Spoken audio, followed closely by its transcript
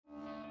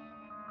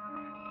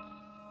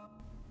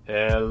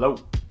Hello.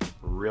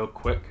 Real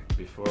quick,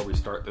 before we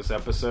start this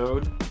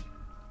episode,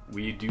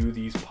 we do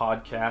these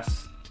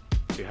podcasts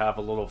to have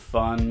a little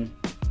fun,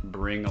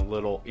 bring a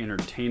little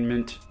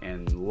entertainment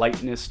and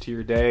lightness to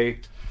your day.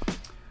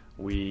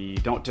 We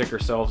don't take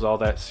ourselves all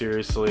that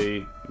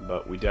seriously,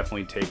 but we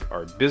definitely take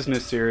our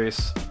business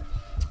serious.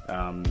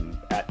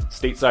 At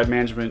Stateside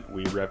Management,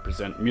 we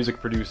represent music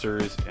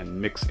producers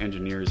and mix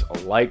engineers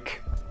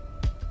alike.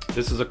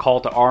 This is a call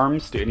to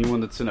arms to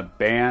anyone that's in a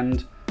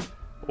band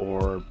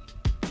or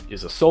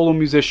is a solo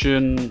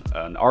musician,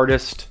 an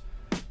artist,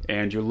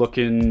 and you're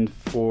looking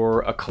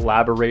for a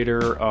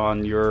collaborator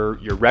on your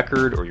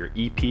record or your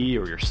EP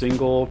or your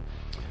single.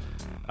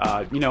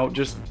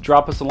 Just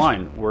drop us a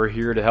line. We're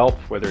here to help,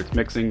 whether it's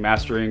mixing,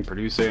 mastering,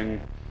 producing,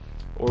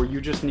 or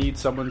you just need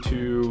someone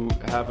to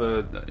have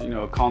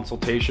a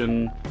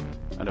consultation,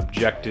 an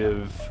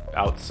objective,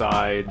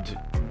 outside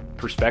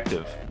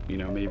perspective.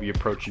 Maybe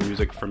approach your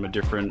music from a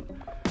different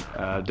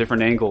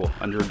angle,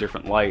 under a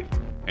different light,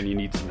 and you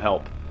need some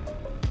help.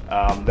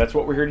 That's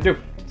what we're here to do.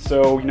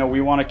 So, we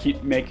want to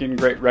keep making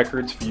great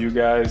records for you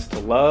guys to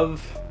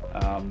love.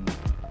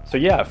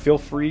 Feel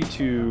free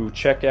to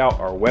check out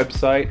our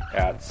website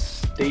at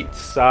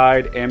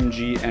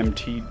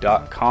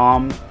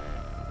statesidemgmt.com.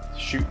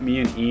 Shoot me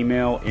an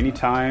email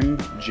anytime,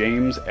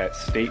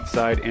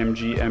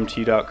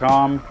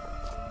 james@statesidemgmt.com.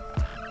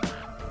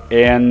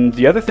 And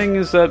the other thing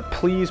is that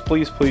please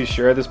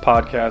share this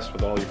podcast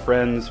with all your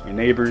friends, your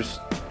neighbors,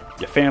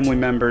 your family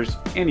members,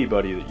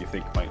 anybody that you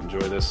think might enjoy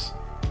this.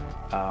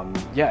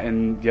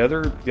 And the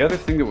other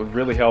thing that would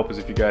really help is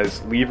if you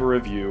guys leave a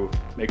review.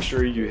 Make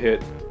sure you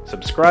hit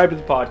subscribe to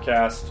the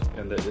podcast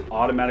and that it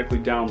automatically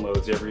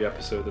downloads every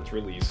episode that's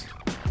released.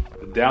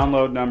 The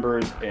download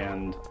numbers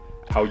and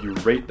how you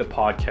rate the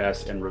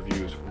podcast and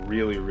reviews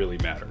really, really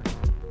matter.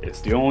 It's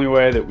the only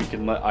way that we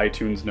can let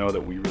iTunes know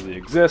that we really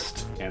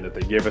exist and that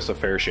they give us a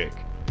fair shake.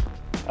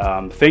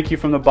 Thank you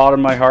from the bottom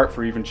of my heart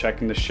for even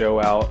checking the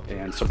show out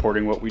and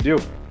supporting what we do.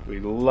 We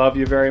love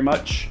you very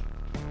much.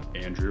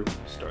 Andrew,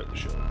 start the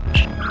show.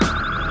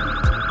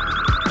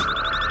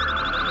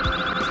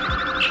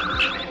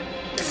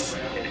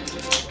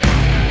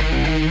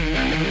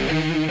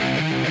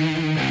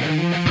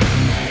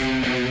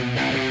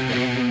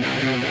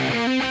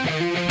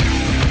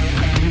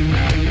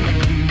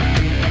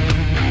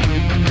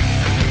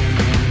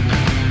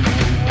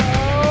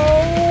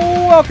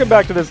 Welcome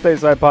back to the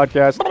Stateside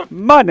Podcast.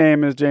 My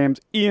name is James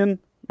Ian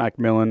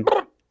Macmillan.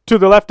 To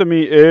the left of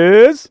me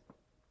is...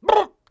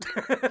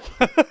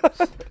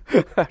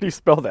 How do you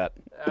spell that?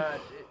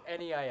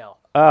 Neil.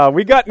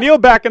 We got Neil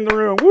back in the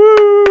room.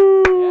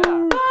 Woo!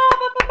 Yeah.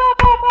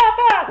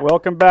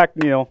 Welcome back,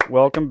 Neil.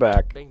 Welcome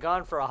back. Been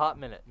gone for a hot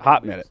minute.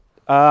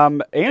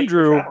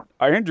 Andrew,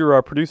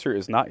 our producer,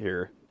 is not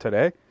here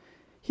today.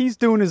 He's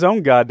doing his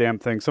own goddamn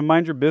thing, so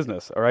mind your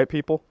business, all right,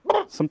 people?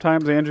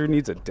 Sometimes Andrew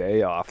needs a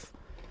day off.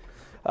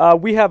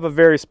 We have a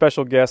very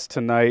special guest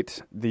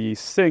tonight, the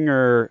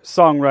singer,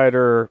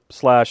 songwriter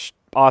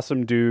 /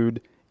 awesome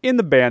dude in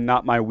the band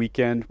Not My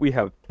Weekend. We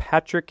have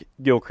Patrick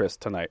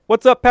Gilchrist tonight.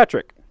 What's up,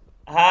 Patrick?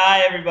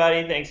 Hi,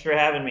 everybody. Thanks for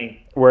having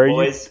me. Where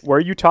are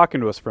you talking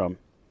to us from?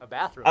 A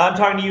bathroom. I'm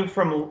talking to you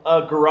from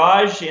a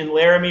garage in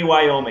Laramie,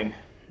 Wyoming.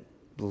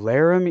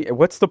 Laramie?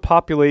 What's the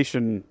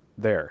population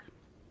there?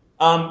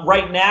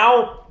 Right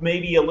now,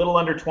 maybe a little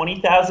under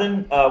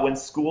 20,000. When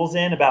school's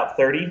in, about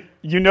 30.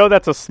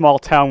 That's a small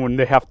town when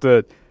they have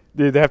to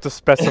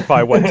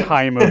specify what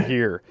time of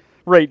year.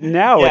 Right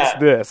now, It's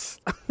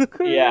this.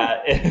 Yeah,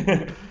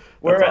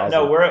 we're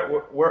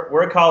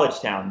a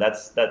college town.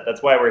 That's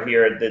why we're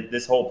here.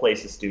 This whole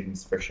place is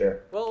students for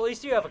sure. Well, at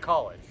least you have a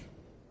college.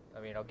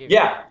 I'll give you.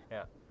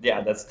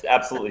 Yeah, that's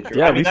absolutely true.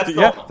 Yeah,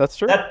 that's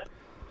true.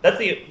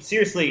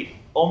 Seriously,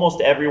 almost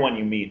everyone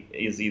you meet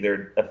is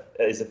either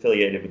is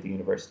affiliated with the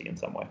university in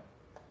some way.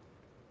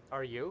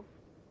 Are you?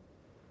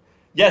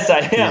 Yes, I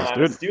am.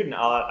 I'm a student.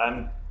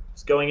 I'm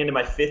just going into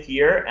my 5th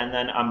year, and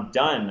then I'm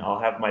done. I'll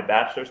have my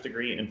bachelor's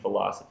degree in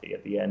philosophy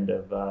at the end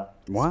of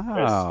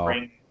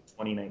spring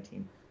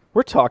 2019.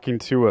 We're talking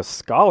to a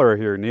scholar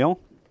here, Neil.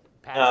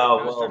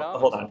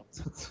 Hold on.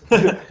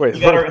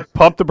 Wait,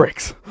 pump the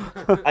brakes.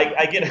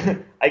 I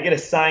get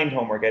assigned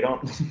homework. I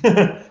don't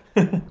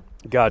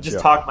gotcha.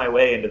 Just talk my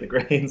way into the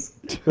grades.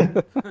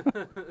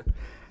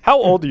 How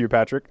old are you,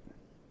 Patrick?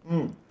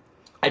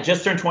 I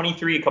just turned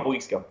 23 a couple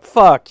weeks ago.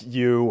 Fuck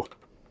you.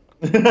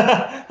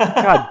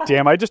 God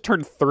damn, I just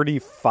turned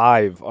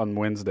 35 on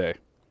Wednesday,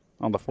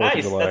 on the 4th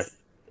of July.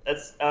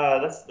 That's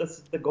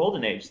the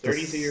golden age.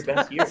 30s are your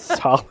best years.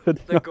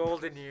 Solid. The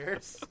golden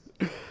years.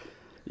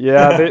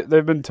 Yeah,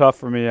 they've been tough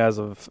for me as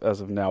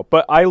of now,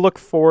 but I look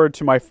forward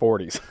to my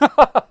 40s.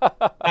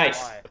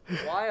 Nice.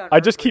 Why I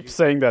just keep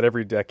saying that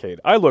every decade.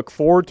 I look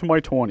forward to my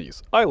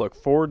 20s. I look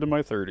forward to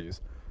my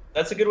 30s.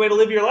 That's a good way to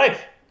live your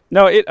life.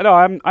 No,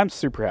 I'm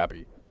super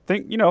happy.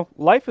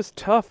 Life is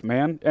tough,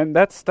 man, and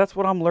that's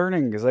what I'm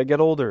learning as I get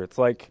older. It's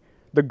like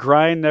the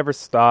grind never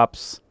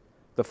stops.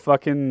 The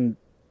fucking,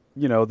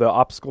 the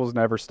obstacles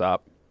never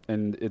stop,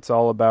 and it's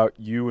all about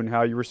you and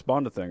how you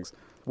respond to things,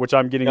 which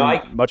I'm getting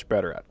much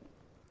better at.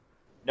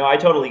 No, I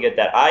totally get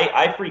that.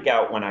 I freak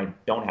out when I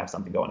don't have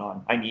something going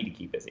on. I need to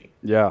keep busy.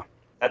 Yeah.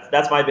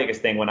 That's my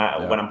biggest thing when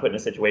I'm put in a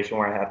situation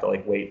where I have to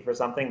like wait for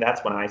something.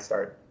 That's when I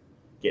start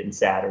getting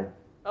sad or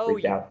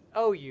freaked out.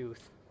 Oh,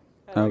 youth.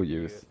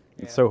 Youth.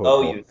 It's so hopeful.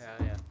 Oh, youth.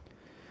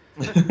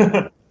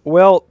 Yeah.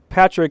 Well,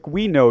 Patrick,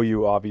 we know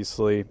you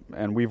obviously,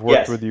 and we've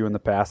worked with you in the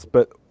past,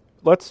 but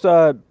let's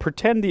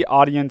pretend the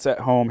audience at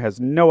home has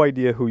no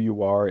idea who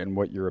you are and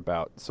what you're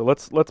about. So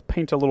let's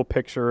paint a little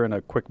picture and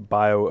a quick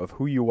bio of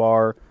who you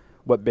are,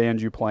 what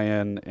band you play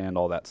in, and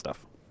all that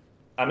stuff.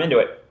 I'm into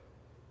it.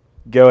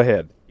 Go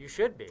ahead. You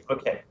should be.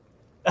 Okay.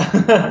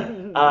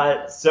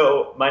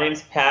 So my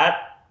name's Pat,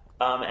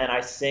 and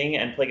I sing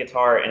and play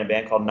guitar in a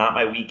band called Not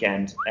My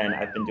Weekend, and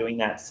I've been doing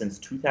that since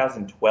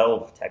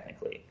 2012,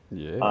 technically.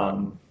 Yeah.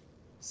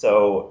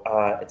 So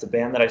it's a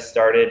band that I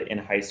started in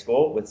high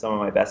school with some of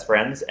my best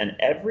friends, and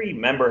every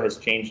member has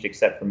changed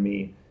except for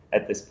me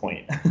at this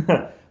point.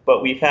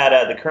 But we've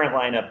had the current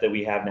lineup that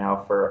we have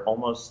now for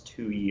almost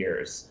 2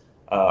 years.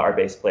 Our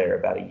bass player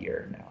about a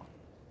year now.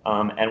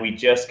 And we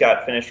just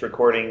got finished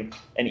recording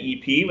an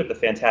EP with the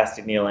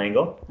fantastic Neil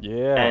Angle.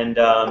 Yeah. And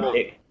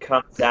it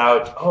comes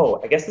out,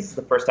 I guess this is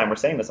the first time we're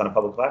saying this on a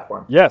public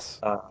platform.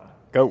 Yes.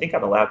 Go. I think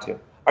I'm allowed to.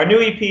 Our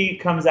new EP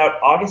comes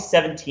out August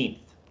 17th.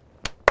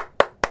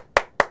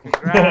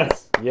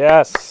 Congrats.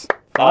 Yes.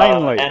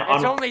 Finally.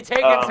 It's only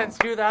taken since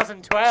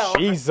 2012.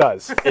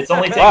 Jesus. It's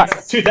only taken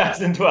since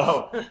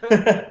 2012.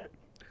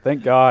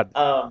 Thank God.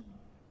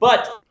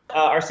 But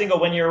our single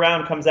When You're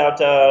Around comes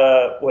out,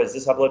 is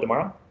this upload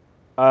tomorrow?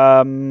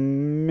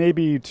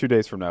 Maybe 2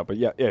 days from now, but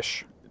yeah,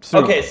 ish.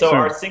 Soon. Okay, so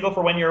our single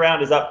for When You're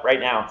Around is up right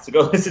now, so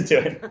go listen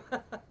to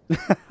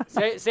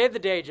it. Save the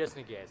day just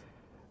in case.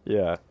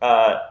 Yeah.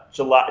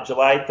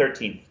 July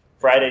 13th.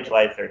 Friday,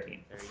 July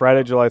 13th.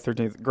 Friday, July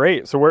 13th.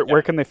 Great. So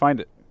where can they find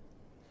it?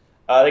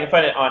 They can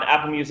find it on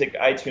Apple Music,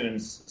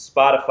 iTunes,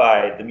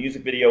 Spotify. The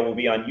music video will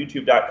be on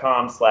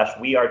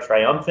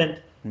youtube.com/wearetriumphant.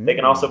 They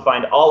can also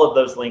find all of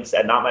those links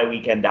at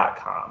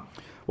notmyweekend.com.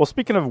 Well,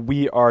 speaking of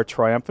We Are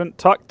Triumphant,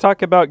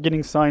 talk about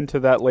getting signed to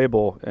that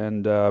label.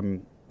 And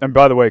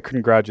by the way,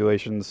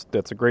 congratulations.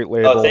 That's a great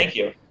label. Oh, thank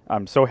you.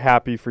 I'm so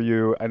happy for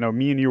you. I know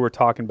me and you were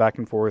talking back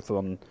and forth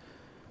on,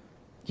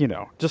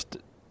 just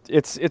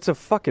it's a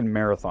fucking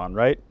marathon,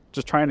 right?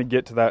 Just trying to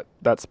get to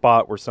that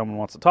spot where someone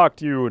wants to talk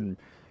to you and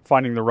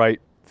finding the right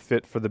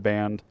fit for the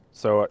band.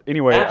 So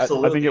anyway, I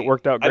think it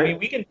worked out great. I mean,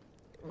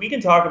 we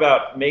can talk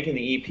about making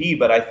the EP,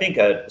 but I think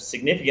a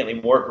significantly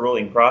more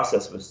grueling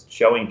process was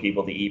showing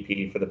people the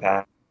EP for the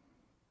past.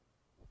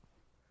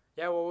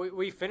 Yeah, well,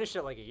 we finished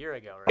it like a year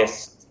ago, right?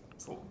 Yes,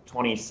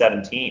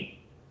 2017.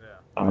 Yeah.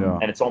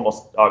 And it's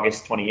almost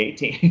August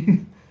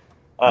 2018.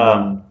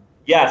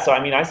 Yeah, so I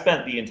mean, I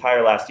spent the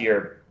entire last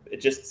year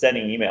just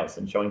sending emails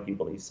and showing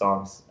people these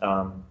songs.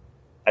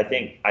 I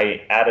think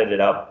I added it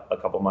up a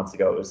couple months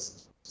ago. It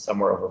was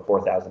somewhere over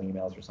 4,000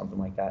 emails or something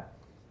like that.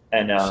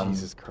 And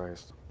Jesus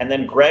Christ. And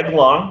then Greg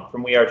Long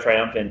from We Are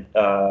Triumphant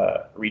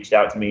reached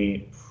out to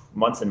me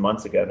months and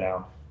months ago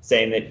now,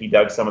 saying that he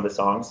dug some of the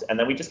songs. And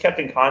then we just kept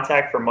in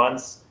contact for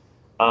months.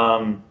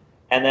 And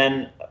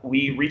then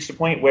we reached a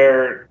point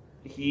where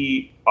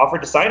he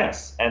offered to sign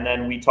us. And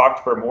then we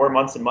talked for more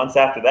months and months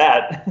after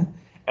that.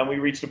 And we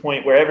reached a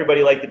point where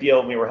everybody liked the deal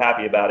and we were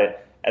happy about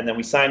it. And then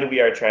we signed to We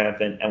Are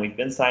Triumphant, and we've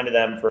been signed to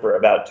them for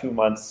about 2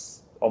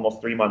 months,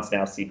 almost 3 months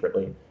now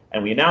secretly.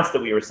 And we announced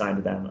that we were signed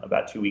to them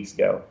about 2 weeks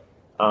ago.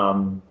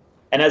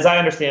 And as I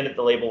understand it,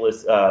 the label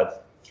is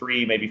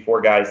 3, maybe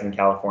 4 guys in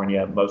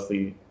California,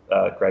 mostly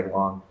Greg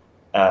Long.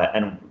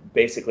 And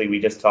basically we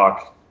just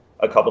talk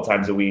a couple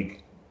times a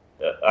week.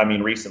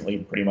 Recently,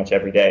 pretty much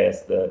every day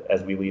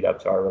as we lead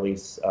up to our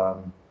release.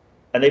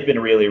 And they've been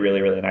really,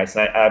 really, really nice.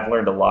 And I've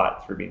learned a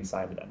lot through being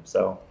signed to them.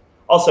 So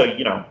also,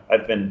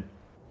 I've been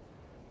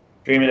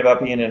dreaming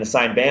about being in a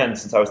signed band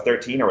since I was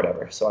 13 or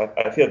whatever. So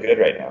I feel good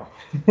right now.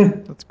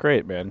 That's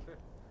great, man.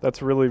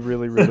 That's really,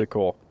 really, really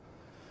cool.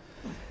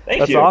 Thank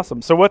you. That's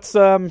awesome. So what's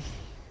the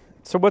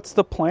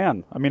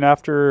plan? I mean,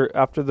 after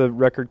the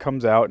record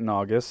comes out in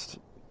August,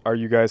 are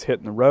you guys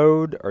hitting the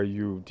road? Do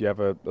you have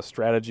a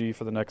strategy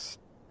for the next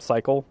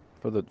cycle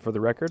for the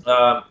record?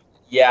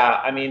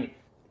 Yeah, I mean,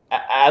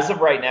 as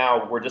of right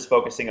now, we're just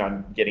focusing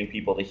on getting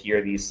people to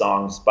hear these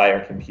songs by our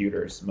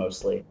computers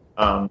mostly.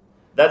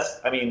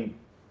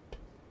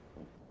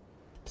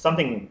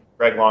 Something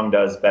Greg Long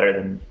does better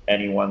than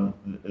anyone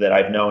that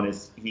I've known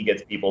is he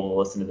gets people to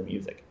listen to the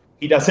music.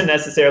 He doesn't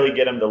necessarily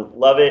get them to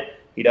love it.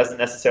 He doesn't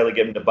necessarily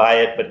get them to buy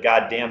it. But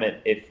God damn it,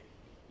 if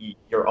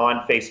you're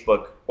on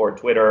Facebook or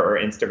Twitter or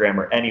Instagram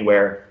or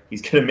anywhere,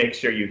 he's going to make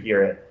sure you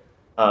hear it.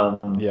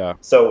 Yeah.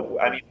 So,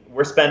 I mean,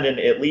 we're spending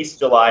at least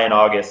July and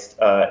August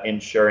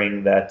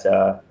ensuring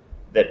that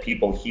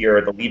people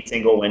hear the lead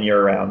single When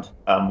You're Around,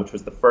 which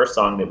was the first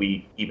song that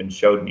we even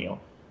showed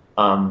Neil.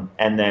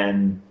 And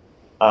then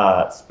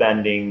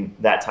spending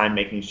that time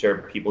making sure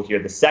people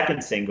hear the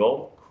second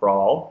single,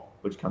 Crawl,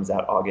 which comes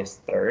out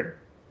August 3rd.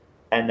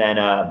 And then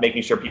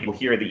making sure people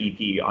hear the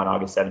EP on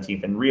August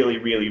 17th and really,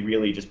 really,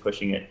 really just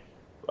pushing it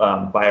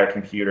by our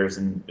computers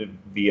and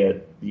via,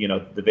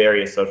 the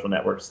various social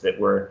networks that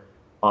we're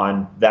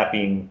on, that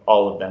being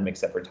all of them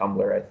except for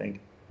Tumblr, I think.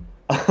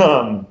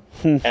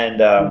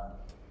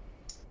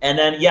 And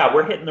then,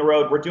 we're hitting the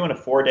road. We're doing a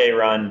 4-day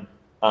run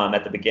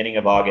at the beginning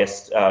of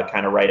August,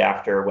 kind of right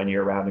after When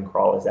You're Around and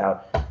Crawl is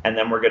out. And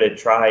then we're going to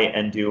try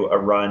and do a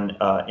run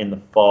in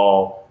the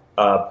fall,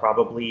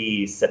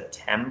 probably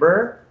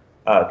September,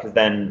 because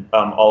then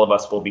all of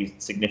us will be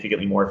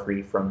significantly more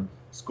free from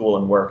school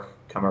and work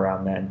come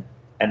around then.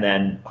 And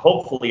then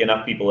hopefully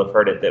enough people have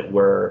heard it that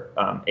we're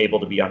able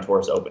to be on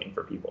tours opening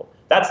for people.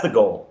 That's the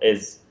goal,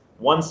 is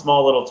one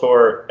small little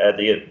tour at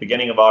the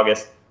beginning of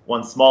August,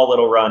 one small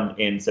little run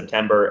in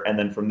September, and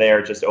then from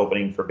there just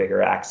opening for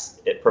bigger acts,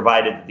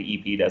 provided that the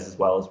EP does as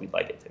well as we'd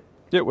like it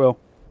to. It will.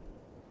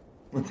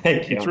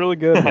 Thank you. It's really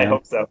good, man. I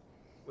hope so.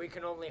 We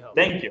can only hope.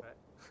 Thank you.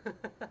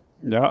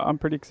 Yeah, I'm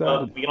pretty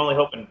excited. We can only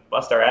hope and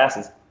bust our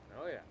asses.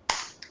 Oh, yeah.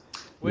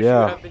 Which you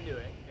have been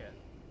doing, yeah.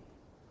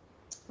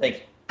 Thank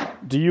you.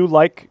 Do you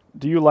like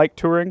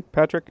touring,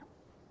 Patrick?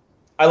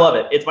 I love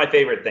it. It's my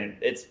favorite thing.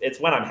 It's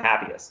when I'm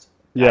happiest.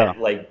 Yeah.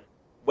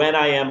 When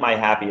I am my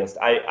happiest.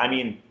 I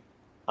mean,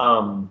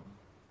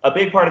 a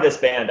big part of this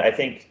band, I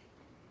think,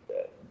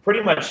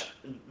 pretty much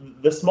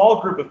the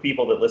small group of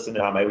people that listen to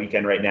Not My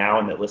Weekend right now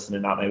and that listen to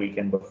Not My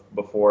Weekend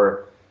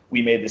before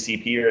we made the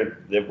CP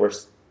or that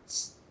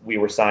we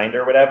were signed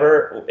or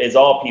whatever, is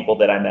all people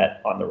that I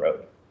met on the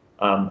road.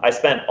 I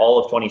spent all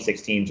of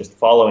 2016 just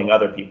following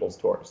other people's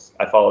tours.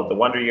 I followed the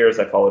Wonder Years,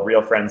 I followed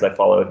Real Friends, I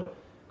followed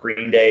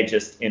Green Day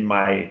just in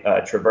my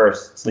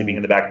Traverse, sleeping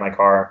in the back of my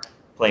car,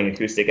 playing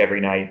acoustic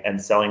every night,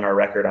 and selling our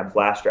record on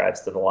flash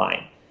drives to the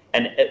line.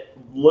 And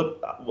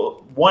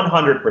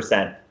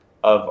 100%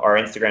 of our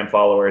Instagram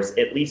followers,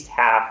 at least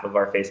half of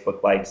our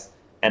Facebook likes,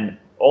 and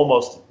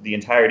almost the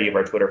entirety of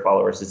our Twitter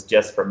followers is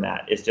just from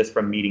that. It's just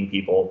from meeting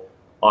people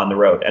on the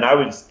road. And I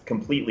was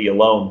completely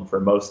alone for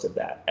most of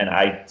that. And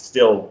I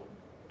still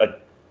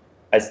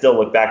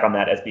look back on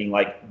that as being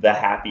like the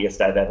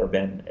happiest I've ever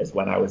been, is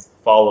when I was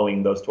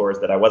following those tours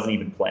that I wasn't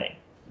even playing.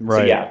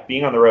 Right. So yeah,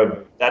 being on the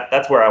road,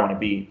 that's where I want to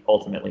be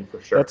ultimately, for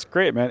sure. That's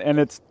great, man.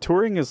 And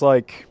touring is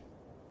like,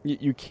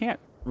 you can't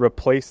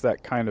replace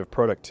that kind of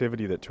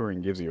productivity that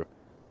touring gives you.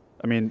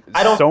 I mean,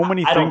 so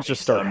many things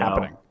just start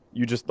happening.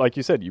 You just, like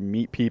you said, you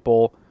meet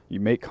people,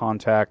 you make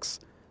contacts,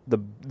 the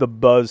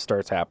buzz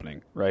starts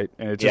happening, right?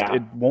 And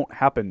it won't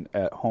happen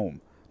at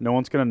home. No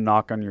one's going to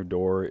knock on your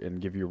door and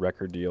give you a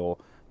record deal,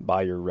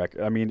 buy your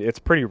record. I mean, it's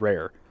pretty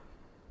rare.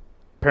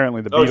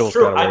 Apparently the Beatles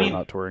got away with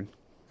not touring.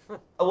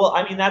 Well,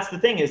 I mean, that's the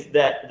thing, is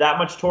that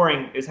much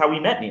touring is how we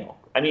met Neil.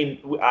 I mean,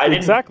 I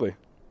didn't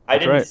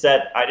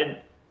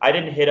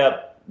hit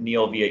up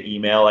Neil via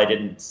email. I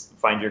didn't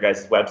find your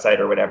guys' website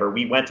or whatever.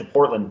 We went to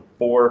Portland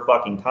 4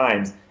 fucking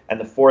times, and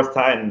the 4th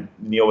time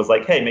Neil was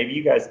like, "Hey, maybe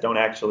you guys don't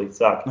actually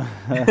suck.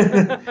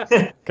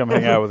 Come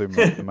hang out with him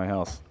in my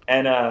house."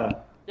 And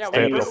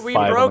we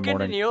broke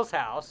into Neil's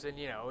house, and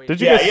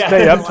did you guys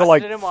stay up till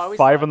like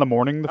 5 in the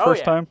morning the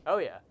first time? Oh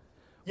yeah.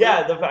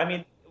 Yeah, I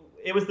mean,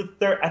 it was the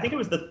third. I think it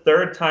was the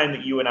 3rd time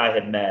that you and I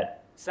had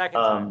met.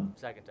 Second time.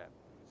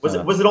 Was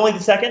it only the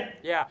 2nd?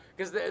 Yeah,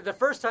 because the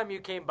first time you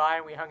came by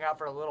and we hung out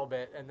for a little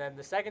bit, and then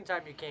the second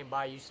time you came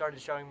by, you started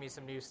showing me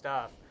some new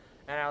stuff,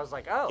 and I was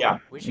like,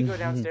 we should go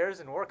downstairs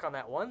and work on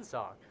that one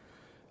song.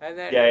 And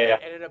then it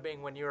ended up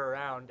being When You Were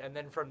Around, and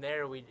then from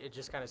there it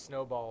just kind of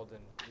snowballed, and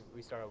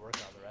we started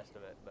working on the rest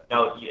of it. But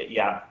no,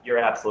 yeah, you're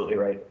absolutely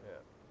right. Yeah.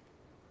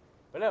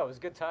 But no, it was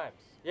good times.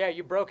 Yeah,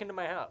 you broke into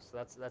my house.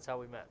 That's how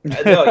we met.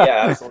 No,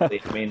 yeah,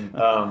 absolutely. I mean,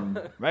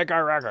 make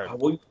our record.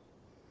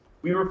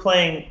 We were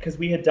playing because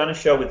we had done a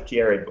show with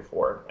Jared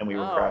before, and we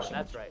were crashing.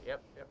 That's right.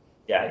 Yep.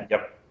 Yeah,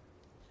 yep.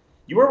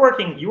 You were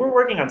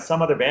working on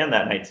some other band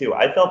that night too.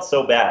 I felt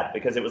so bad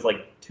because it was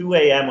like 2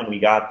 a.m. when we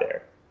got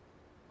there.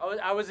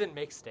 I was in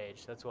mix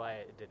stage. That's why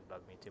it didn't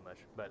bug me too much.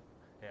 But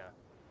yeah.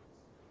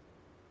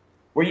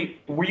 Were you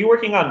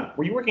working on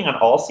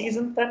All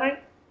Season that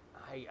night?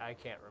 I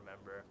can't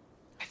remember.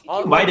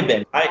 You might have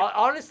been.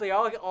 Honestly,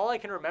 all I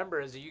can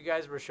remember is that you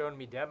guys were showing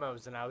me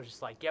demos, and I was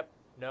just like, yep,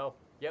 no,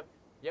 yep,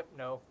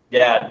 no.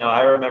 Yeah, no, I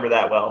remember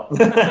that well.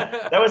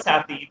 That was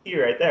half the EP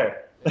right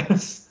there.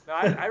 No,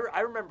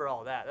 I remember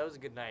all that. That was a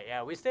good night.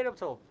 Yeah, we stayed up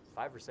till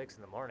 5 or 6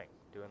 in the morning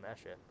doing that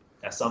shit.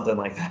 Yeah, something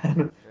like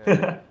that.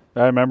 Yeah.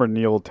 I remember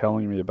Neil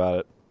telling me about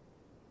it.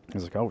 He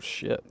was like, "Oh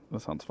shit,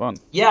 that sounds fun."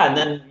 Yeah, and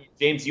then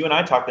James, you and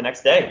I talked the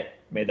next day.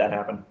 Made that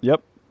happen.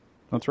 Yep,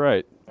 that's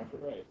right.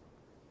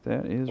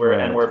 That is right. right.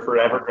 And we're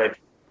forever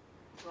grateful.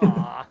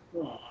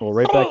 Well,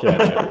 right back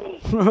at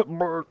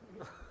you.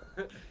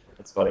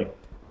 That's funny.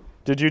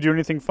 Did you do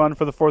anything fun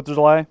for the 4th of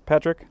July,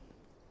 Patrick?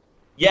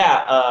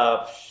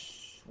 Yeah,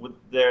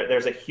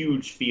 there's a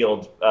huge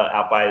field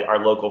out by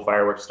our local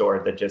fireworks store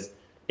that just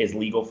is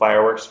legal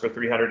fireworks for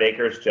 300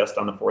 acres just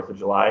on the 4th of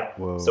July.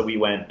 Whoa. So we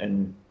went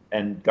and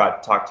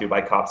got talked to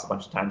by cops a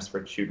bunch of times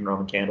for shooting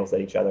Roman candles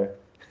at each other.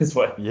 Is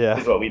what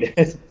we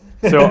did.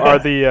 So are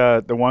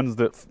the ones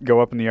that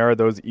go up in the air, are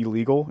those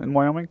illegal in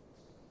Wyoming?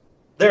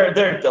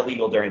 They're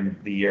illegal during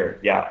the year.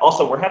 Yeah.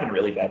 Also, we're having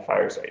really bad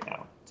fires right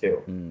now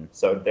too.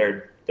 So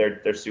they're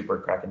super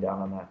cracking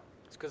down on that.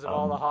 It's because of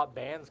all the hot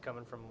bands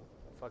coming from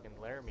fucking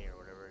Laramie or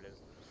whatever it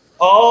is.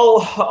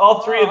 All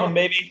three of them,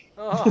 baby.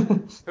 Who are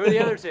the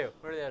other two?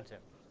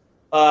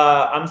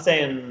 I'm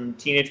saying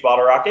Teenage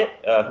Bottle Rocket,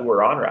 who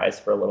were on Rise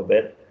for a little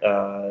bit.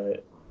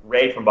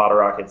 Ray from Bottle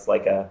Rocket's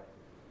like a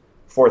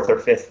fourth or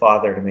fifth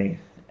father to me,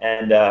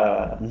 and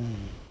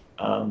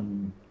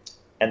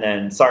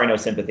then Sorry No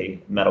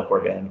Sympathy,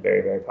 metalcore band,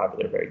 very very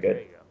popular, very good.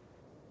 There you go.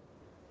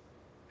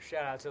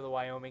 Shout out to the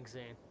Wyoming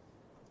scene.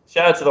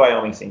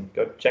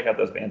 Go check out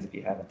those bands if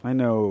you haven't. I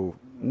know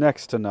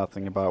next to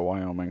nothing about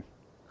Wyoming.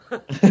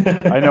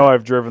 I know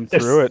I've driven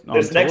through it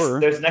on tour.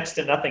 There's next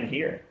to nothing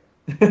here.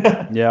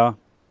 Yeah.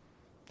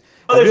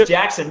 Oh, there's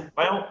Jackson.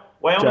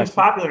 Wyoming's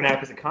popular now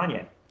because of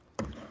Kanye.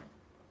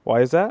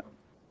 Why is that?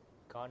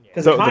 Kanye.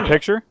 Because of Kanye. The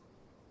picture?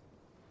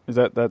 Is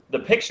that the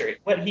picture?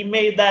 But he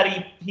made that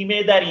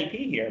EP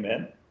here,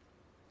 man.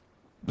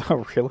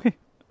 Oh, really?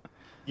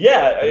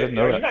 Yeah. Are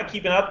you not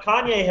keeping up?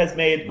 Kanye has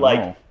made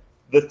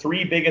the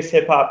 3 biggest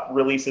hip hop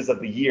releases of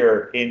the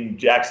year in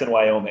Jackson,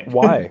 Wyoming.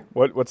 Why?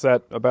 What's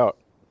that about?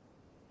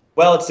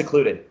 Well, it's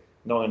secluded.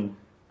 No one's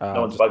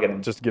bugging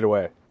him. Just get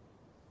away.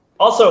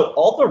 Also,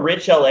 all the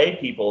rich LA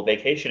people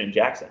vacation in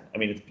Jackson. I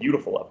mean, it's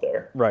beautiful up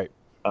there. Right.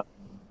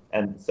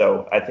 And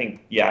so I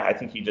think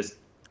he just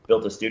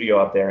built a studio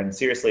up there. And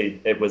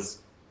seriously, it was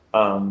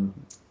Kanye's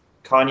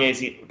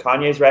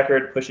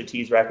record, Pusha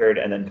T's record,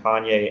 and then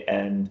Kanye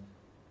and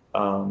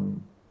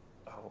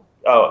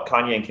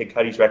Kid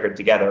Cudi's record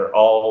together,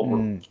 all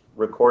were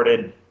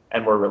recorded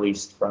and were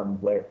released from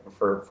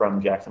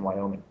Jackson,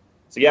 Wyoming.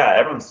 So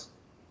yeah,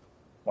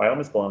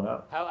 Wyoming's blown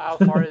up. How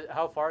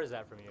far is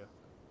that from you?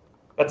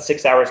 About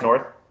 6 hours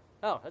north.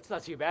 Oh, that's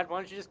not too bad. Why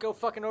don't you just go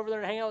fucking over there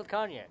and hang out with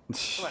Kanye?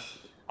 Come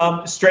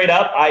on. Straight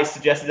up, I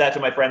suggested that to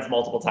my friends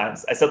multiple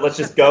times. I said, let's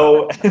just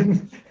go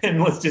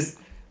and let's just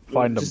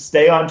find them. Just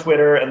stay on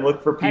Twitter and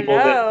look for people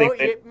that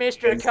think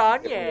Mr.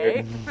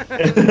 Kanye.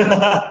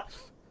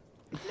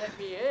 Let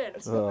me in.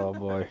 Oh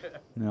boy.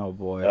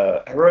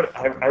 I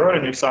wrote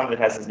a new song that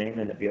has his name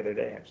in it the other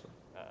day, actually,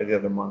 or the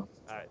other month.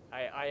 All right,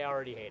 I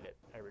already hate it.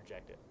 I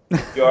reject it.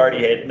 You already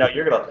hate it. No,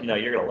 you're gonna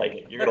like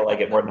it. You're gonna like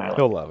it more than I like.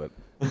 He'll love it.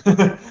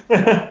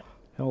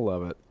 He'll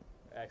love it.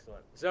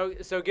 Excellent. So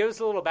give us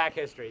a little back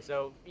history.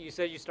 So you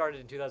said you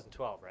started in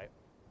 2012, right?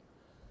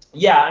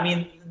 Yeah, I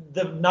mean,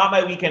 the Not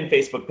My Weekend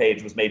Facebook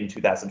page was made in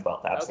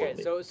 2012.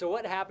 Absolutely. Okay, so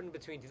what happened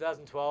between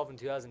 2012 and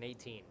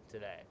 2018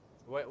 today?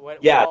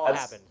 What all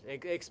happened?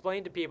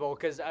 Explain to people,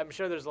 because I'm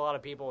sure there's a lot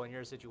of people in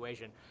your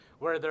situation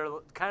where they're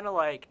kind of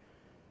like,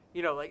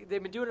 like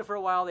they've been doing it for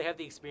a while, they have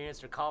the experience,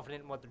 they're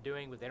confident in what they're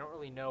doing, but they don't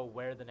really know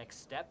where the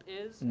next step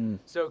is.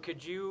 So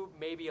could you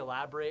maybe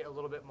elaborate a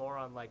little bit more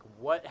on like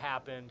what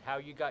happened, how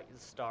you got your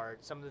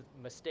start, some of the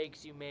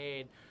mistakes you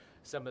made,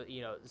 some of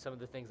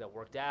the things that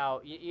worked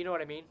out. You know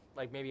what I mean?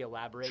 Like maybe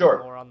elaborate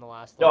more on the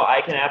last. No,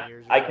 I can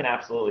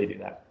absolutely do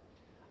that.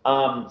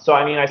 So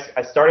I mean,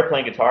 I started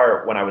playing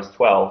guitar when I was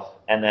 12,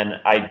 and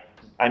then I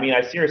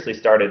seriously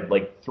started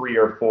like 3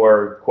 or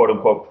 4 quote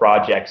unquote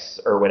projects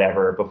or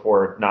whatever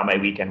before Not My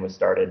Weekend was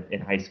started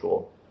in high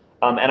school.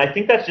 And I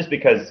think that's just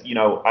because,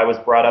 I was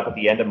brought up at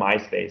the end of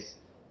MySpace.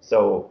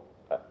 So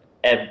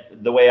and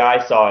the way I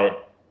saw it,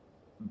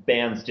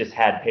 bands just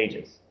had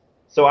pages.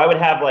 So I would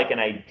have like an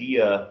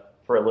idea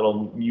for a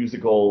little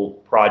musical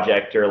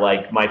project, or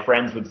like my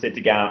friends would sit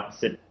down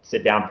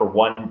for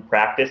one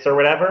practice or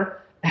whatever.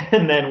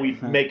 And then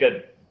we'd make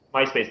a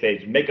MySpace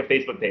page and make a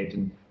Facebook page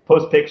and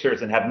post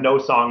pictures and have no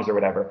songs or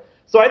whatever.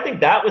 So I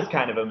think that was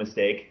kind of a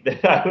mistake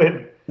that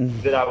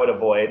I would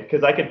avoid,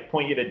 because I could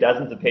point you to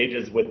dozens of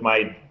pages with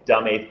my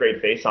dumb 8th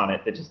grade face on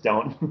it that just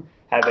don't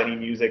have any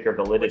music or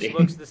validity. Which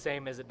looks the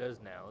same as it does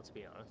now, let's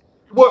be honest.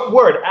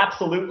 Word,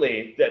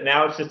 absolutely. That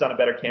now it's just on a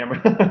better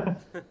camera.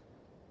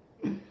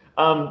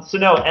 So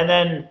no, and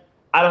then,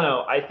 I don't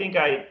know, I think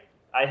I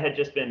had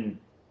just been...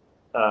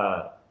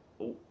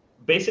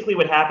 basically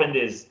what happened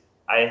is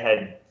I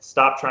had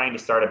stopped trying to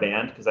start a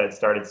band because I had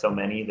started so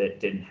many that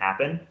didn't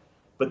happen.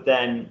 But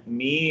then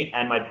me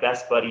and my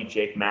best buddy,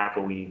 Jake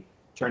McElwee,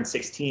 turned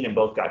 16 and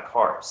both got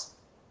cars.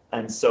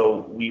 And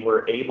so we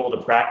were able to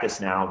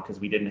practice now because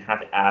we didn't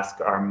have to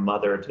ask our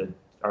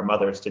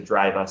mothers to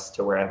drive us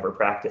to wherever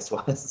practice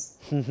was.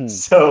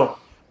 So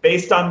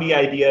based on the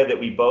idea that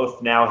we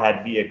both now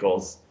had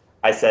vehicles,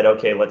 I said,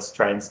 okay, let's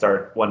try and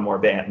start one more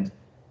band.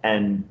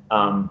 And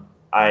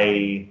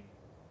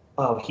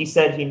he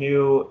said he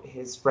knew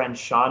his friend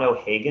Sean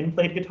O'Hagan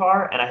played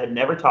guitar, and I had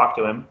never talked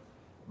to him,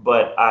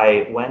 but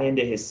I went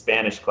into his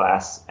Spanish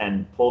class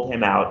and pulled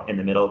him out in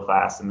the middle of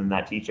class, and then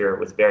that teacher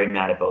was very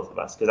mad at both of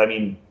us, because,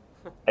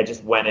 I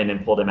just went in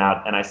and pulled him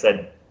out, and I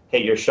said,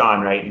 hey, you're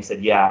Sean, right? And he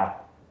said, yeah.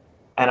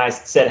 And I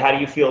said, how do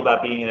you feel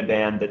about being in a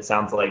band that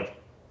sounds like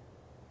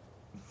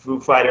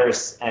Foo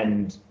Fighters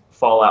and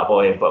Fall Out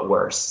Boy, but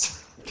worse?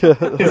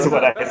 Is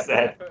what I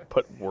said.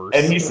 But worse.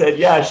 And he said,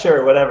 yeah,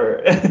 sure, whatever.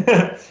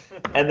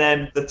 And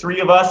then the 3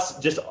 of us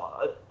just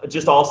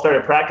all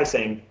started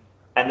practicing.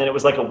 And then it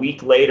was like a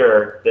week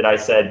later that I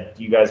said,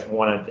 do you guys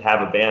want to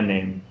have a band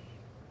name?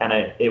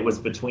 and it was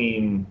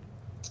between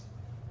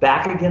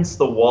Back Against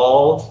the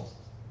Wall,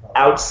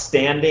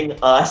 Outstanding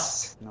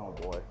Us,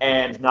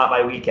 and Not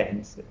My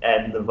Weekend.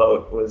 And the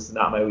vote was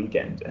Not My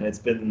Weekend. And it's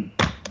been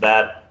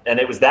that, and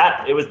it was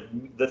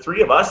the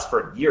three of us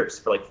for years,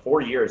 for like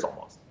 4 years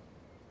almost.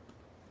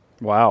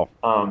 Wow.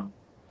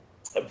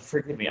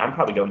 Forgive me, I'm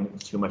probably going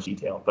into too much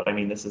detail, but I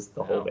mean, this is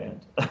the whole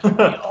band. Give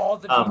me all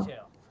the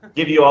detail.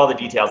 Give you all the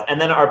details.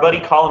 And then our buddy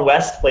Colin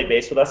West played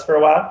bass with us for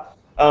a while.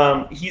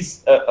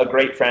 He's a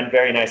great friend,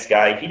 very nice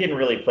guy. He didn't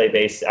really play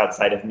bass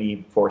outside of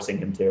me forcing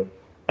him to.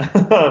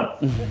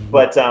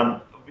 But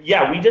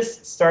yeah, we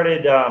just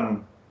started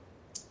demoing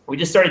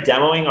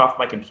off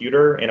my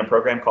computer in a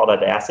program called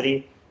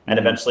Audacity, and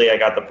eventually I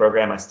got the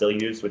program I still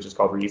use, which is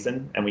called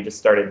Reason, and we just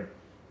started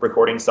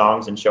recording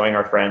songs and showing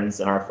our friends,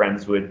 and our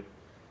friends would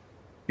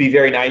be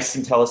very nice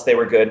and tell us they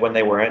were good when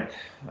they weren't.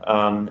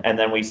 And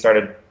then we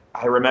started.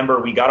 I remember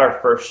we got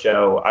our first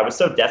show. I was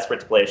so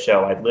desperate to play a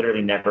show. I'd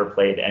literally never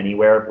played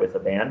anywhere with a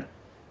band.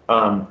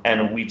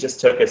 And we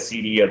just took a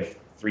CD of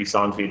 3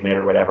 songs we'd made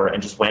or whatever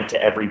and just went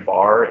to every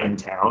bar in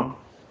town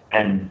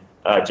and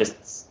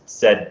just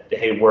said,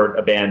 hey, we're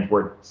a band.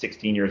 We're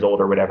 16 years old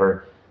or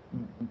whatever.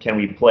 Can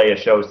we play a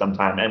show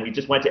sometime? And we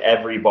just went to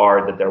every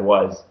bar that there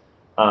was.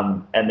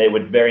 And they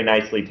would very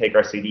nicely take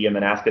our CD and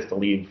then ask us to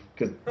leave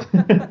because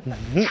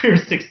we were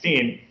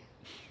 16.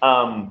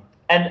 And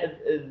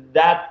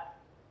that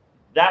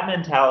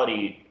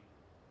mentality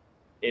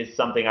is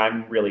something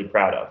I'm really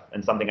proud of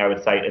and something I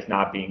would cite as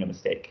not being a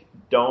mistake.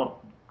 Don't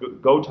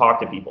go talk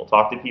to people.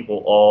 Talk to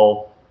people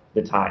all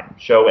the time.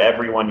 Show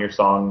everyone your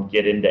song.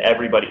 Get into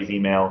everybody's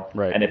email.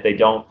 Right. And if they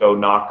don't, go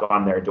knock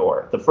on their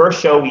door. The first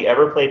show we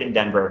ever played in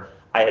Denver,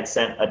 I had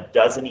sent 12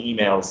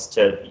 emails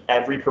to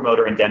every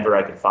promoter in Denver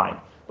I could find.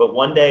 But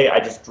one day I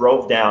just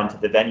drove down to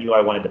the venue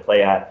I wanted to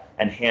play at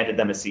and handed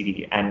them a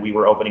CD. And we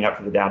were opening up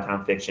for the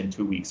Downtown Fiction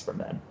 2 weeks from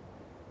then.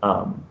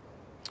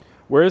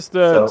 Where's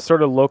the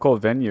sort of local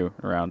venue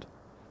around?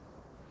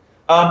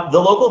 The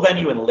local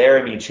venue in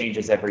Laramie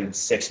changes every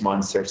 6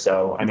 months or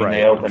so. I mean,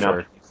 they open up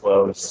and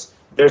close.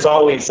 There's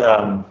always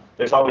the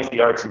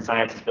Arts and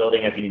Sciences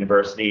building at the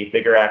university.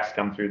 Bigger acts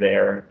come through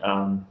there.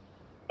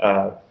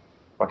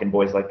 Fucking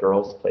Boys Like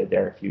Girls played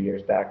there a few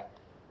years back.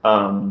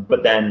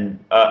 But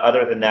then,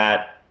 other than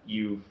that,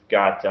 you've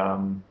got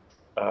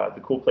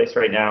the cool place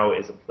right now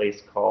is a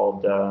place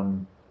called.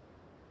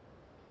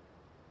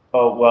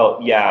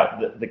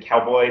 The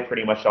Cowboy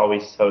pretty much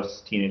always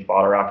hosts Teenage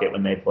Bottle Rocket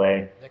when they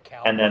play.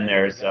 And then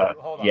there's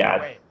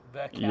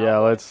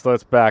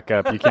let's back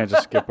up. You can't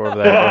just skip over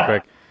that real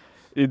quick.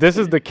 This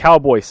is the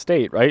Cowboy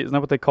State, right? Isn't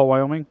that what they call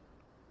Wyoming?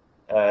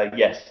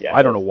 Yes, yeah.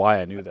 I don't know why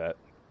I knew that.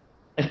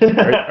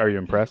 Are you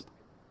impressed?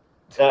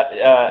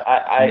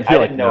 I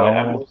didn't know it.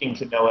 I'm looking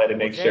to know it to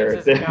make sure.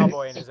 James is a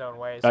cowboy in his own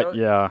way. So,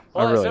 I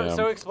really am.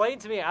 So explain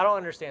to me. I don't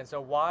understand. So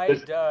why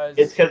does...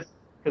 It's because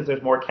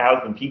there's more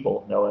cows than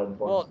people.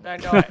 Well, I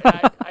know.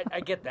 I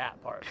get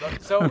that part.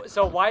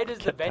 So why does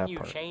the venue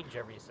change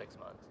every 6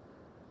 months?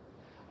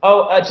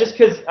 Just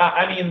because,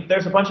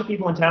 there's a bunch of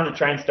people in town that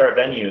try and start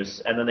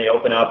venues, and then they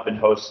open up and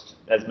host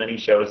as many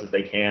shows as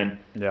they can.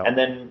 Yeah. And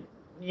then,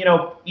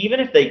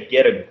 even if they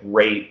get a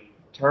great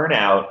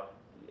turnout,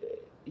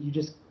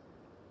 it's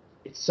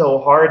so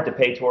hard to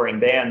pay touring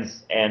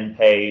bands and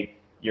pay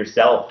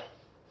yourself.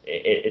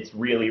 It's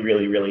really,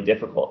 really, really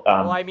difficult.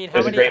 How many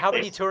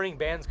touring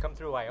bands come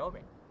through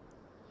Wyoming?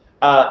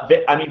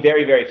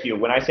 Very, very few.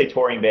 When I say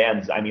touring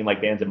bands, I mean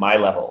like bands at my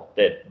level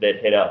that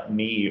hit up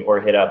me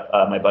or hit up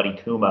my buddy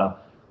Kuma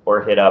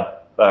or hit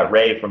up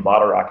Ray from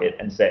Bottle Rocket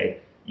and say,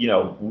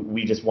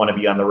 we just want to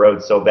be on the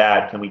road so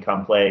bad. Can we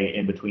come play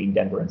in between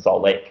Denver and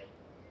Salt Lake?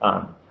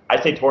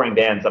 I say touring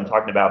bands. I'm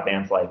talking about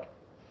bands like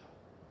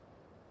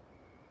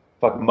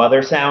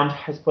Mother Sound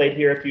has played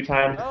here a few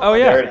times. Oh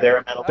yeah, they're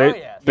a metal.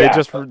 They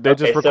just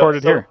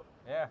recorded here.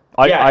 Yeah.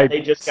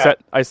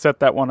 I set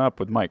that one up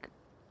with Mike.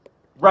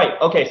 Right.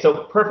 Okay.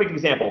 So perfect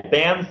example.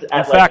 Bands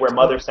at In fact, where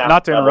Mother Sound.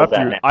 Not to interrupt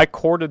you, I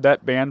courted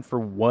that band for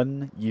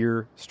 1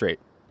 year straight.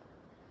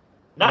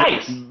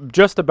 Nice.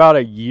 Just about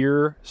a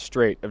year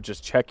straight of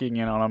just checking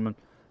in on them.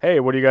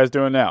 Hey, what are you guys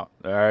doing now?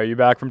 Are you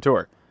back from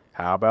tour?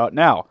 How about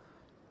now?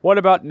 What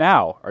about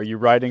now? Are you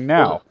writing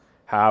now?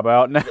 How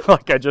about now?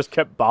 I just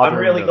kept bothering. I'm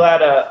really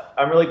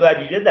glad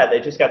you did that.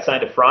 They just got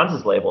signed to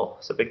Franz's label,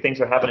 so big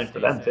things are happening for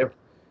them too.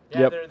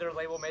 Yeah, their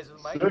label mates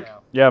with Mike now.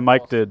 Yeah,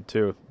 Mike did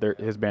too.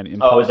 His band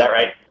Impulse. Oh, is that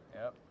right?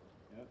 Yep.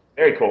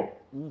 Very cool.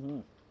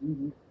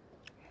 Mm-hmm.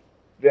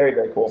 Very,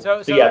 very cool.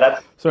 So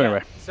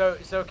anyway.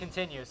 So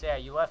continue. So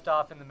you left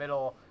off in the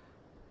middle,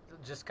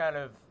 just kind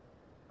of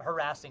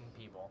harassing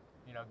people.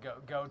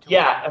 Go to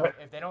them.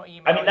 If they don't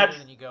email you,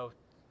 then you go,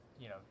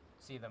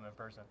 see them in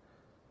person.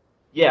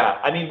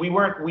 Yeah, we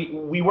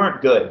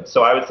weren't good.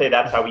 So I would say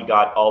that's how we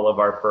got all of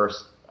our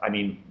first,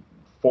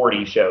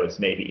 40 shows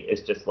maybe.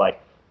 It's just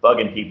like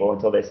bugging people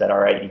until they said, all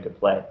right, you could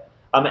play.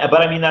 But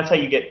that's how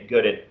you get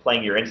good at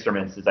playing your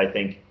instruments is I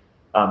think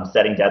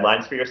setting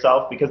deadlines for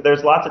yourself, because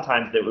there's lots of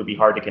times that it would be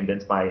hard to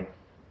convince my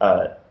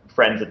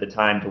friends at the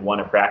time to want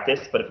to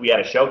practice. But if we had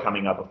a show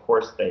coming up, of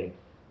course they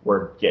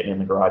were getting in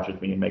the garage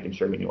with me and making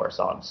sure we knew our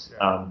songs.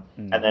 And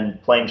then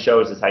playing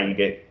shows is how you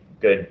get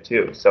good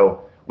too.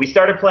 So we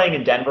started playing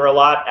in Denver a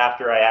lot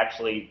after I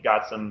actually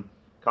got some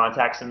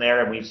contacts in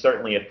there, and we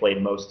certainly have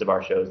played most of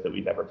our shows that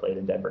we've ever played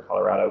in Denver,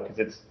 Colorado, because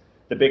it's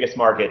the biggest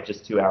market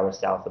just 2 hours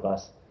south of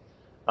us.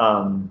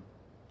 And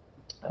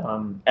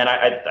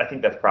I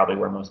think that's probably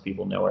where most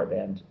people know our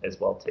band as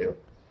well too.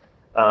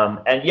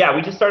 And yeah,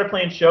 we just started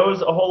playing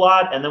shows a whole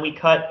lot, and then we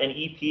cut an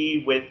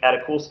EP at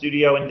a cool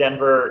studio in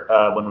Denver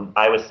when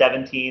I was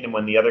 17 and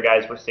when the other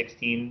guys were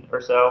 16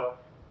 or so.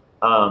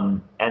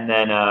 And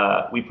then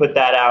we put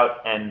that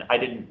out, and I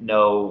didn't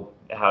know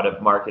how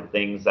to market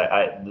things.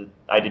 I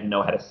didn't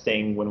know how to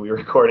sing when we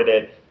recorded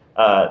it.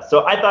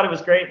 So I thought it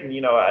was great, and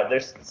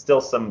there's still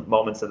some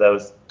moments of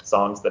those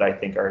songs that I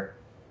think are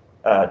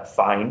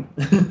fine.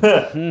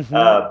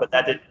 But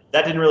that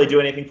didn't really do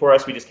anything for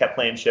us. We just kept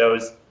playing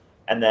shows.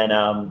 And then,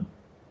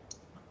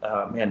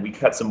 we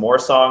cut some more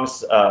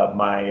songs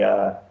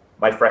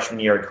my freshman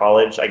year at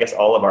college, I guess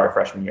all of our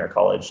freshman year at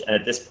college. And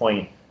at this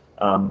point,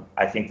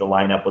 I think the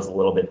lineup was a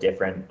little bit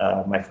different.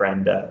 My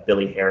friend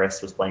Billy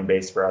Harris was playing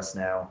bass for us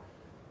now,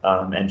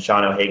 and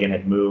Sean O'Hagan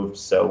had moved,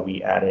 so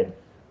we added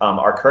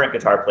our current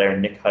guitar player,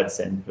 Nick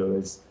Hudson, who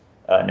is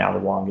now the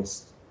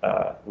longest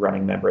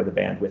running member of the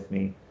band with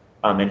me.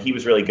 And he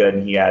was really good,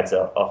 and he adds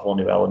a whole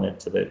new element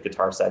to the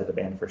guitar side of the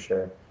band for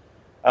sure.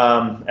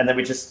 And then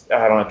we just,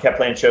 kept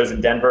playing shows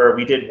in Denver.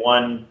 We did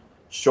one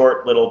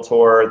short little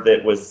tour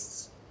that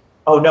was,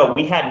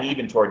 we hadn't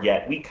even toured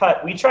yet. We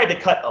tried to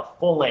cut a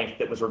full length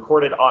that was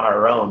recorded on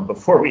our own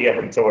before we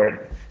ever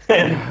toured.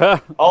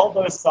 And all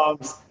those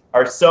songs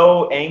are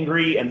so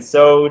angry and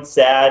so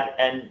sad.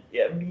 And,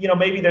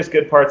 maybe there's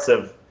good parts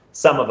of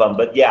some of them.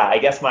 But yeah, I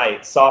guess my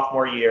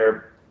sophomore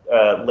year,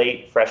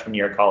 late freshman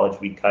year of college,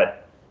 we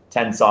cut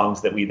 10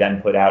 songs that we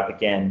then put out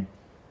again.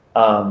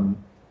 And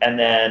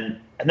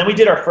then we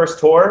did our first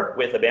tour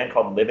with a band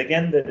called Live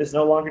Again that is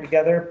no longer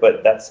together,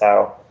 but that's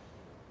how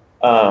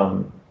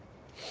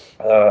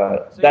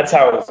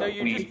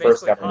we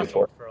first got into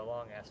tour. For a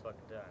long ass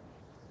fucking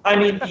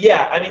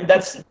time.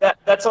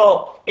 That's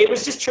all. It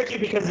was just tricky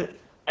because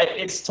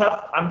it's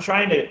tough. I'm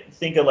trying to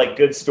think of like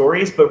good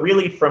stories, but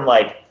really from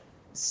like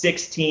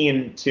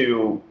 16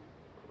 to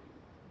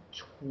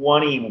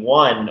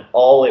 21,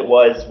 all it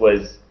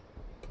was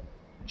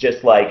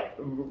just like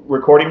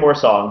recording more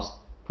songs,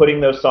 putting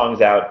those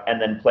songs out,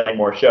 and then playing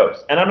more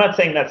shows. And I'm not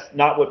saying that's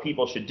not what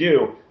people should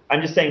do.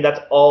 I'm just saying that's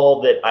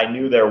all that I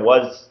knew there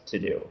was to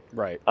do.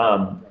 Right.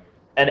 And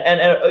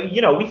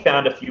we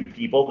found a few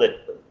people that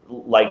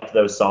liked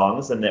those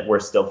songs and that we're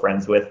still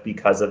friends with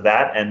because of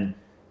that. And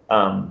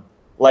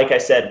like I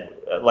said,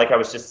 like I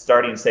was just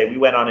starting to say, we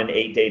went on an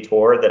 8-day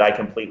tour that I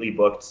completely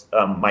booked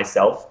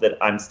myself, that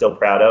I'm still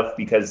proud of,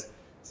 because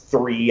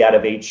 3 out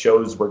of 8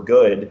 shows were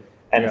good.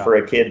 And for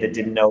a kid that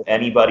didn't know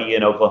anybody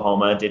in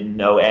Oklahoma, didn't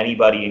know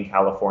anybody in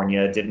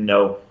California, didn't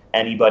know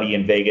anybody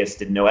in Vegas,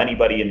 didn't know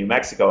anybody in New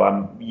Mexico,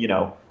 I'm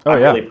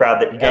really proud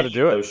that any of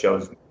those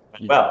shows went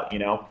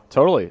well,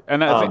 Totally.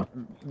 And I think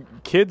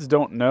kids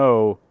don't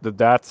know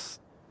that's,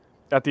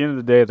 at the end of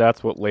the day,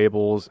 that's what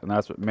labels and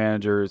that's what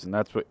managers and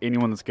that's what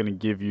anyone that's going to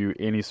give you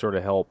any sort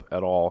of help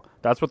at all,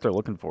 that's what they're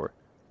looking for.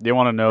 They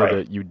want to know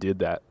that you did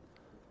that.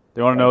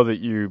 They want to know that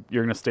you're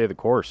going to stay the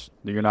course,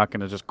 that you're not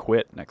going to just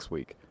quit next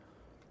week.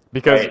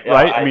 Because,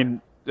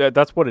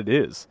 that's what it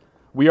is.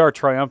 We Are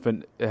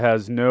Triumphant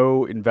has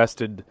no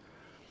invested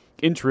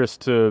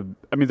interest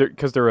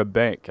because they're a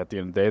bank. At the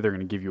end of the day, they're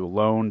going to give you a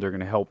loan. They're going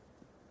to help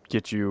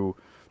get you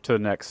to the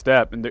next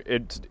step. And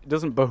it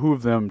doesn't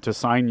behoove them to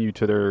sign you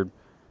to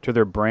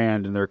their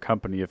brand and their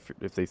company if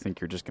they think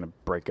you're just going to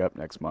break up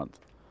next month.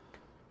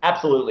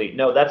 Absolutely.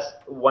 No, that's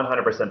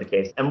 100% the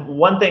case. And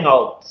one thing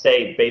I'll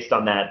say based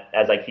on that,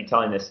 as I keep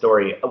telling this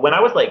story, when I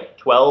was like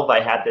 12, I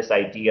had this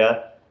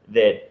idea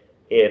that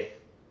if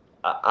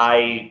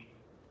I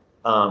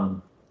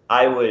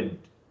would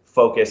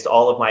focus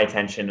all of my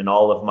attention and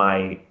all of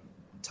my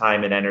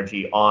time and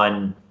energy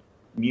on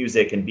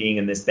music and being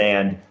in this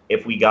band,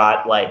 if we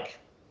got like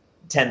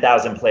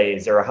 10,000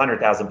 plays or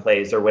 100,000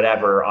 plays or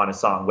whatever on a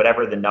song,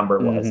 whatever the number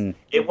was,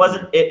 it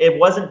wasn't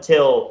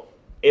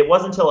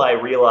until I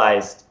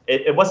realized,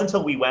 it wasn't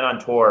until we went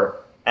on tour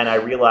and I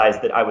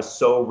realized that I was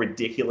so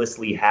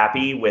ridiculously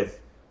happy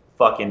with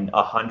fucking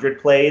 100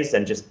 plays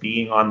and just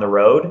being on the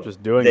road,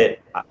 just doing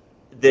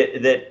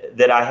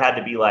that I had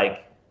to be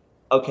like,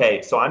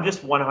 okay, so I'm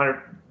just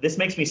 100. This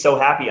makes me so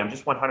happy. I'm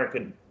just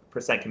 100%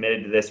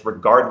 committed to this,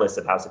 regardless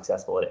of how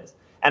successful it is.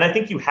 And I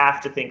think you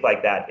have to think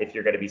like that if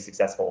you're going to be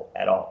successful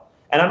at all.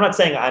 And I'm not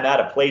saying I'm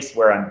at a place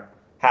where I'm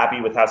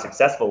happy with how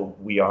successful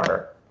we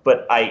are,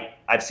 but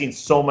I've seen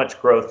so much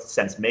growth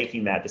since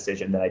making that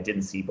decision that I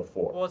didn't see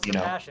before. Well, it's the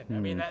passion. I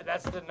mean,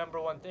 that's the number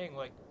one thing.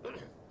 Like,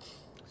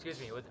 excuse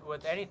me,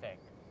 with anything,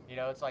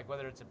 it's like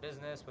whether it's a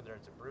business, whether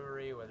it's a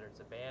brewery, whether it's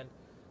a band,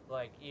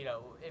 like,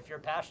 if you're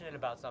passionate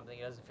about something,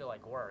 it doesn't feel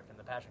like work, and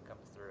the passion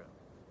comes through.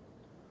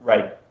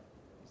 Right.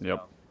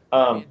 Yep.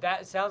 I mean,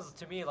 that sounds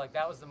to me like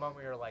that was the moment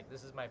where you're like,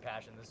 this is my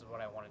passion, this is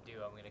what I want to do,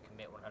 I'm going to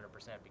commit 100%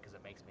 because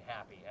it makes me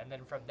happy. And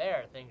then from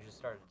there, things just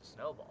started to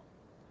snowball.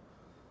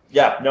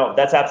 Yeah, no,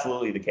 that's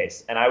absolutely the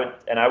case. And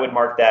I would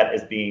mark that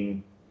as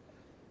being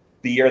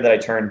the year that I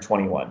turned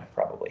 21,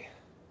 probably.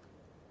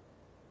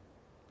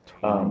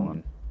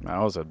 21.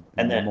 I was a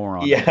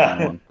moron.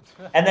 Yeah.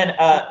 And then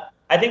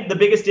I think the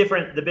biggest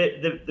difference,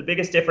 the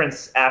biggest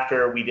difference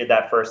after we did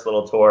that first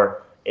little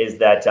tour is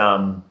that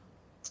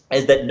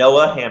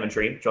Noah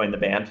Hammondtree joined the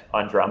band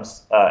on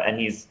drums, and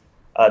he's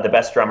the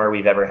best drummer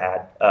we've ever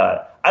had.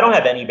 I don't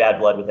have any bad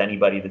blood with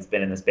anybody that's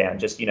been in this band.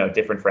 Just,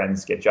 different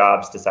friends get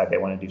jobs, decide they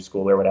want to do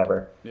school or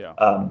whatever. Yeah.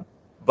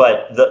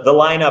 But the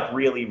lineup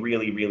really,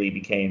 really, really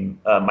became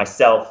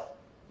myself,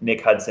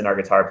 Nick Hudson, our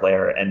guitar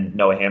player, and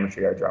Noah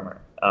Hammondtree, our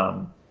drummer.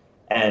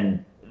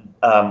 And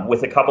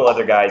with a couple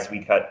other guys,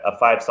 we cut a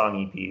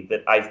 5-song EP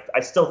that I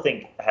still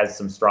think has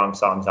some strong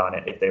songs on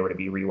it if they were to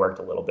be reworked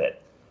a little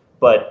bit.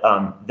 But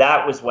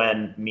that was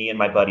when me and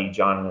my buddy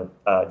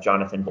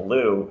Jonathan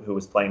Ballou, who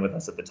was playing with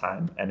us at the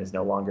time and is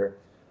no longer,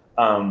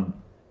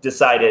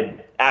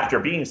 decided, after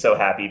being so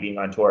happy being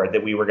on tour,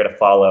 that we were going to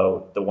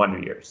follow the Wonder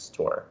Years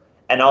tour.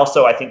 And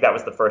also, I think that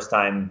was the first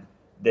time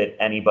that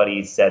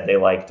anybody said they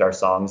liked our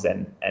songs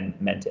and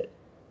meant it.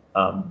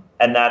 And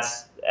then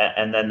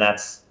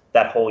that's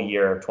that whole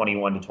year,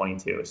 21 to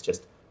 22, is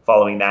just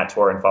following that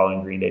tour and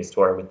following Green Day's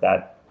tour with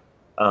that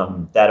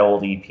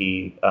old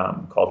EP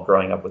called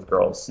 "Growing Up with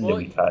Girls" that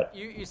we cut.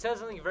 You said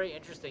something very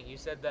interesting. You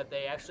said that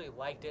they actually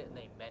liked it and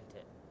they meant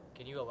it.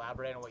 Can you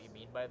elaborate on what you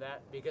mean by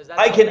that? Because that's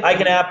I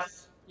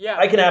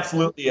can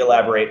absolutely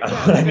elaborate on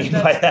what I mean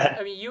by that.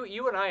 I mean,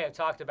 you and I have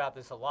talked about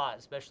this a lot,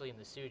 especially in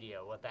the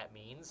studio, what that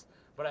means.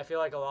 But I feel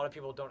like a lot of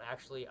people don't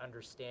actually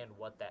understand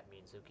what that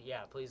means. So,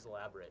 yeah, please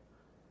elaborate.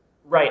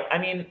 Right. I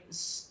mean,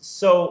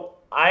 so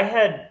I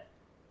had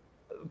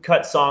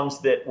cut songs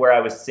where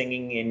I was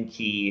singing in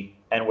key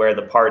and where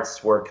the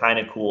parts were kind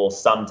of cool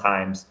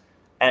sometimes.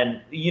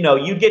 And,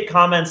 you'd get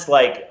comments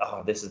like,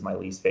 oh, this is my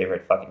least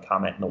favorite fucking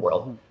comment in the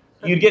world.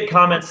 You'd get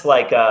comments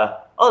like,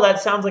 oh, that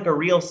sounds like a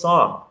real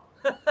song.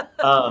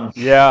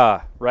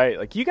 Yeah, right.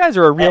 Like, you guys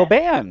are a real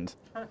band.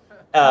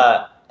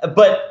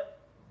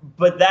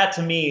 But that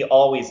to me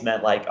always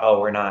meant like, oh,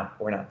 we're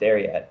not there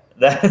yet.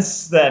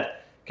 That's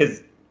that,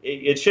 because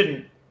it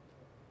shouldn't.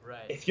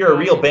 Right. If you're a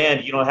real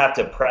band, you don't have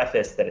to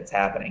preface that it's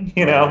happening.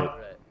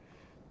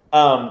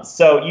 Right.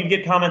 So you'd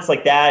get comments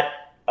like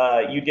that.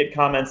 You'd get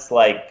comments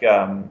like,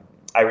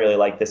 I really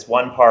like this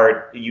one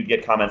part. You'd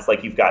get comments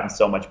like, you've gotten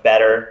so much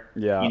better.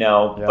 Yeah.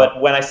 Yeah. But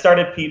when I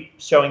started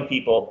showing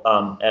people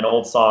an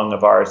old song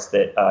of ours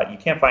that you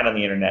can't find on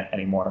the internet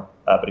anymore,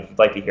 but if you'd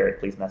like to hear it,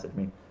 please message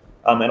me.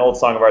 An old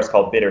song of ours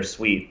called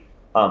 "Bittersweet."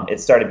 It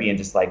started being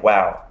just like,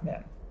 wow,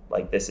 man,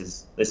 like this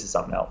is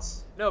something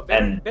else. No,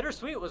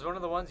 Bittersweet was one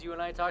of the ones you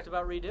and I talked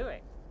about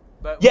redoing.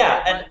 But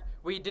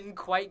we didn't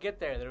quite get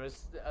there. There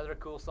was other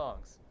cool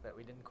songs that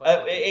we didn't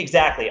quite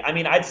exactly. I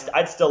mean,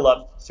 I'd still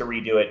love to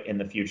redo it in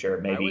the future,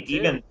 maybe.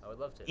 I would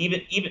love to.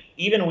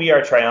 Even We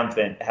Are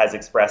Triumphant has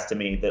expressed to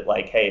me that,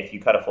 like, hey, if you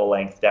cut a full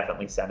length,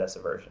 definitely send us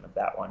a version of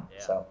that one. Yeah.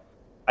 So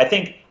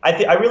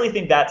I really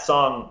think that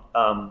song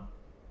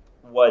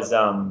was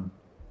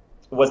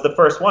the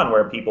first one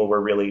where people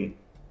were really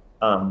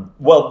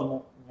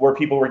where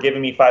people were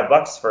giving me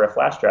 $5 for a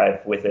flash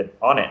drive with it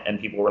on it, and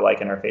people were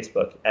liking our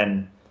Facebook.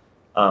 And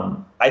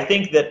I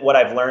think that what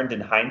I've learned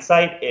in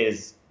hindsight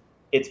is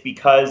it's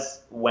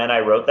because when I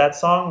wrote that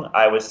song,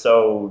 I was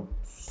so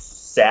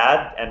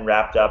sad and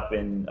wrapped up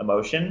in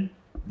emotion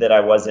that I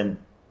wasn't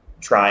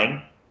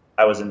trying.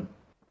 I wasn't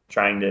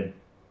trying to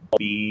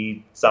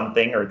be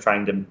something or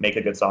trying to make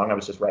a good song. I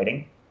was just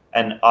writing.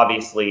 And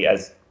obviously,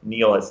 as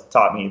Neil has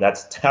taught me,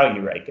 that's how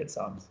you write good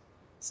songs.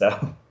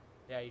 So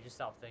yeah, you just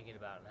stop thinking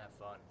about it and have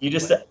fun. You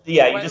just stop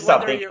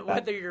thinking about it.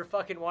 Whether you're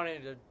fucking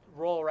wanting to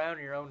roll around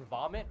in your own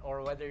vomit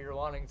or whether you're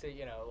wanting to,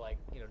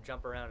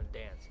 jump around and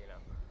dance,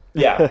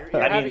 Yeah.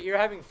 You're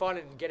having fun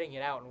and getting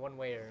it out in one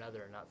way or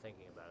another and not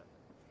thinking about it.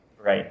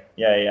 Right.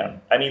 Yeah.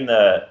 I mean,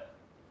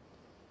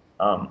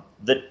 I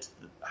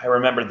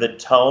remember the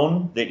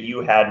tone that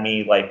you had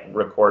me like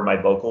record my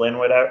vocal in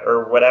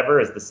whatever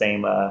is the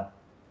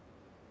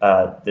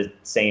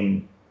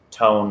same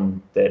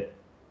tone that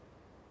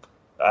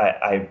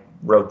I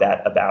wrote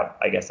that about,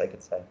 I guess I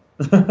could say.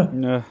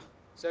 No.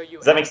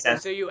 Does that make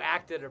sense? So you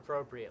acted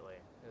appropriately,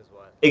 is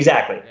what?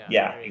 Exactly.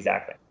 Yeah,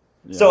 exactly.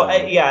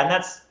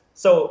 Yeah.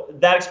 So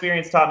that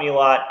experience taught me a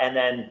lot. And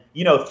then,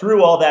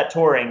 through all that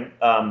touring,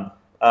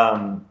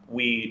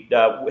 we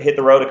hit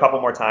the road a couple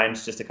more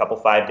times, just a couple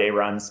 5-day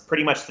runs,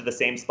 pretty much to the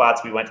same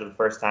spots we went to the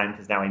first time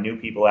because now I knew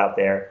people out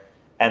there.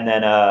 And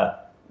then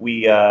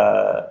we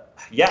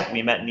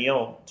met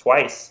Neil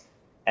twice.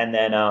 And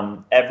then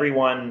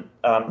everyone,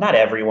 not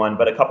everyone,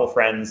 but a couple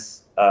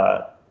friends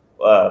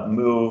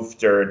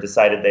moved or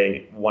decided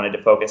they wanted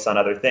to focus on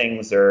other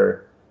things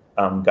or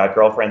got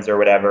girlfriends or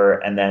whatever.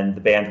 And then the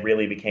band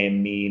really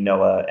became me,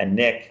 Noah, and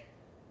Nick.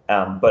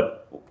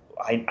 But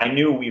I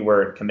knew we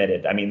were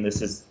committed. I mean,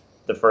 this is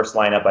the first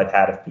lineup I've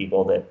had of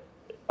people that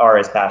are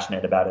as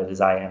passionate about it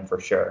as I am, for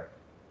sure.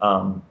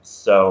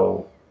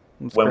 So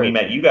that's when we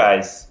met you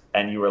guys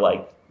and you were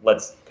like,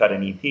 let's cut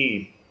an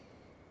EP,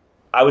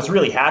 I was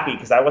really happy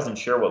because I wasn't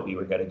sure what we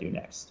were going to do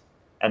next.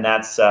 And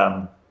that's,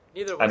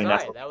 neither was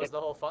I. That was the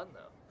whole fun,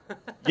 though.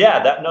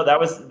 Yeah, that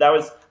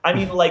was, I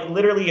mean, like,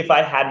 literally, if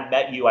I hadn't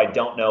met you, I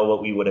don't know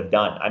what we would have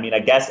done. I mean, I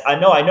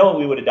know what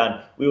we would have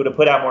done. We would have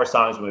put out more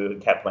songs and we would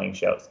have kept playing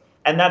shows.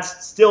 And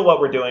that's still what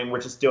we're doing.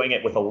 We're just doing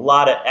it with a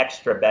lot of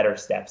extra better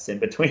steps in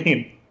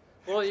between.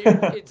 Well,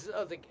 it's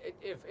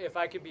if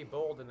I could be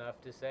bold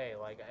enough to say,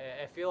 like,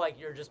 I feel like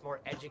you're just more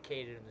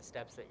educated in the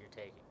steps that you're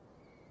taking.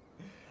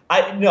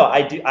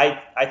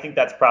 I think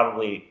that's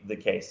probably the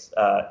case.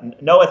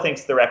 Noah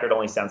thinks the record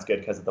only sounds good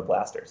because of the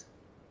blasters.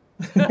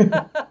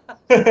 The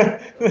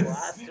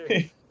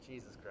blasters.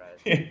 Jesus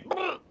Christ.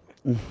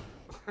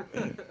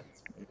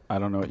 I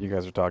don't know what you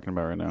guys are talking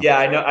about right now. Yeah,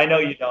 I know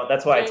you don't.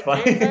 That's why it's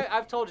funny.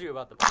 I've told you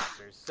about the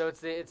blasters. So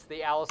it's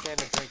the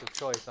Alessandro drink of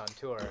choice on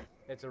tour.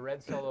 It's a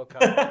red Solo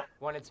cup.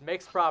 When it's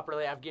mixed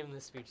properly, I've given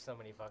this speech so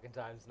many fucking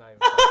times, not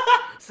even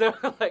so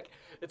like,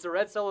 it's a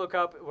red Solo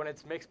cup. When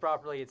it's mixed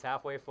properly, it's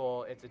halfway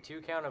full. It's a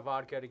 2-count of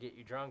vodka to get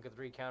you drunk, a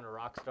 3-count of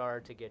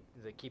Rockstar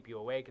to keep you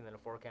awake, and then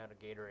a 4-count of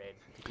Gatorade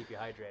to keep you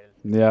hydrated.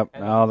 Yep.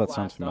 Oh, that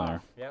sounds familiar.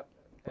 Off. Yep.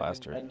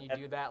 Blaster. And you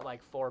do that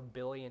like 4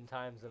 billion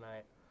times a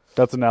night.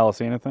 That's an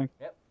Alessandro thing?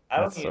 Yep. I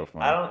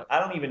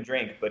don't even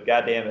drink, but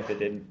goddamn if it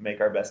didn't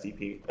make our best EP.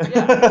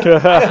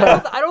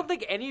 Yeah. I don't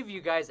think any of you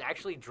guys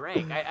actually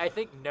drank. I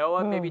think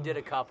Noah maybe did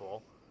a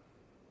couple,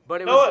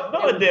 but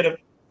Noah did a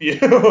few.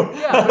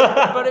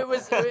 Yeah, but it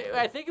was.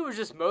 I think it was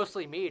just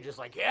mostly me, just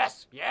like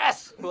yes,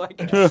 like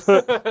like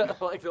the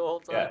whole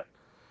time. Yeah.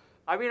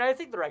 I mean, I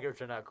think the record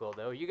turned out cool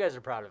though. You guys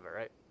are proud of it,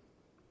 right?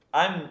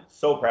 I'm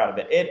so proud of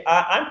it.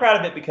 I'm proud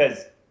of it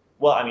because,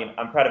 well, I mean,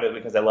 I'm proud of it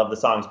because I love the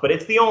songs, but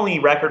it's the only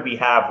record we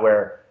have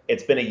where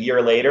it's been a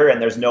year later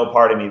and there's no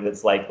part of me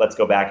that's like, let's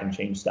go back and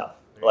change stuff.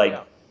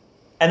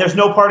 And there's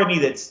no part of me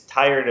that's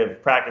tired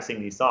of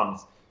practicing these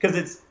songs because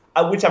it's,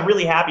 which I'm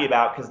really happy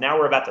about because now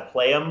we're about to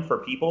play them for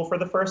people for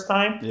the first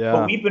time. Yeah.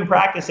 But we've been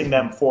practicing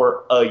them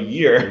for a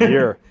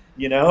year.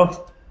 You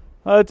know?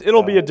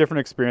 It'll be a different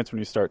experience when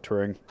you start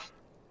touring.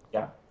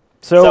 Yeah.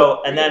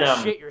 So and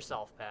then shit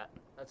yourself, Pat.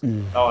 That's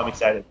Oh, I'm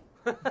excited.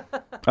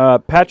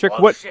 Patrick,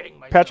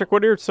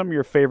 what are some of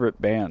your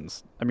favorite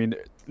bands? I mean,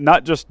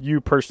 not just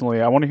you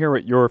personally. I want to hear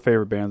what your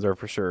favorite bands are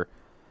for sure.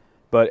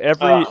 But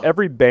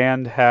every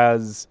band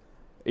has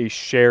a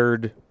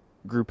shared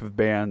group of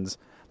bands.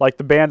 Like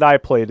the band I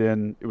played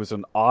in, it was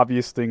an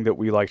obvious thing that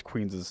we liked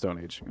Queens of the Stone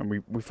Age,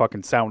 and we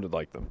fucking sounded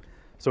like them.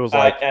 So it was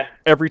like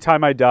Every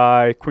Time I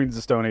Die, Queens of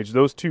the Stone Age,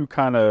 those two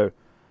kind of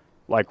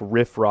like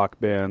riff rock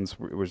bands.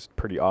 It was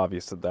pretty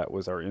obvious that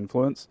was our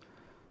influence.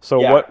 So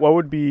what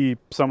would be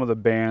some of the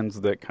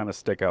bands that kind of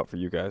stick out for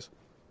you guys?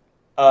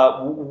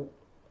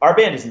 Our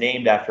band is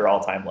named after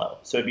All Time Low,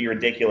 so it'd be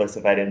ridiculous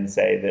if I didn't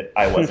say that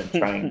I wasn't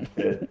trying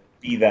to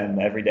be them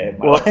every day of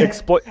my life.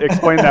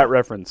 Explain that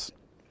reference.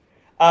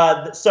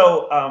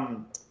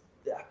 So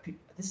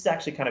this is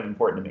actually kind of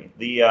important to me.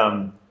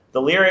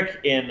 The lyric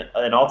in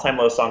an All Time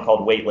Low song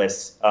called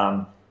Weightless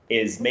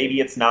is maybe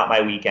it's not my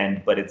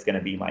weekend, but it's going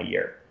to be my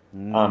year.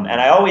 And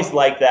I always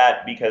like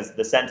that because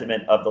the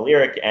sentiment of the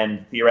lyric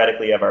and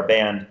theoretically of our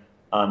band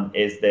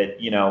is that,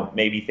 you know,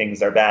 maybe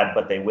things are bad,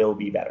 but they will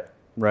be better.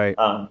 Right.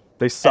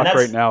 They suck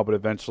right now, but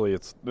eventually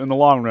it's in the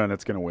long run,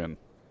 it's going to win.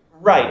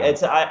 Right.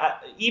 It's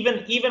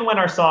even when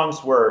our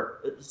songs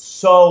were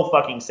so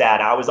fucking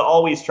sad, I was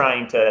always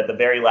trying to, at the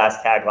very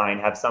last tagline,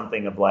 have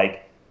something of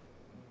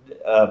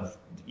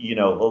you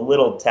know, a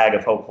little tag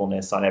of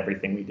hopefulness on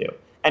everything we do.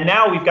 And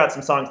now we've got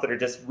some songs that are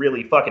just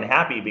really fucking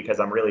happy because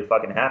I'm really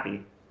fucking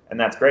happy. And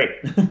that's great.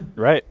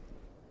 Right.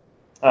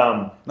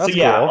 So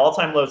yeah, cool. All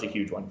Time Low is a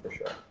huge one for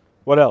sure.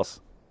 What else?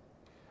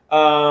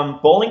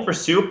 Bowling for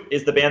Soup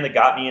is the band that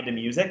got me into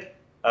music.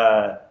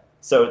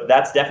 So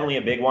that's definitely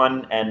a big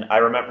one. And I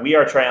remember We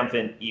Are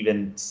Triumphant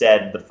even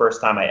said the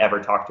first time I ever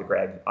talked to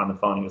Greg on the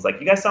phone, he was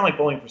like, you guys sound like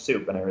Bowling for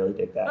Soup. And I really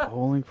dig that.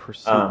 Bowling for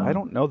Soup. I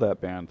don't know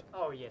that band.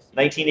 Oh, yes.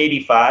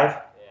 1985.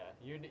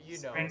 Yeah, you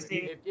know him.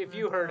 If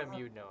you heard him,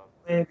 you'd know him.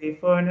 Way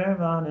before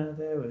Nirvana,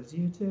 there was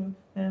U2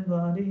 and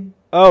Blondie.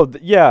 Oh,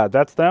 yeah,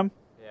 that's them?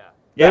 Yeah.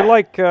 They're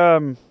like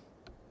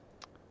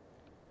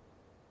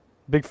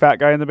big fat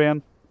guy in the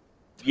band?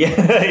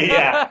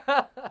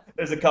 Yeah.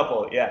 There's a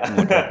couple, yeah.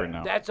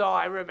 Right that's all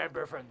I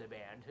remember from the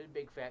band.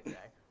 Big fat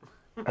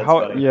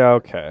guy. Yeah,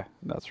 okay.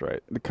 That's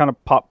right. The kind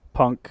of pop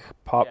punk,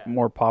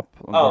 more pop.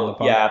 Oh,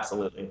 yeah,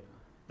 absolutely.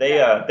 They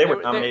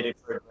were nominated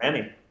for a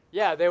Grammy.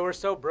 Yeah, they were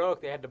so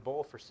broke they had to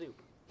bowl for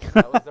soup.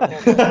 That was their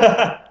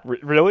whole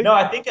Really? No,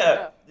 I think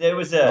the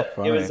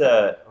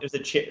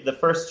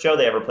first show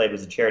they ever played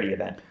was a charity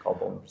event called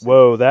Bowling for Soup.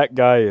 Whoa, that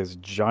guy is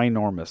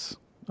ginormous.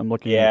 I'm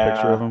looking at a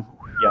picture of him.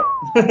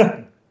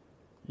 Yep.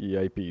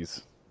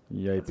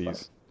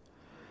 Yipies.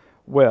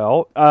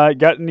 Well,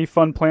 got any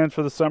fun plans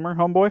for the summer,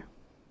 homeboy?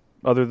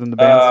 Other than the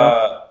band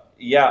stuff?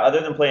 Yeah,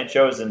 other than playing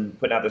shows and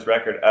putting out this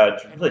record,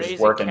 really just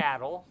working. A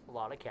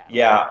lot of cattle.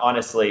 Yeah,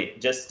 honestly,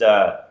 just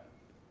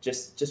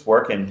just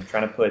working,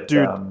 trying to put.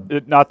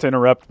 Dude, not to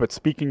interrupt, but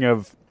speaking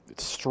of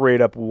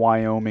straight up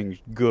Wyoming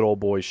good old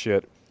boy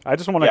shit, I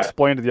just want to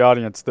explain to the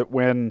audience that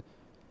when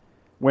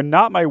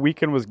Not My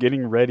Weekend was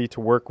getting ready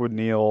to work with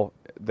Neil,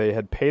 they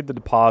had paid the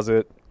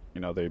deposit.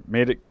 They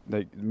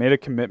made a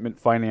commitment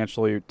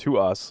financially to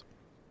us,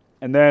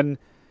 and then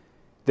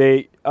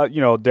they,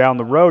 down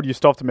the road, you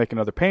still have to make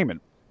another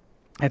payment.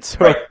 And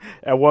so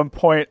at one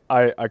point,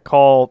 I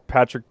call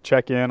Patrick,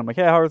 check in. I'm like,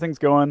 hey, how are things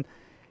going?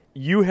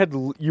 You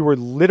were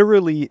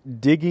literally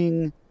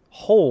digging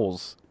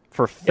holes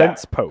for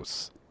fence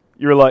posts.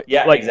 You were like,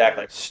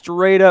 exactly,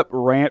 straight up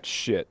ranch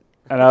shit.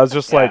 And I was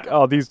just like,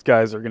 oh, these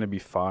guys are going to be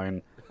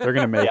fine. They're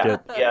going to make it.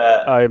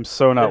 Yeah. I am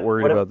so not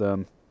worried about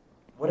them.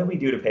 What did we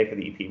do to pay for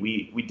the EP?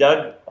 We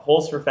dug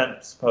holes for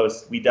fence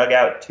posts. We dug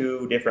out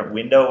 2 different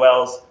window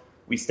wells.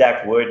 We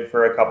stacked wood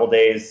for a couple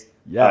days.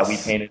 Yes. We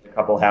painted a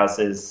couple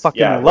houses.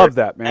 Fucking love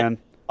that, man.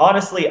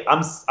 Honestly,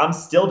 I'm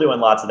still doing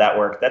lots of that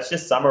work. That's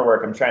just summer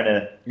work. I'm trying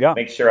to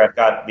make sure I've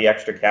got the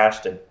extra cash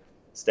to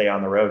stay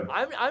on the road.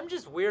 I'm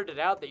just weirded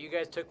out that you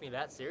guys took me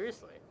that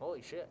seriously.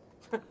 Holy shit.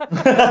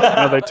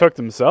 No, they took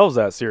themselves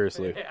that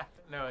seriously. Yeah,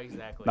 no,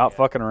 exactly. Not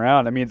fucking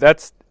around. I mean,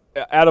 that's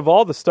out of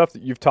all the stuff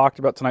that you've talked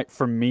about tonight,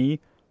 for me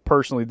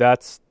personally,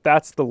 that's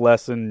the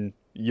lesson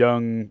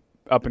young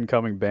up and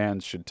coming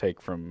bands should take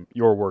from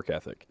your work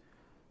ethic.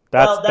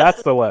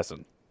 That's the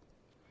lesson.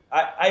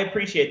 I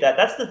appreciate that.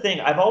 That's the thing.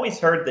 I've always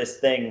heard this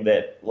thing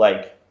that,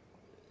 like,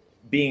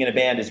 being in a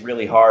band is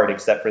really hard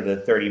except for the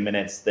 30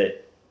 minutes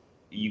that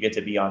you get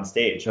to be on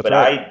stage. That's but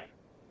right.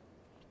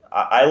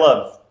 I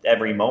love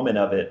every moment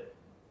of it.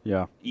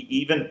 Yeah.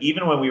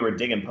 Even when we were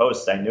digging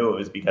posts, I knew it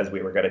was because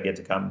we were going to get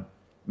to come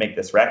make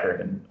this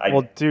record. And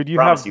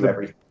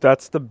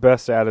that's the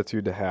best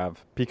attitude to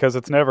have, because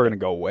it's never going to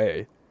go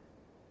away.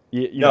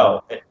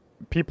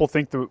 People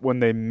think that when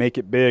they make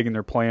it big and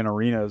they're playing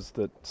arenas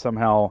that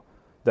somehow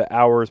the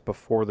hours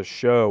before the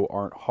show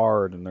aren't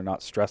hard and they're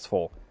not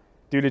stressful.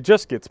 Dude, it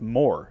just gets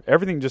more.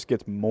 Everything just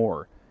gets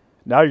more.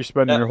 Now you're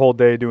spending your whole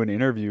day doing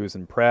interviews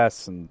and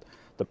press and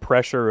the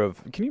pressure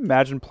of... Can you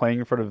imagine playing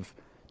in front of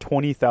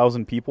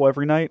 20,000 people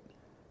every night?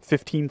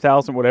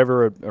 15,000,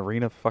 whatever an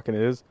arena fucking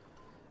is.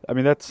 I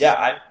mean, it's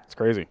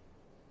crazy.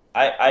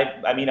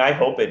 I mean, I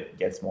hope it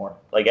gets more.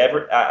 Like,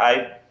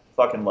 I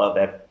fucking love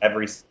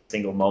every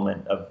single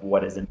moment of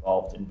what is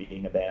involved in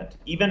being a band.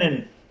 Even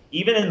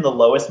in the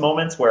lowest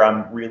moments where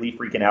I'm really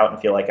freaking out and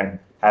feel like I'm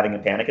having a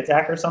panic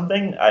attack or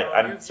something,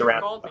 I'm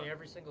surrounded. You called me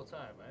every single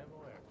time. I am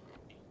aware.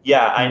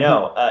 Yeah, I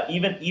know.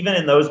 Even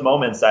in those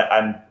moments,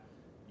 I've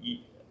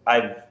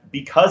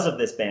because of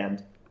this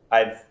band,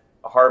 I've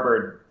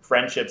harbored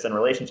friendships and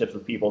relationships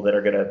with people that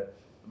are going to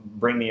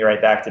bring me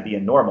right back to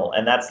being normal,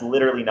 and that's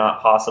literally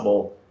not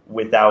possible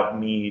without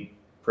me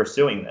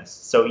pursuing this.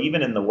 So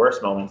even in the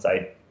worst moments,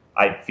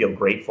 I feel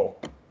grateful.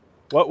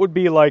 What would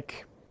be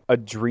like a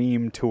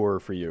dream tour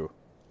for you?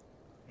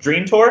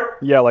 Dream tour?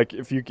 Yeah, like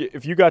if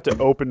you got to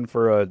open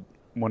for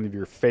one of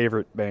your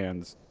favorite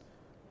bands.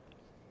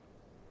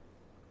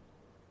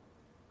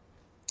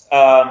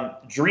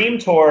 Dream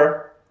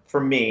tour for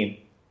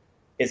me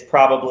is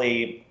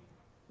probably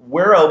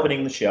we're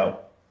opening the show.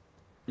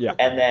 Yeah.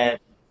 And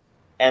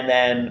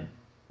then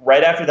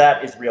right after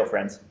that is Real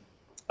Friends.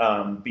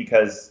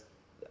 Because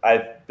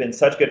I've been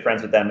such good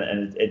friends with them,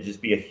 and it'd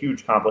just be a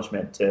huge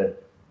accomplishment to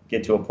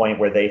get to a point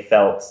where they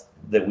felt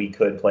that we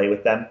could play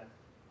with them.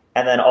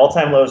 And then All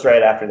Time Low's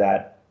right after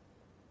that.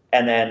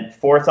 And then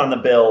fourth on the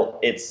bill,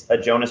 it's a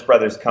Jonas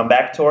Brothers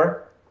comeback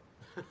tour.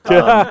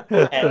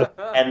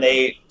 And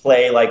they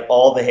play like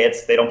all the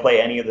hits. They don't play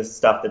any of the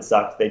stuff that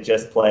sucked. They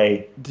just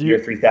play Year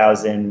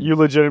 3000. You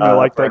legitimately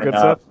like that good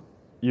stuff?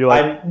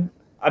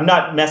 I'm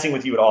not messing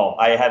with you at all.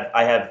 I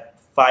have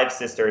 5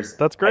 sisters.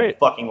 That's great. I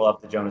fucking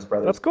love the Jonas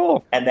Brothers. That's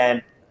cool. And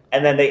then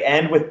they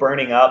end with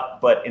Burning Up,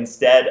 but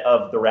instead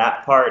of the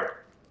rap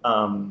part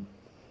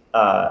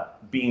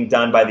being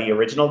done by the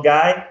original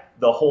guy,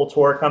 the whole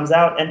tour comes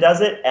out and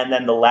does it. And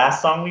then the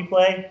last song we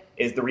play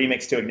is the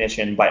remix to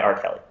Ignition by R.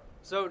 Kelly.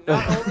 So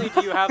not only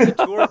do you have the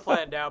tour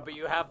planned out, but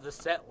you have the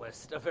set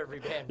list of every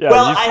band. Yeah,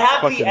 well, I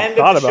have the end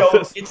of the show.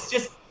 This. It's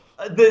just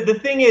the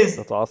thing is,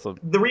 that's awesome.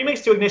 The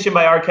remix to Ignition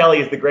by R. Kelly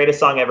is the greatest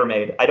song ever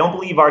made. I don't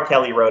believe R.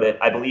 Kelly wrote it.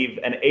 I believe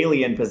an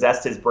alien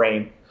possessed his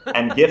brain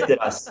and gifted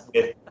us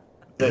with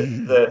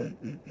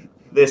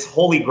this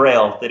holy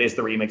grail that is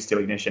the remix to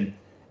Ignition.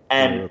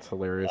 And that's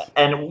hilarious.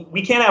 And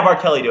we can't have R.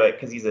 Kelly do it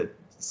because he's a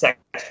sex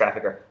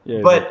trafficker.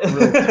 Yeah, but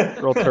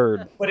real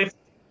turd.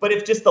 But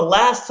if just the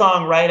last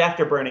song right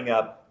after Burning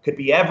Up could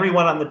be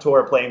everyone on the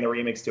tour playing the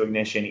remix to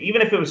Ignition,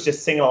 even if it was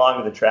just singing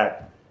along to the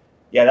track,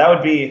 yeah, that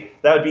would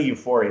be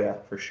euphoria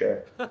for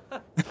sure.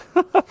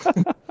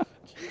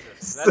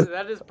 Jesus,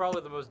 that is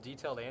probably the most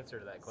detailed answer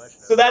to that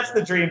question. So that's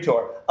the dream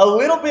tour. A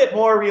little bit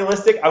more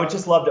realistic, I would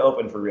just love to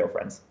open for Real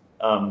Friends.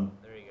 There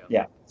you go.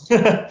 Yeah.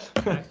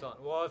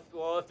 Excellent.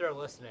 Well, if they're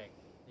listening,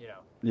 you know.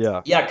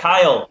 Yeah. Yeah,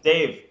 Kyle,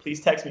 Dave,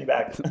 please text me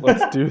back.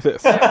 Let's do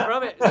this. Yeah,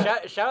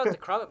 Crummett, shout out to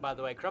Crummett, by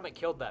the way. Crummett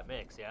killed that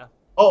mix, yeah?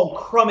 Oh,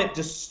 Crummett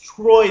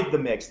destroyed the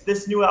mix.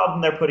 This new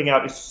album they're putting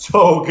out is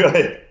so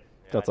good.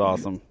 That's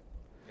awesome.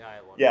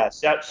 Yeah,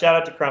 shout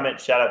out to Crummett.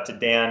 Shout out to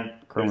Dan,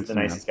 who's the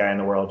nicest guy in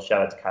the world.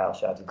 Shout out to Kyle.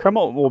 Shout out to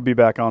Crummett will be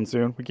back on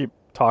soon. We keep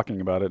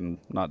talking about it and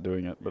not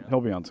doing it, but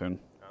he'll be on soon.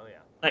 Oh yeah,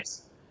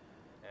 nice.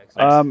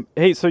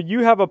 Hey, so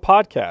you have a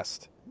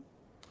podcast?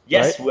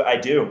 Yes, right? I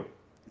do.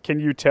 Can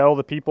you tell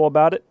the people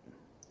about it?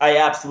 I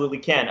absolutely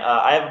can.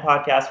 I have a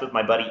podcast with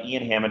my buddy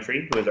Ian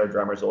Hammontree, who is our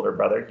drummer's older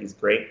brother. He's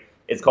great.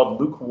 It's called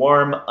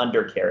Lukewarm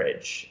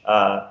Undercarriage.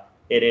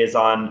 It is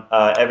on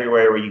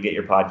everywhere where you get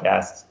your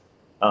podcasts.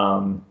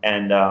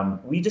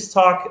 And we just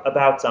talk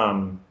about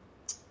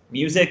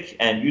music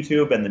and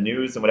YouTube and the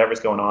news and whatever's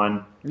going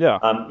on. Yeah.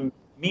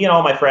 Me and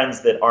all my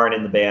friends that aren't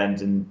in the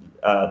band and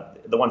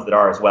the ones that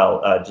are as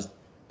well just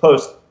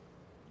post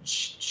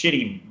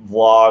shitty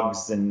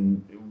vlogs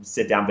and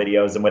sit-down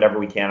videos and whatever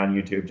we can on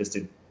YouTube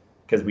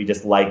because we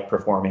just like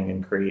performing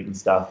and creating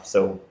stuff.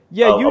 So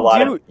yeah, you do a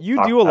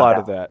lot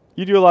of that.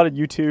 You do a lot of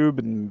YouTube,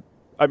 and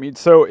I mean,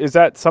 so is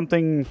that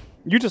something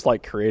you just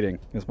like creating?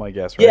 Is my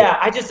guess, right? Yeah,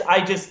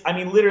 I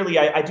mean, literally,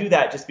 I do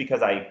that just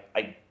because I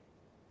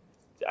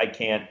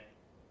can't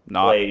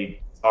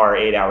play guitar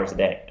 8 hours a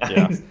day.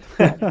 Yeah.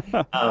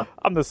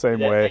 I'm the same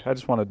way. I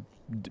just want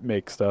to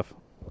make stuff.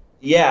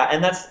 Yeah,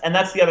 and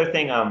that's the other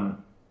thing.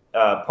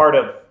 Part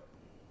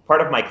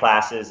of my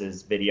classes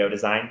is video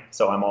design,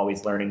 so I'm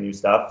always learning new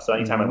stuff. So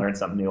anytime I learn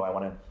something new, I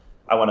want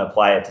to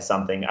apply it to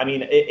something. I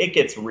mean, it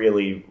gets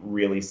really,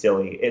 really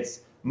silly.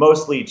 It's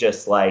mostly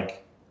just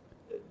like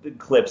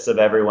clips of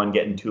everyone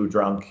getting too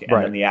drunk,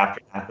 and then the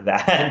aftermath of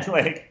that,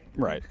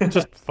 right,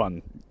 just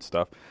fun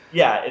stuff.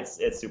 Yeah, it's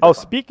super. Oh,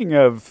 fun. Speaking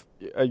of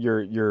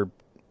your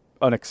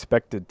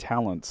unexpected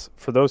talents,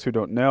 for those who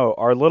don't know,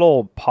 our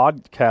little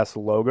podcast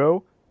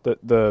logo,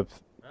 the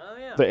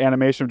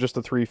animation of just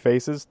the three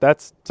faces,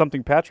 that's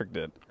something Patrick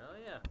did. Oh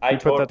yeah, I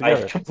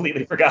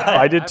completely forgot.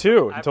 I did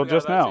too until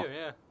just now. Too,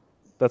 yeah.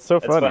 That's so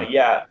funny.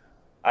 Yeah,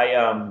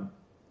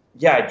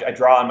 I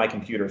draw on my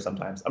computer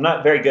sometimes. I'm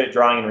not very good at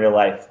drawing in real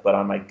life, but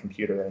on my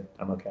computer,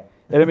 I'm okay.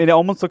 And I mean, it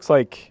almost looks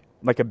like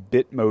a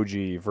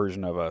Bitmoji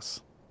version of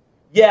us.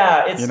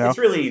 Yeah, it's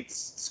really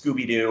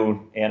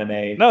Scooby-Doo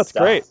anime. No, it's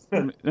stuff. great.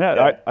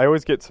 Yeah, I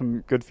always get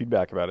some good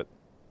feedback about it.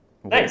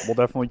 Nice. We'll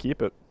definitely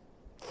keep it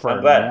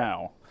for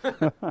now.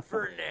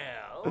 For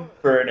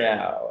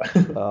now.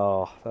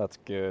 Oh, that's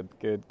good.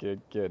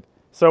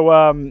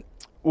 So,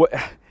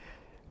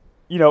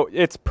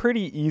 it's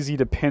pretty easy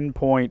to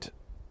pinpoint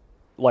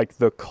like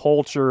the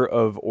culture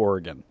of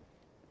Oregon,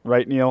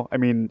 right, Neil? I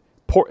mean,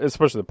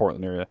 especially the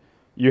Portland area.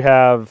 You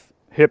have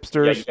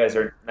hipsters. Yeah, you guys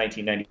are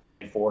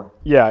 1994.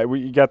 Yeah,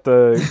 you got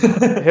the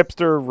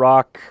hipster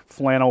rock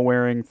flannel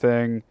wearing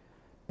thing,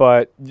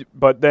 but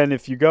then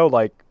if you go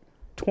like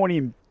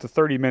 20 to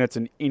 30 minutes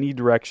in any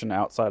direction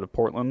outside of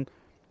Portland,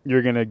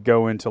 you're going to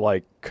go into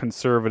like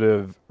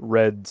conservative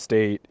red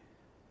state,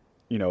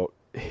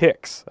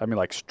 hicks. I mean,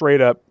 like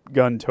straight up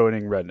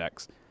gun-toting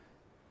rednecks.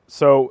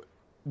 So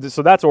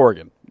that's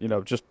Oregon,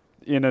 just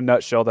in a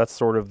nutshell. That's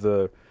sort of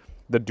the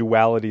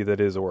duality that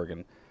is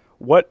Oregon.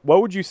 What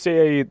would you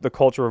say the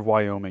culture of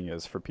Wyoming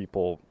is for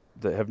people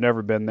that have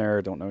never been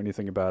there, don't know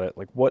anything about it?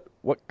 Like what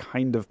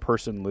kind of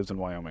person lives in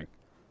Wyoming?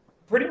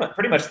 Pretty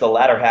much the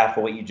latter half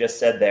of what you just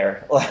said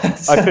there.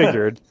 I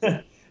figured.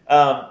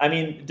 I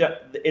mean,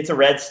 it's a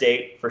red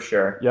state for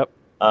sure. Yep.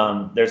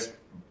 There's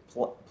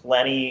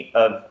plenty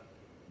of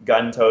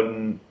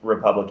gun-toting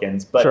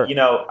Republicans, but sure.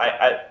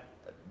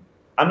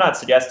 I'm not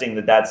suggesting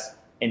that that's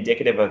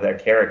indicative of their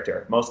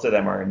character. Most of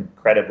them are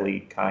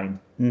incredibly kind.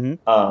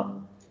 Mm-hmm.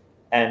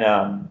 And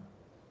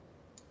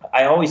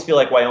I always feel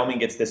like Wyoming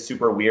gets this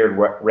super weird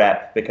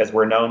rep because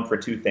we're known for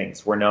two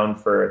things. We're known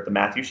for the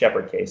Matthew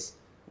Shepard case,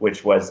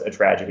 which was a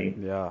tragedy.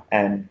 Yeah.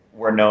 And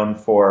we're known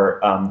for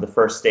the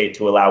first state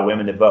to allow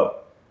women to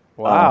vote.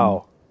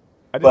 Wow.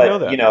 I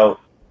didn't know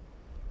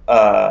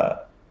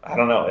that. I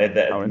don't know. It's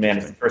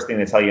the first thing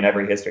they tell you in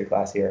every history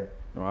class here.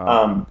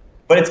 Wow.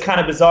 But it's kind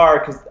of bizarre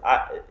because,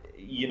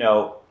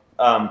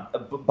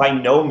 by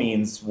no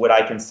means would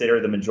I consider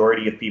the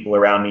majority of people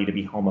around me to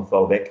be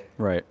homophobic.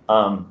 Right.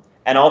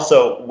 And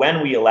also,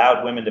 when we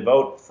allowed women to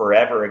vote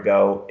forever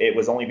ago, it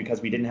was only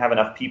because we didn't have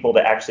enough people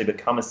to actually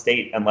become a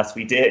state unless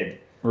we did.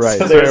 Right.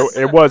 So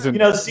it wasn't.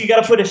 So you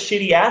got to put a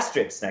shitty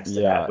asterisk next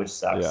to that, which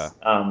sucks.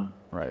 Yeah.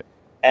 Right.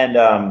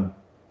 And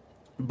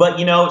but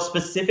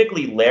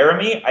specifically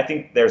Laramie, I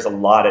think there's a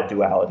lot of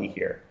duality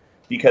here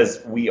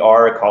because we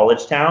are a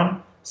college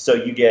town, so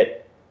you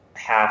get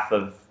half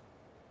of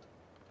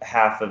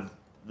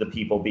the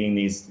people being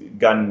these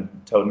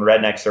gun-toting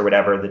rednecks or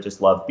whatever that just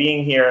love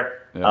being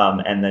here,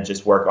 and then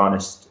just work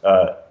honest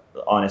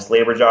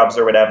labor jobs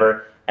or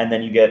whatever, and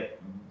then you get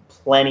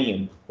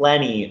plenty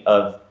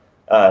of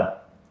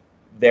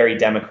very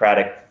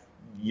democratic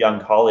young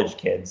college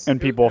kids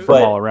and people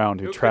from all around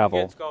who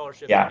travel.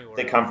 Yeah,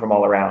 they come from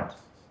all around.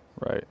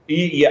 Right.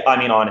 Yeah, I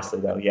mean,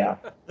 honestly, though, yeah.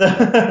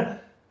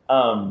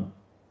 And,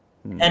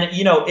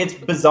 it's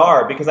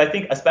bizarre because I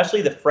think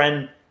especially the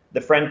friend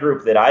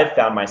group that I've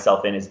found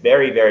myself in is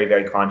very, very,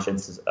 very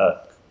conscious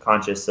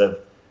of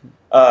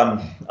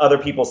other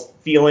people's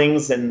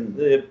feelings and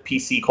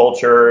PC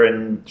culture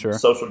and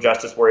social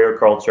justice warrior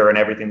culture and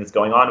everything that's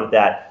going on with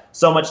that.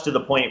 So much to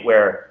the point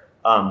where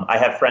I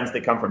have friends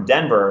that come from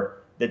Denver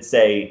that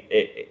say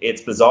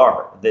it's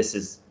bizarre. This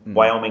is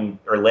Wyoming,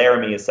 or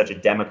Laramie is such a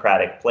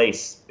democratic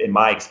place in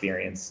my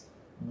experience,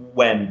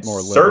 when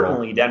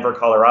certainly Denver,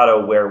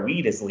 Colorado, where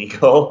weed is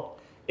legal,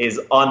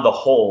 is on the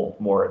whole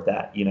more of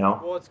that, you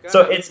know? Well,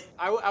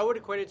 I would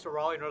equate it to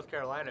Raleigh, North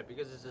Carolina,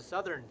 because it's a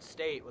southern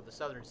state with a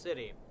southern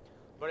city,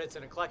 but it's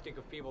an eclectic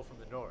of people from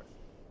the north.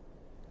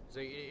 So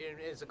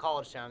it's a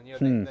college town. You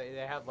know,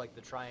 they have like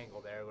the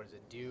triangle there. What is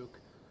it? Duke,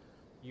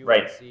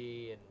 UNC,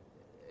 and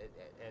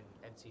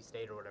NC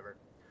State or whatever.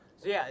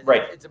 So yeah,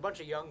 it's a bunch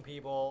of young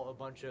people,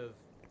 so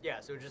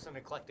just an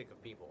eclectic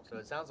of people. So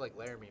it sounds like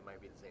Laramie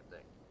might be the same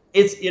thing.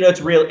 It's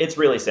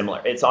really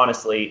similar. It's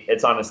honestly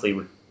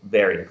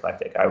very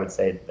eclectic. I would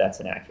say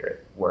that's an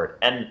accurate word.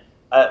 And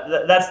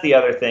that's the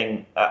other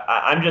thing.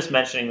 I'm just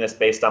mentioning this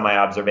based on my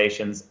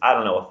observations. I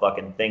don't know a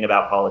fucking thing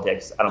about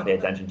politics. I don't pay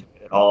attention to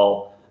it at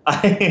all.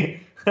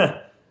 I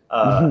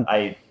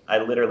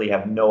literally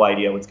have no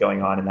idea what's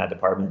going on in that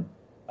department.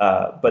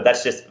 But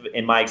that's just,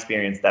 in my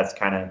experience, that's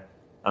kind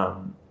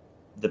of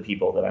the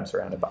people that I'm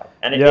surrounded by.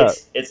 And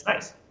it's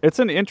nice. It's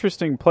an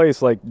interesting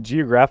place. Like,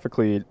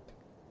 geographically,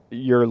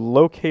 you're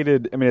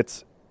located, I mean,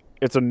 it's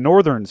a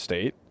northern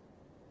state.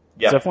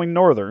 Yep. It's definitely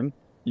northern.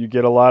 You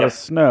get a lot of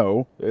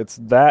snow. It's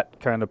that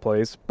kind of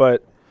place,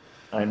 but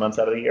 9 months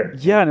out of the year.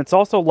 Yeah, and it's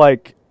also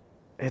like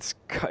it's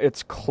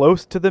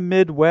close to the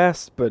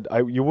Midwest, but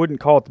you wouldn't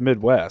call it the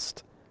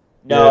Midwest.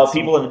 No,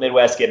 people in the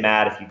Midwest get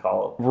mad if you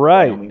call it.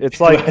 Right. It's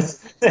like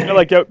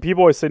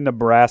people always say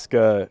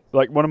Nebraska.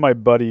 Like, one of my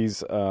buddies,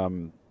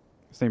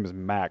 his name is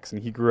Max,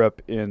 and he grew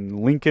up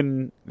in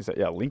Lincoln.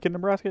 Lincoln,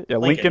 Nebraska? Yeah,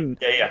 Lincoln.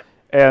 Yeah.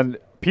 And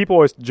people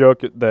always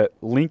joke that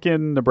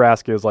Lincoln,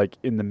 Nebraska is like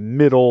in the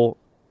middle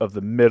of the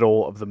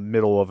middle of the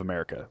middle of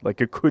America. Like,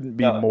 it couldn't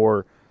be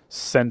more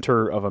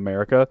center of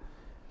America.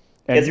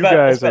 And it's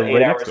guys are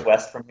 8 hours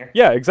west from here.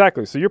 Yeah,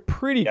 exactly. So you're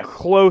pretty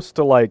close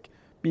to like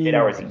being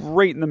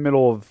right in the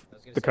middle of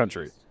the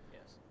country.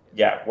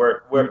 Yeah,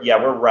 we're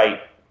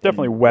right.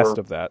 Definitely west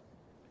of that.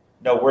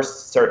 No, we're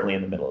certainly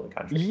in the middle of the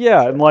country.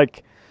 Yeah, and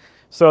like,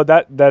 so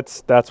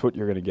that's what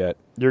you're going to get.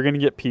 You're going to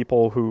get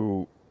people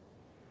who,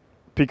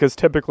 because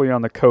typically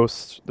on the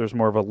coast there's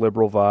more of a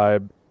liberal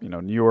vibe. You know,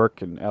 New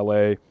York and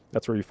LA,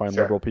 that's where you find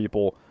liberal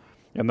people.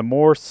 And the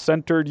more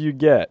centered you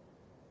get,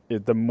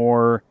 the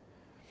more,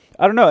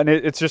 I don't know, and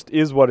it just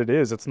is what it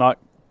is. It's not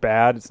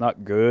bad, it's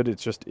not good, it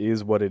just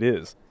is what it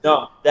is.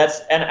 No,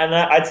 that's and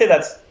I'd say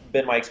that's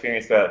been my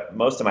experience throughout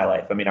most of my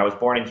life. I mean, I was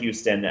born in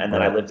Houston, and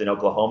then I lived in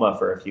Oklahoma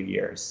for a few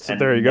years. So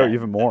there you go,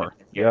 even more.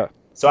 Yeah.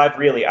 So I've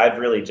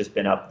really just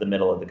been up the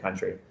middle of the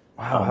country.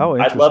 Wow, how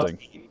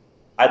interesting.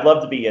 I'd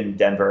love to be in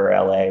Denver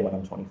or LA when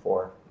I'm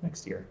 24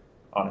 next year,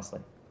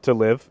 honestly. To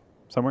live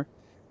somewhere?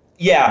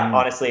 Yeah,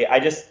 honestly. I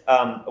just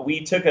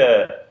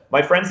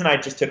my friends and I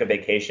just took a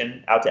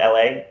vacation out to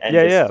LA. And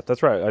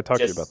that's right. I talked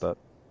to you about that.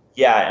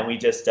 Yeah, and we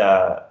just,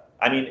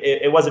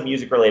 it wasn't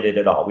music related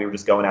at all. We were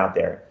just going out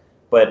there.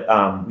 But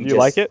you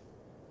like it?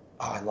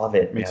 Oh, I love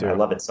it. Me too. I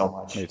love it so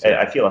much. Me too.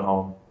 I feel at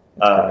home.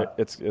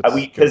 It's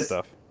good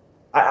stuff.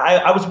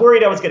 I was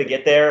worried I was going to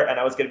get there, and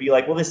I was going to be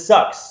like, well, this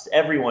sucks.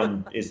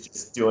 Everyone is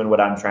just doing what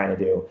I'm trying to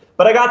do.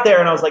 But I got there,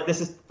 and I was like, this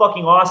is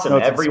fucking awesome.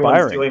 Everyone's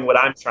inspiring. Doing what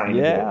I'm trying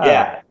to do.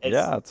 Yeah.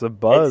 It's a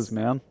buzz,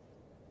 man.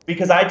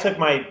 Because I took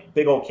my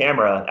big old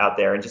camera out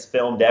there and just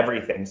filmed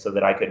everything so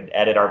that I could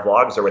edit our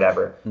vlogs or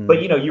whatever.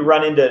 But, you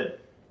run into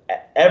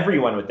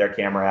everyone with their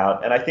camera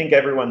out, and I think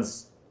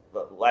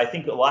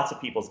lots of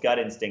people's gut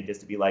instinct is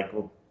to be like,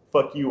 well,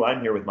 fuck you,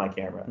 I'm here with my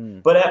camera.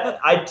 But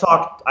I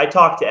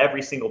talked to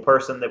every single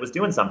person that was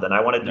doing something.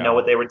 I wanted to know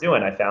what they were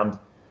doing. I found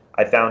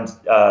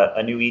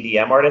a new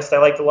EDM artist I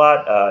liked a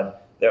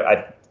lot.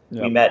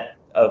 We met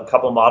a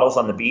couple models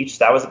on the beach.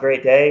 That was a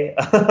great day.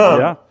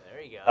 Yeah.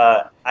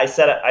 I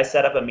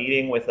set up a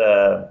meeting with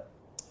a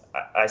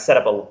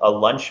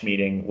lunch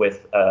meeting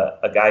with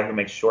a guy who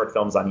makes short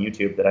films on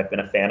YouTube that I've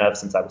been a fan of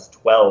since I was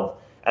 12.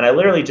 And I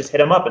literally just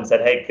hit him up and said,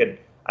 hey,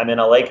 I'm in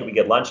LA, could we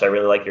get lunch? I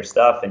really like your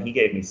stuff. And he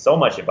gave me so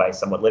much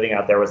advice on what living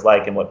out there was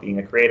like, and what being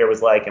a creator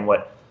was like, and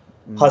what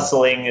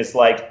hustling is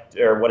like,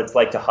 or what it's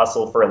like to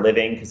hustle for a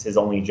living, because his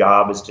only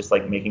job is just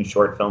like making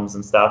short films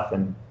and stuff.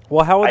 And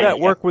well, how would that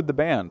work with the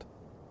band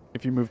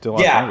if you moved to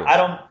Los Angeles? I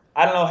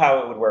don't know how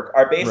it would work.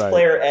 Our bass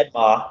player, Ed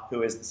Ma,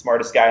 who is the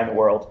smartest guy in the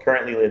world,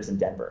 currently lives in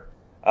Denver.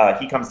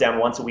 He comes down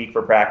once a week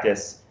for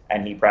practice,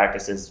 and he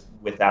practices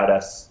without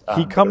us.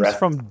 He comes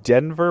from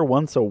Denver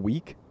once a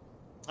week?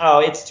 Oh,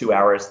 it's 2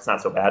 hours. It's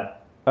not so bad.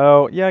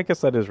 Oh, yeah, I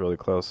guess that is really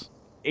close.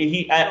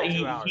 Yeah,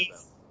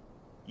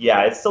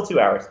 it's still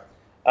 2 hours.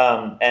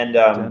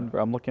 Denver,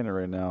 I'm looking at it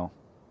right now.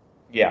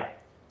 Yeah.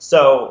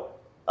 So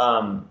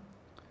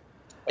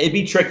it'd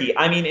be tricky.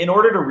 I mean, in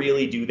order to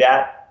really do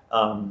that,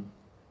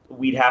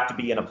 we'd have to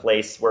be in a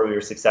place where we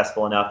were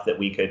successful enough that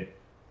we could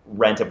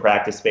rent a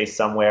practice space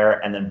somewhere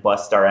and then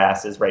bust our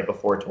asses right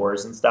before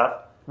tours and stuff.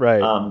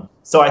 Right.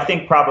 So I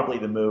think probably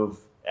the move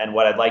and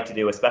what I'd like to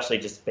do, especially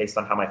just based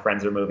on how my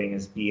friends are moving,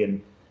 is be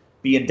in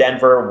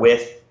Denver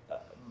with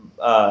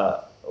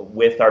our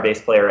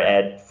bass player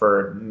Ed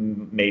for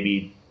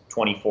maybe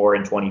 24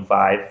 and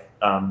 25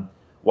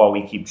 while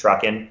we keep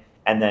trucking,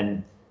 and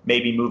then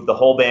maybe move the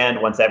whole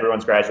band once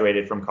everyone's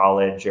graduated from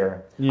college.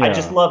 Or I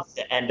just love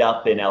to end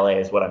up in LA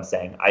is what I'm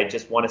saying. I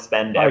just want to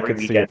spend every weekend.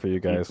 I could see it for you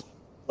guys.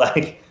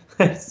 Like,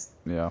 that's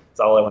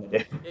all I want to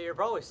do. Yeah, you're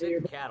probably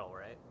seeing cattle,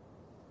 right?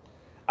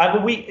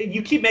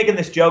 You keep making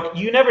this joke.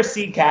 You never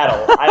see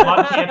cattle. I'm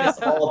on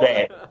campus all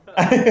day.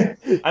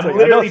 I'm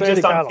literally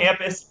just on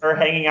campus or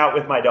hanging out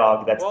with my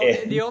dog. That's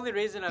it. The only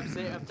reason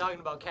I'm talking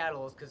about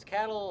cattle is because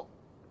cattle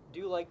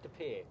do like to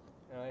pee.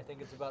 I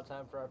think it's about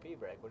time for our pee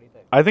break. What do you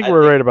think? I think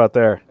we're right about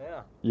there.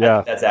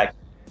 Yeah. That's accurate.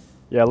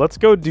 Yeah, let's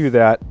go do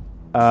that.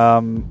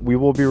 We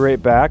will be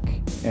right back,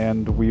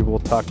 and we will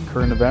talk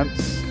current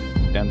events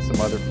and some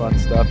other fun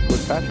stuff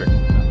with Patrick.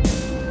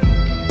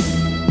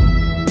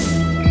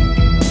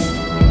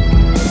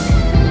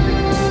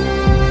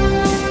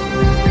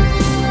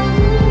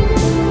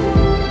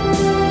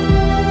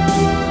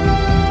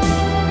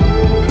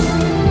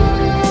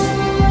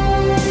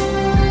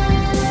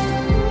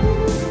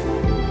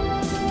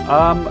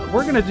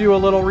 We're going to do a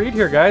little read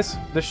here, guys.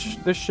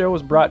 This show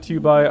was brought to you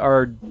by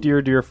our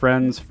dear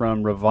friends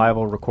from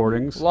Revival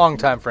Recordings.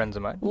 Longtime friends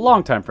of mine.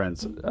 Longtime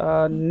friends.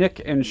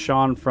 Nick and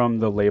Sean from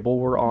the label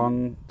were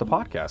on the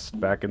podcast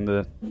back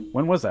in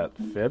when was that?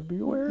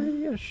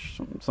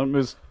 February-ish? There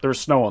was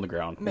snow on the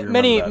ground.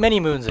 Many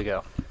moons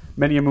ago.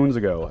 Many moons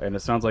ago, and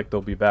it sounds like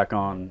they'll be back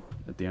on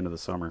at the end of the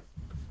summer.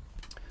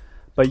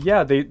 But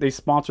yeah, they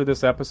sponsor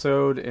this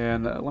episode,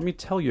 and let me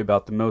tell you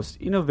about the most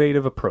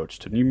innovative approach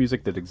to new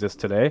music that exists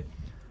today.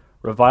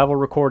 Revival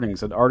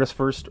Recordings, an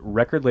artist-first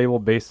record label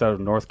based out of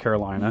North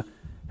Carolina,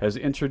 has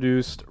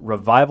introduced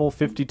Revival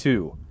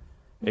 52,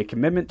 a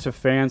commitment to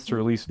fans to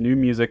release new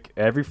music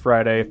every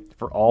Friday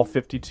for all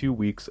 52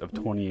 weeks of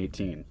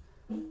 2018.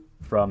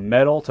 From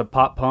metal to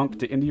pop punk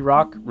to indie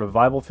rock,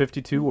 Revival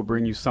 52 will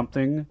bring you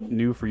something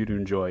new for you to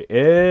enjoy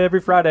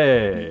every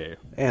Friday.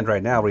 And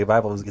right now,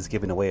 Revival is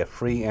giving away a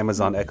free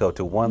Amazon Echo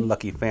to one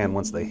lucky fan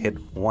once they hit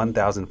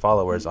 1,000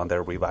 followers on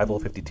their Revival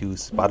 52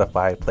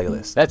 Spotify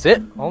playlist. That's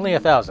it? Only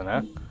 1,000,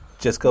 huh?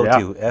 Just go to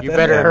FFM. You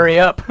better hurry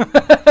up.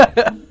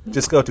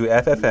 Just go to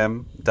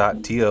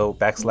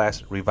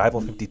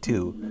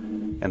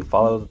ffm.to/Revival52 and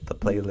follow the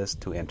playlist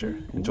to enter.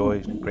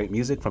 Enjoy great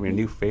music from your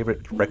new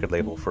favorite record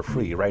label for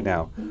free right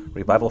now.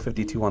 Revival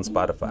 52 on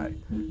Spotify.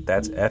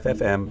 That's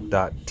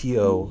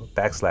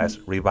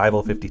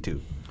ffm.to/Revival52.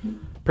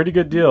 Pretty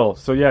good deal.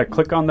 So yeah,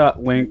 click on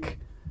that link,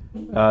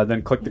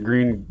 then click the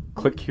green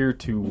click here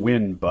to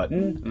win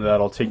button.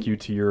 That'll take you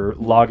to your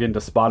login to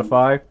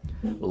Spotify.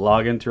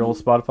 Log into your old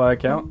Spotify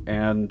account,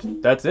 and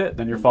that's it.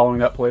 Then you're following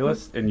that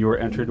playlist, and you are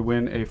entered to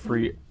win a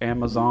free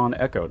Amazon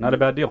Echo. Not a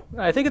bad deal.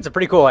 I think it's a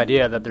pretty cool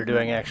idea that they're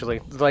doing,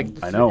 actually.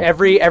 Like, I know.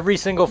 Every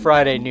single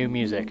Friday, new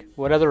music.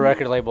 What other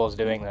record label is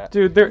doing that?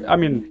 Dude,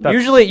 that's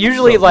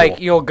usually so like,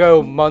 cool. You'll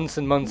go months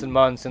and months and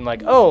months, and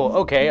like, oh,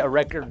 okay, a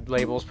record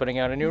label's putting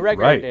out a new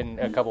record in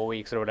a couple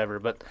weeks or whatever.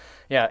 But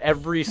yeah,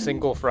 every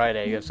single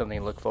Friday you have something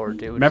to look forward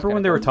to. Remember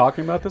when they were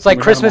talking about this? It's like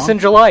Christmas in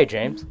July,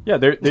 James. Yeah,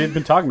 they had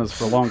been talking about this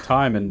for a long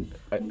time, and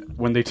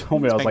when they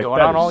told me, I was like,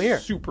 that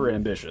is super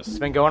ambitious. It's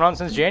been going on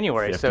since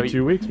January.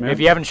 52 weeks, man. If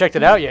you haven't checked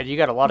it out yet, you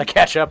got a lot of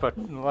catching up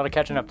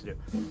to do.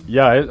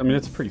 Yeah, I mean,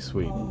 it's pretty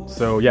sweet.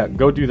 So yeah,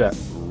 go do that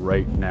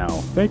right now.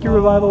 Thank you,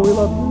 Revival. We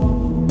love you.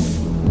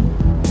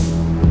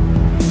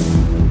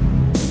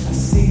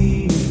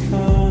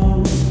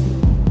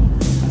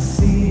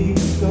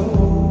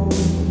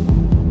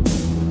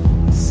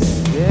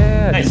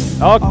 Yeah.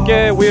 Nice.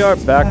 Okay, we are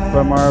back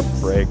from our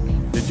break.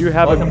 Did you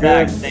have Welcome a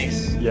good? Back.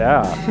 Thanks.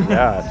 Yeah.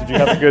 Did you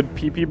have a good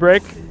pee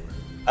break?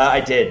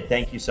 I did.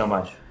 Thank you so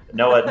much.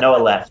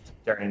 Noah left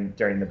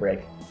during the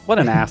break. What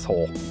an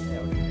asshole.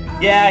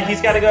 Yeah,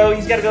 he's got to go.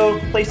 He's got to go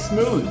play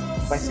Smooth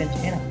by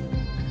Santana.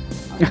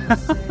 Oh,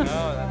 that's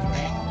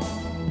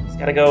right. He's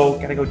got to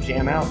go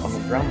jam out on the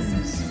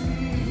drums.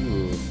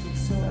 Ooh,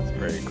 that's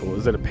very cool.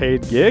 Is it a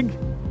paid gig?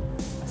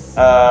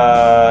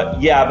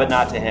 Yeah, but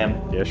not to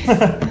him. Ish.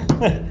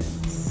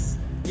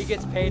 He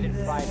gets paid in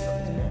pride from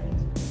his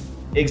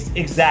parents.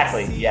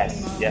 Exactly.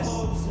 Yes.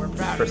 We're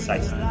proud.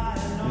 Precisely.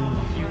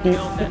 You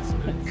killed that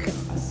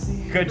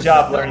Smooth. Good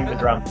job learning the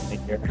drum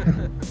here.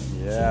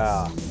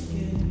 Yeah.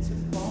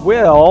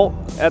 Well,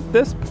 at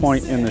this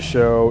point in the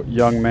show,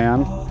 young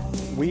man,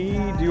 we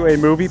do a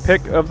movie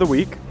pick of the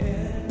week.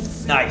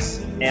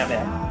 Nice.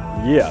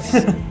 Ant-Man.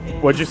 Yes.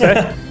 What'd you say?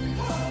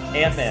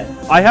 Ant-Man.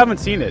 I haven't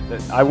seen it.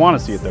 I want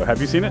to see it, though. Have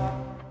you seen it?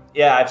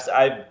 Yeah,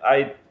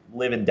 I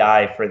live and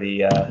die for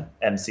the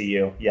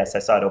MCU. Yes, I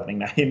saw it opening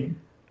night.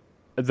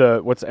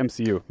 What's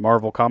MCU?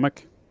 Marvel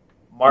comic?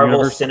 Marvel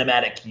Universe?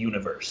 Cinematic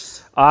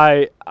Universe.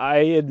 I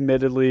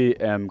admittedly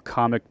am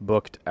comic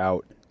booked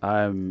out.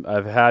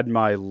 I've had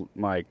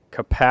my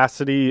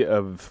capacity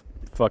of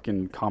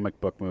fucking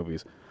comic book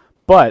movies,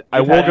 but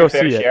I will go see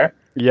it. Share?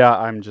 Yeah,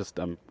 I'm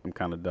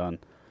kind of done.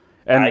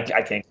 And I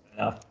can't get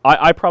enough.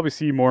 I probably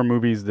see more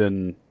movies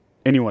than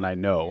anyone I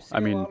know. A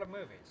lot of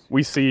movies.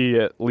 We see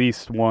at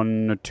least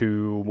 1 or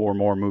 2 or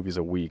more movies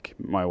a week,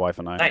 my wife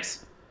and I.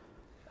 Nice.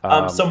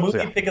 So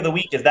movie pick of the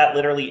week, is that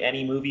literally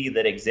any movie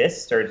that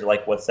exists, or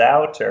like what's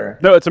out? Or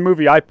no, it's a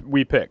movie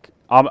we pick.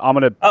 I'm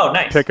gonna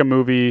nice. pick a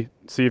movie,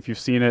 see if you've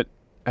seen it.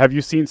 Have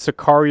you seen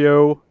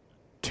Sicario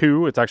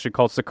 2? It's actually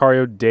called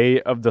Sicario: Day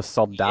of the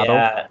Soldado.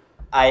 Yeah,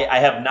 I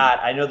have not.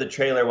 I know the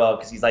trailer well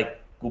because he's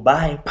like,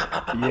 goodbye.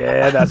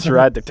 Yeah, that's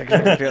right.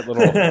 The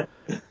little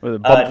with the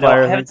bump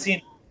fire.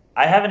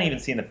 I haven't even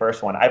seen the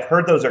first one. I've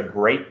heard those are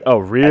great. Oh,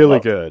 really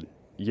good.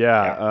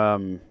 Yeah.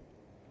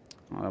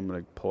 I'm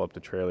gonna pull up the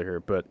trailer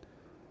here, but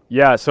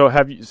yeah. So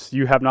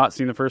you have not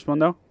seen the first one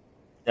though?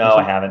 No,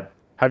 I haven't.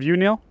 Have you,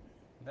 Neil?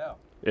 No.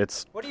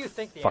 It's what do you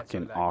think the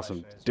fucking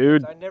awesome, is?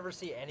 dude. I never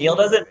see any. Neil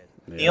doesn't.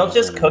 Yeah. Neil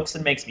just cooks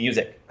and makes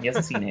music. He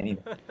hasn't seen any.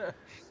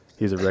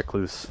 He's a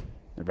recluse.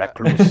 A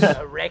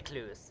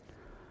recluse.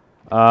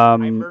 I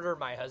murder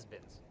my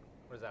husbands.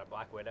 What is that? A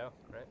Black Widow,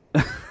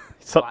 right?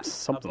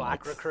 Something a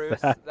black like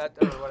recluse, that.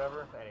 Or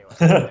whatever.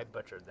 Anyway, I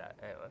butchered that.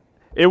 Anyway.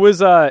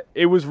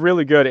 It was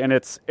really good, and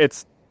it's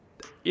it's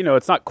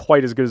not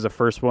quite as good as the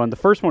first one. The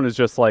first one is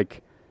just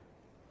like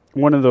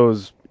one of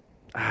those,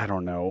 I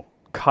don't know,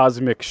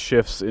 cosmic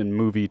shifts in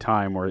movie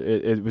time where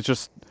it was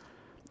just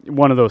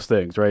one of those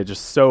things, right?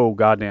 Just so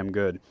goddamn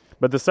good.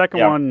 But the second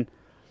one,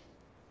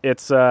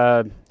 it's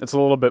a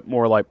little bit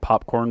more like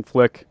popcorn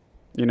flick,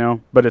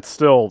 but it's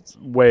still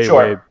way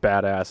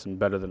badass and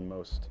better than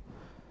most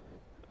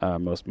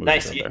movies.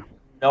 Nice. Out there.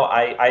 No,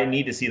 I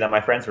need to see that.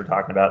 My friends were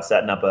talking about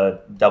setting up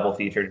a double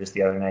feature just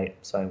the other night,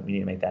 so we need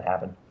to make that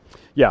happen.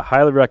 Yeah,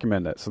 highly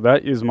recommend it. So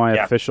that is my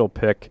official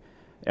pick,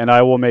 and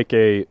I will make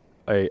a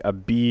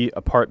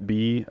part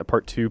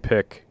 2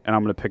 pick, and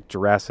I'm going to pick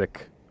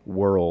Jurassic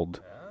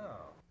World.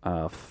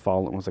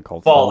 What's it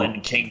called? Fallen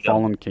Kingdom.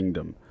 Fallen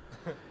Kingdom.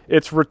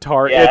 It's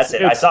retarded. Yeah, that's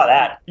it. I saw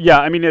that. Yeah,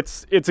 I mean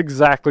it's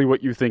exactly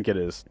what you think it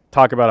is.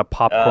 Talk about a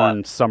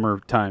popcorn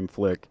summertime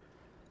flick.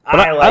 But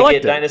I like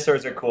it. it.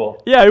 Dinosaurs are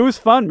cool. Yeah, it was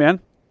fun, man.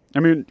 I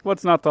mean,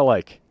 what's not to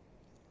like?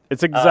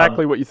 It's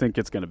exactly what you think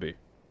it's going to be.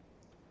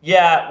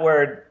 Yeah,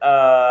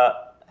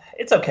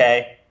 it's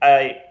okay.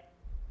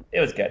 It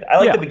was good. I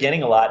like the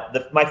beginning a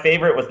lot. My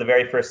favorite was the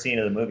very first scene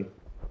of the movie.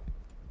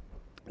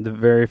 The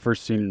very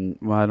first scene,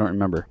 well, I don't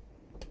remember.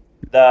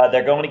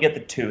 They're going to get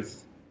the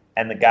tooth,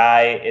 and the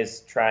guy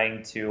is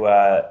trying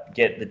to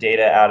get the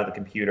data out of the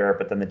computer,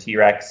 but then the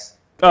T-Rex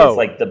is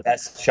like the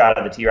best shot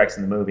of the T-Rex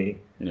in the movie.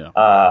 Yeah.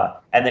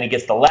 And then he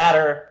gets the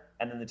ladder,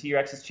 and then the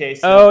T-Rex is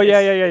chasing. Oh, yeah.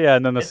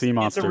 And then the sea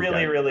monster. It's a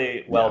really,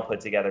 really well put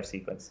together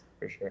sequence,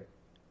 for sure.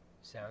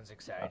 Sounds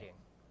exciting.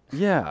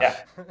 Yeah.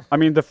 I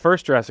mean, the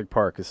first Jurassic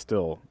Park is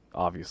still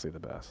obviously the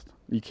best.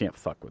 You can't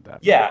fuck with that.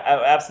 Yeah,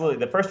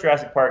 absolutely. The first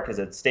Jurassic Park is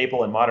a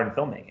staple in modern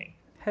filmmaking.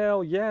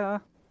 Hell yeah.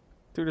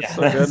 Dude, it's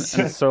so good.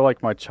 And it's so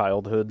like my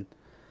childhood.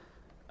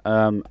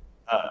 We're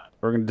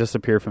going to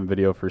disappear from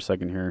video for a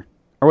second here.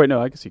 Or wait,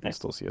 no, I guess you can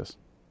still see us.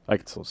 I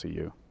can still see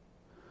you.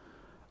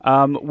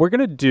 We're going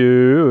to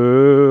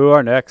do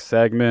our next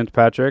segment,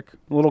 Patrick.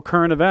 A little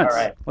current events.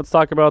 All right. Let's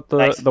talk about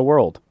the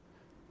world.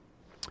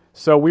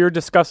 So we were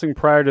discussing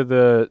prior to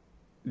the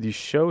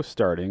show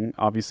starting,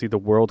 obviously the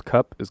World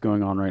Cup is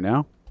going on right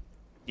now.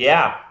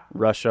 Yeah.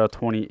 Russia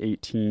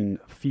 2018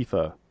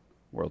 FIFA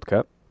World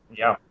Cup.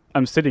 Yeah.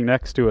 I'm sitting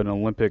next to an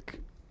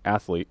Olympic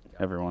athlete,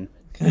 everyone.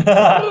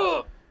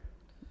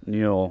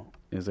 Neil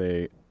is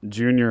a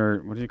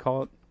junior, what do you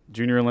call it?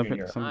 Junior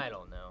Olympic? I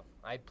don't know.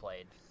 I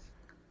played.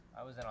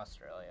 I was in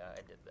Australia.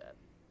 I did that.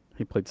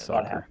 He played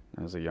soccer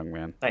as a young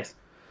man. Nice.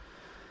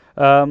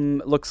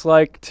 Looks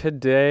like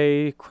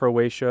today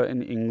Croatia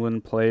and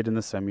England played in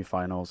the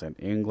semifinals, and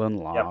England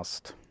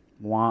lost.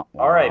 Wah,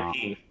 wah.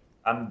 R.I.P.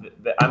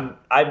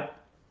 I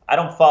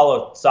don't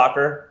follow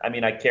soccer. I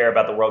mean, I care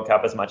about the World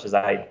Cup as much as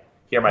I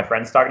hear my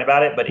friends talking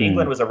about it. But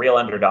England was a real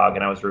underdog,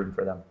 and I was rooting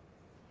for them.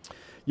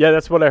 Yeah,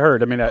 that's what I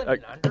heard. I mean,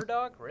 an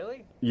underdog,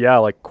 really? Yeah,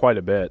 like quite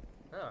a bit.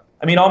 Huh.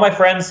 I mean, all my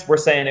friends were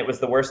saying it was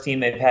the worst team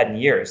they've had in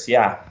years.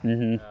 Yeah.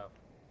 Mm-hmm. Oh,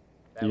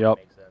 that would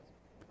make sense.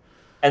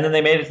 And then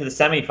they made it to the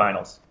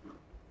semifinals.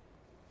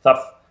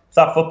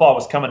 Thought football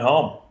was coming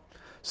home.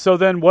 So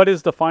then, what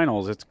is the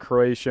finals? It's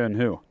Croatia and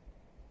who?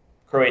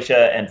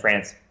 Croatia and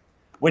France,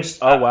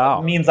 which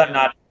means I'm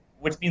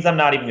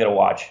not even going to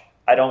watch.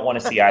 I don't want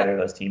to see either of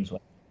those teams win.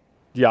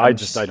 Yeah, I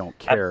don't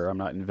care. I'm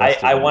not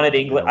invested. I wanted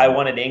England. I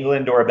wanted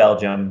England or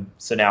Belgium,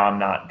 so now I'm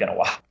not going to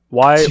watch.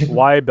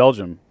 Why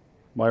Belgium?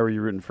 Why were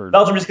you rooting for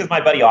Belgium? Just because my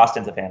buddy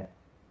Austin's a fan.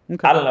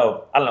 Okay. I don't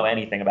know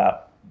anything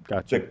about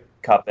the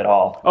cup at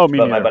all. Oh, me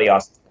but neither. My buddy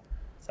Austin.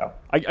 So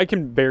I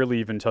can barely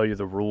even tell you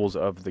the rules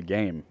of the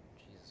game.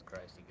 Jesus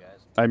Christ, you guys.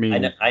 I mean,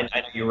 I know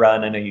you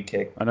run. I know you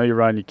kick. I know you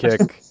run, you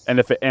kick, and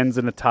if it ends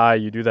in a tie,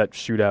 you do that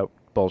shootout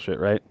bullshit,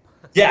 right?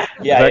 Yeah.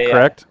 Is that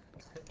correct?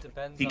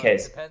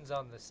 Depends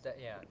on the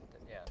yeah.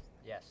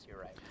 Yes, you're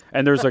right.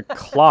 And there's a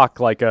clock,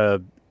 like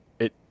the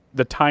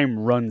time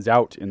runs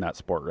out in that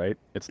sport, right?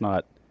 It's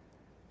not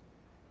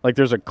like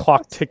there's a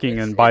clock ticking,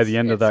 and by the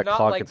end of that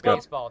clock, like it's got.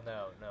 Baseball.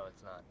 No,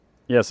 it's not.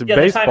 Yeah, so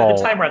baseball.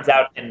 The time runs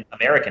out in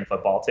American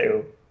football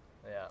too.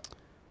 Yeah.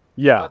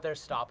 Yeah. But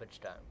there's stoppage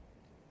time.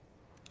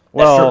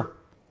 Well,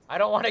 I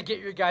don't want to get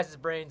your guys'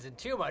 brains in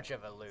too much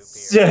of a loop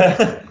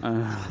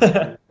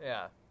here.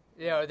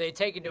 Yeah. They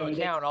take into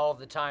account all of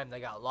the time they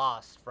got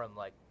lost from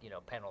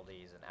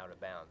penalties and out of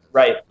bounds.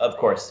 Right, of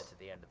course. To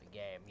the end of the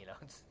game,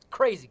 it's a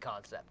crazy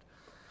concept.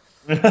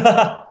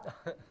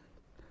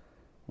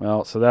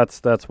 Well, so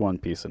that's one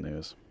piece of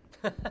news.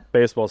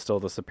 Baseball's still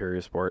the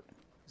superior sport.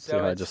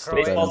 So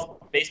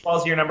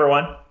baseball's your number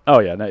one? Oh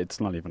yeah, no, it's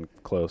not even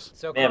close.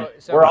 So,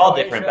 we're all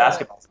different.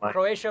 Basketball's mine.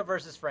 Croatia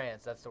versus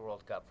France. That's the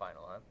World Cup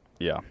final, huh?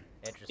 Yeah.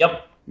 Interesting.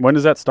 Yep. When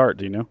does that start?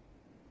 Do you know?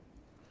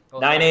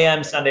 9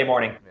 a.m. Sunday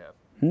morning. Yeah.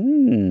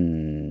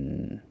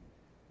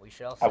 We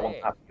shall see. I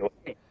won't have to go.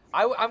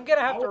 I'm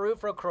gonna have to root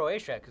for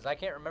Croatia because I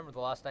can't remember the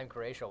last time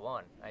Croatia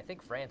won. I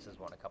think France has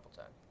won a couple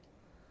times.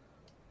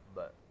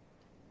 But.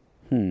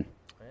 Yeah.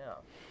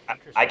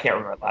 I can't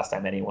remember the last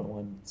time anyone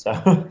won. So.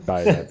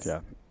 Yeah.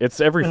 It's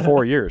every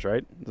 4 years,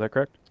 right? Is that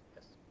correct?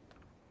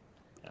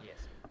 Yes.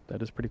 That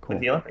is pretty cool.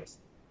 With the Olympics.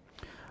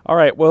 All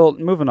right. Well,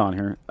 moving on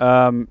here.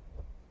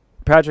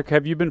 Patrick,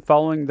 have you been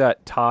following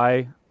that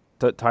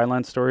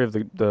Thailand story of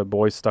the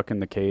boys stuck in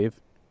the cave?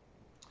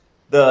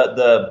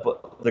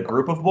 The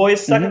group of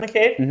boys stuck in the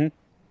cave? Mm-hmm.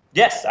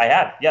 Yes, I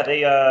have. Yeah,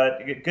 they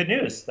good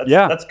news.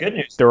 That's good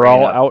news. They're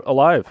all out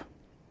alive.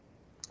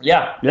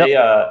 Yeah.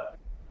 Yep.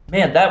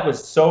 Man, that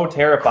was so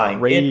terrifying.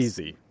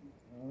 Crazy. It's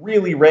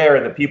really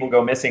rare that people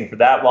go missing for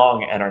that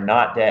long and are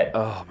not dead.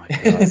 Oh my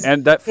god.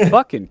 And that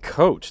fucking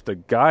coach, the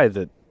guy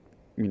that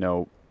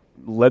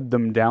led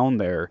them down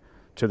there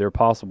to their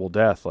possible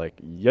death,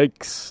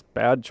 yikes,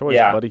 bad choice,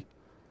 buddy.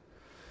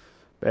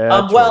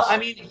 Bad choice. Well, I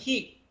mean,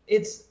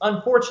 it's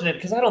unfortunate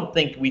because I don't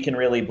think we can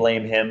really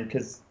blame him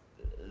because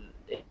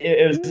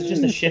it was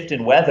just a shift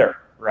in weather,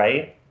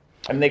 right?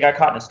 I mean, they got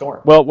caught in a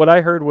storm. Well, what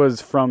I heard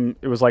was from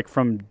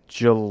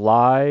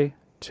July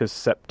to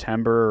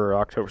September or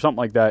October, something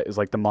like that, is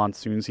like the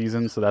monsoon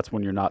season. So that's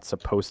when you're not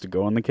supposed to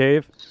go in the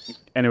cave.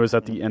 And it was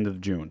at the end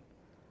of June.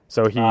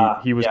 So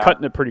he was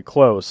cutting it pretty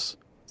close.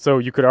 So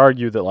you could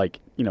argue that,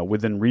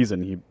 within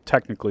reason, he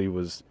technically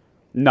was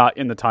not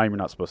in the time you're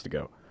not supposed to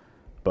go.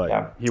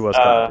 But he was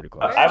cutting pretty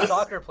close. Why are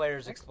soccer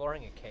players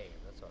exploring a cave?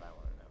 That's what I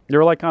want to know. They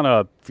were on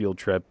a field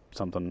trip,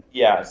 something.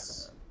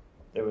 Yes.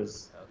 It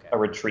was a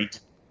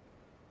retreat.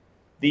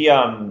 He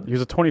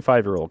was a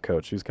 25-year-old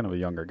coach. He was kind of a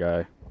younger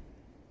guy.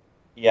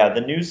 Yeah,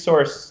 the news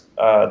source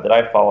that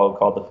I follow,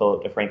 called the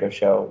Philip DeFranco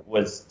Show,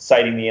 was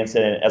citing the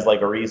incident as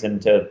a reason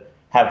to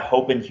have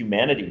hope in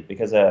humanity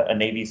because a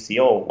Navy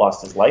SEAL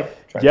lost his life.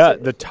 Yeah,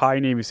 the Thai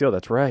Navy SEAL.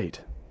 That's right.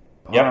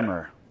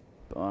 Bummer.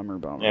 Yep.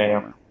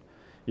 Bummer.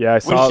 Yeah, I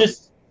saw.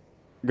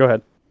 Go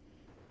ahead.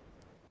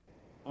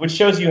 Which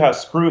shows you how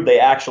screwed they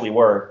actually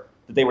were.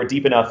 That they were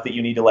deep enough that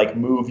you need to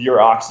move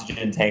your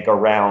oxygen tank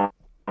around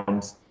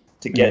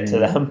to get to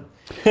them.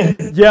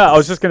 Yeah, I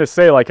was just gonna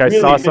say, I really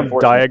saw some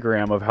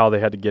diagram of how they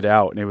had to get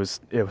out, and it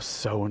was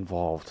so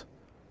involved.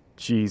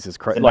 Jesus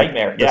Christ! It's a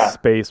nightmare. The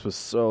space was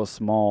so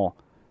small.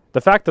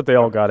 The fact that they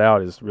all got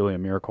out is really a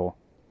miracle.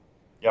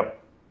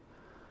 Yep.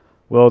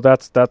 Well,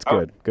 that's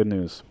good. Good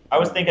news. I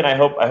was thinking, I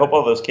hope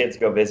all those kids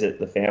go visit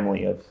the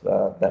family of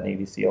that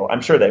Navy SEAL.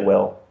 I'm sure they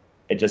will.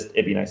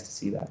 It'd be nice to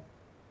see that.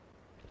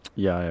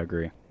 Yeah, I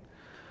agree.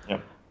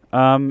 Yep.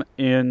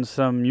 In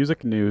some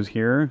music news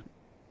here.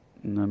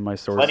 And my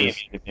source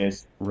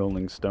is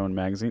Rolling Stone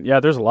magazine. Yeah,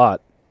 there's a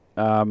lot.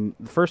 The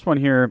first one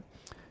here.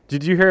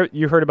 Did you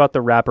heard about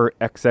the rapper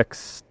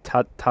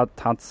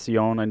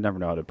XXXTentacion? I never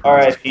know how to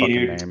pronounce his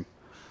fucking name.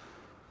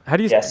 How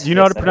do you do you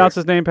know how to pronounce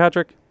his name,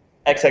 Patrick?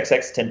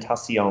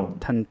 XXXTentacion.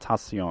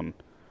 Tentacion.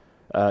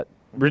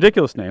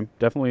 Ridiculous name.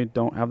 Definitely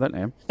don't have that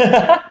name.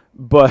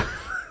 But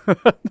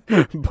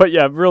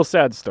yeah, real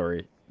sad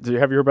story. Have you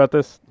heard about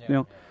this?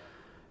 Yeah.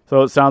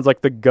 So it sounds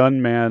like the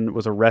gunman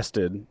was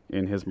arrested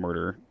in his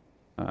murder.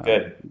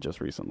 Good.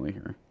 Just recently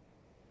here.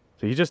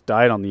 So he just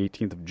died on the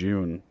 18th of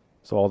June.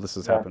 So all this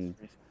has happened.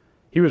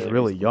 He was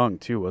really young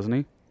too, wasn't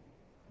he?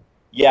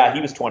 Yeah,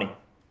 he was 20.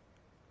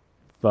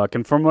 Fuck,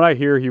 and from what I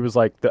hear, he was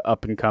the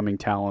up and coming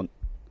talent.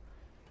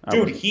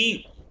 Dude,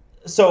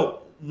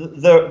 so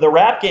the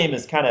rap game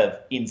is kind of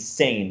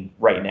insane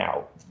right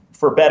now,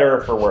 for better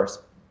or for worse.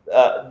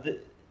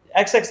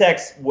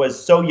 XXX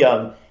was so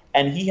young,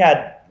 and he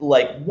had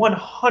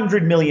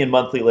 100 million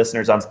monthly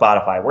listeners on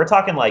Spotify. We're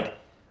talking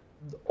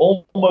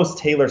almost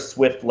Taylor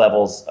Swift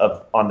levels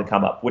of on the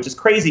come up, which is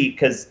crazy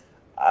because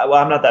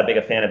I'm not that big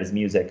a fan of his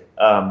music.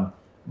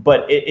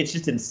 But it's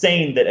just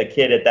insane that a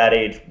kid at that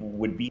age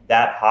would be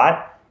that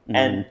hot. Mm-hmm.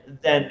 And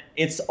then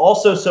it's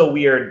also so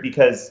weird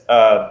because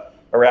a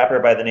rapper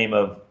by the name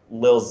of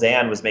Lil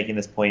Xan was making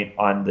this point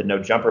on the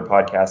No Jumper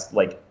podcast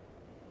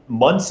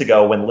months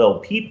ago when Lil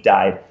Peep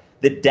died,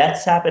 that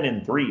deaths happen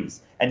in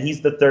threes. And he's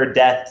the third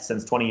death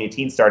since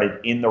 2018 started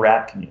in the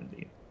rap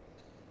community.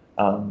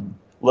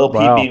 Lil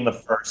Peep being the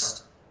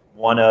first,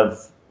 one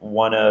of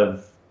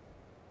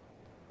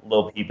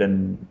Lil Peep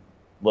and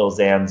Lil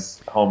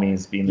Xan's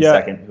homies being the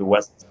second, who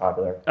wasn't as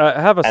popular. I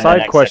have a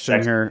side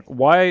question here.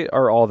 Why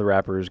are all the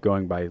rappers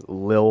going by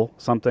Lil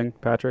something,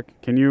 Patrick?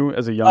 Can you,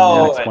 as a young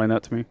man, explain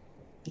that to me?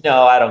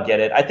 No, I don't get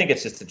it. I think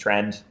it's just a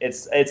trend.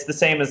 It's the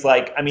same as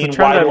like, I mean, it's a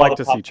trend I'd like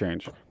to see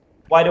change.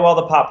 Why do all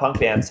the pop punk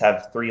bands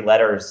have 3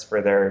 letters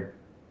for their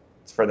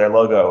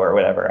logo or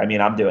whatever? I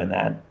mean, I'm doing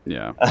that.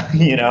 Yeah.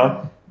 You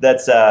know,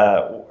 that's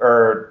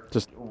or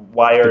just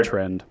why are the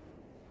trend.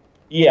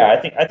 Yeah,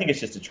 I think it's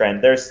just a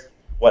trend. There's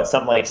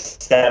something like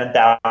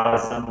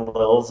 7,000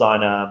 Lils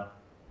on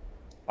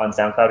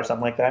SoundCloud or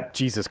something like that.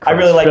 Jesus Christ! I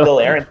really like Lil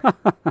Aaron.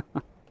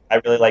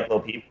 I really like Lil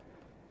Peep.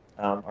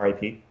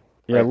 R.I.P.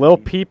 Yeah, Lil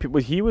Peep.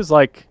 He was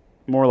like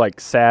more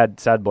like sad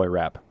boy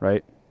rap,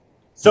 right?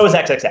 So is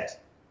XXX.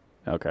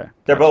 Okay.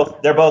 They're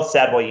both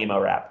sad boy emo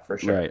rap for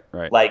sure.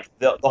 Right. Like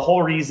the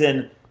whole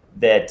reason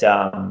that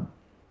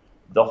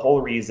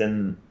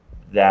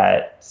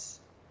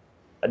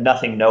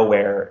Nothing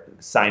Nowhere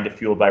signed to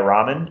Fueled by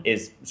Ramen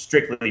is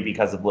strictly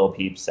because of Lil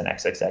Peep's and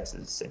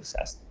XXX's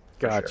success.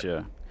 Gotcha.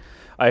 Sure.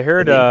 I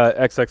heard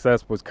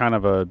XXX was kind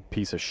of a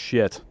piece of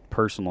shit,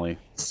 personally.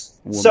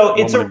 So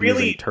it's a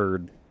really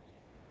turd.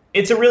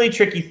 It's a really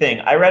tricky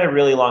thing. I read a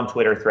really long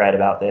Twitter thread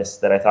about this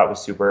that I thought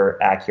was super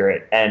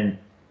accurate, and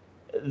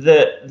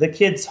the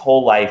kid's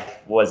whole life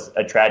was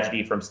a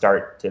tragedy from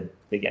start to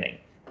beginning,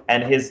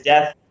 and his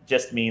death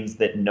just means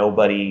that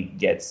nobody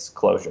gets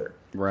closure.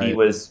 Right. He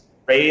was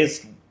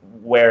raised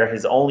where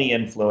his only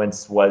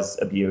influence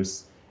was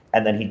abuse,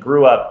 and then he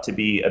grew up to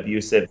be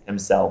abusive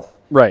himself.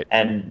 Right.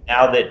 And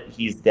now that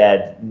he's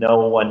dead,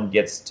 no one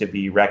gets to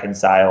be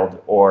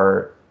reconciled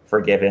or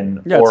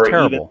forgiven or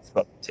even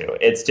spoken to.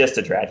 It's just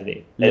a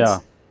tragedy.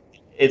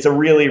 It's a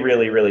really,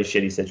 really, really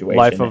shitty situation.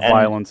 Life of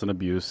violence and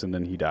abuse, and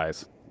then he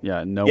dies.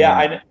 Yeah,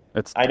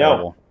 it's I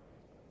terrible. know.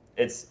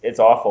 It's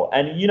awful.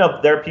 And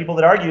there are people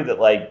that argue that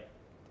like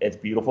it's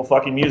beautiful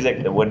fucking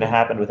music that wouldn't have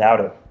happened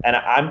without it. And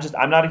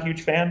I'm not a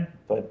huge fan,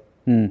 but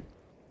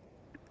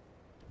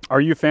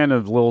Are you a fan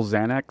of Lil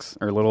Xanax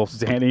or Lil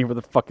Xanny, what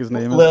the fuck his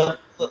name is? Lil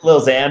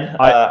Xan.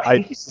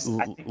 I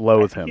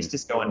loathe him. He's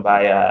just going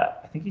by.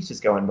 I think he's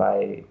just going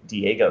by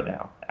Diego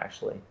now.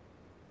 Actually.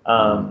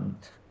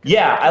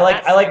 Yeah, I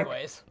like.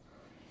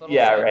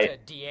 Yeah,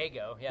 right.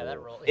 Diego. Yeah, that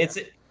role. Yeah.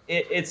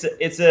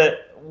 It's a.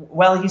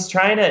 Well, he's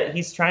trying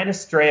to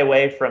stray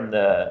away from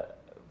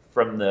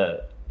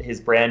his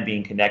brand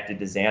being connected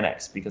to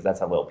Xanax because that's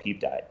how Lil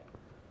Peep died.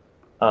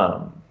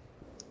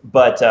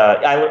 But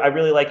I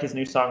really like his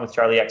new song with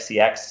Charlie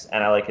XCX,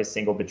 and I like his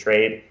single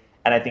 "Betrayed,"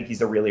 and I think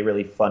he's a really,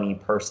 really funny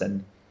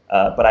person.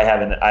 But I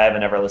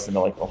haven't ever listened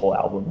to like the whole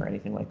album or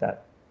anything like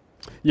that.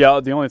 Yeah,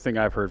 the only thing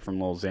I've heard from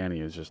Lil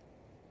Xanny is just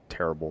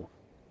terrible.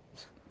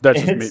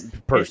 That's just me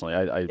personally.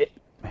 I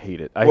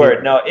hate it.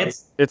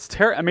 It's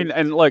terrible. I mean,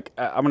 and like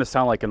I'm gonna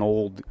sound like an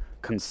old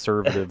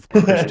conservative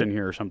Christian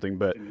here or something,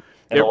 but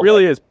it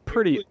really is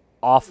pretty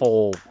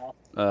awful.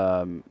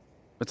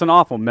 It's an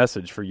awful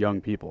message for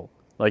young people.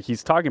 Like,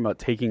 he's talking about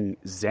taking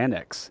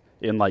Xanax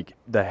in, like,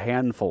 the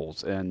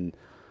handfuls, and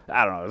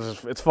I don't know,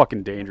 it's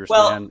fucking dangerous,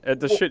 man.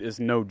 This shit is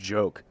no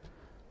joke.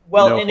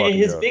 Well, in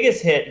his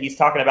biggest hit, he's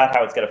talking about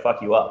how it's going to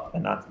fuck you up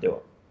and not to do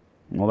it.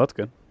 Well, that's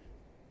good.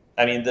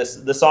 I mean, the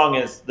song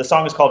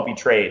is called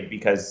Betrayed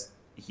because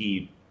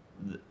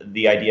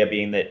the idea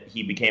being that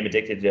he became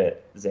addicted to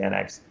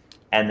Xanax,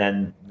 and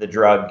then the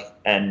drug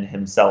and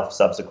himself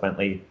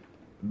subsequently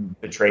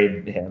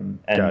betrayed him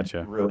and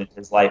ruined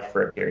his life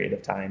for a period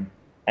of time.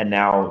 And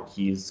now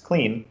he's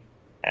clean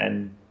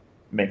and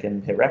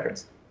making hit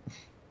records.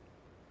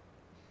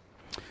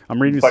 I'm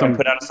reading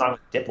put out a song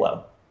with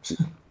Diplo.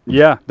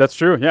 Yeah, that's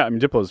true. Yeah, I mean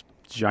Diplo's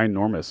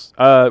ginormous.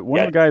 One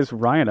of the guys,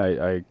 Ryan,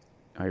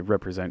 I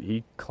represent,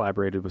 he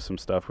collaborated with some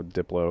stuff with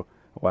Diplo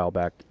a while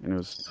back, and it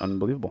was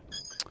unbelievable.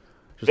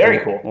 Just Very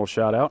cool. Little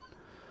shout out.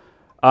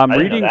 I'm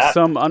reading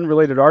some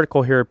unrelated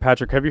article here,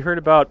 Patrick. Have you heard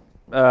about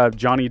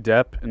Johnny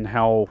Depp and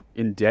how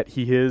in debt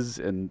he is,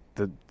 and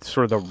the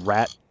sort of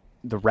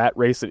the rat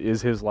race that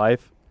is his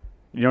life?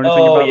 You know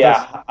anything about this?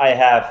 Yeah, I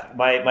have.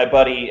 My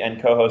buddy and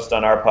co-host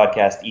on our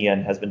podcast,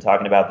 Ian, has been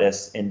talking about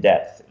this in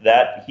depth.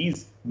 That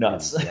he's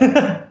nuts.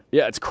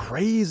 Yeah, it's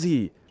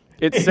crazy.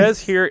 It says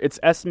here it's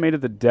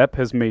estimated that Depp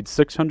has made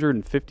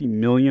 $650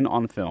 million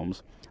on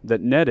films that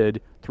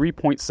netted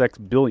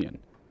 $3.6 billion,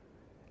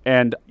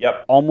 and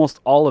almost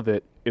all of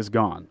it is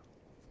gone.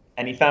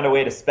 And he found a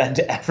way to spend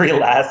every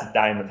last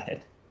dime of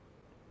it.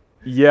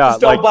 Yeah,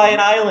 just don't buy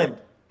an island.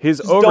 His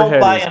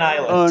overhead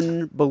is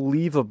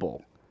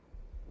unbelievable.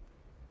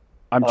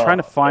 I'm trying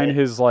to find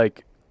his,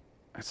 like,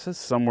 it says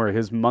somewhere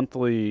his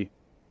monthly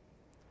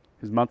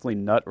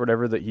nut or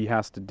whatever that he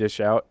has to dish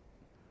out.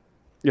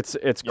 It's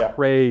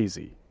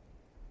crazy.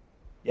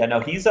 Yeah, no,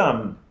 he's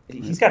got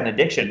an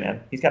addiction,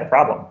 man. He's got a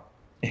problem.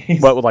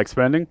 What, with like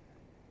spending?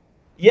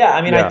 Yeah,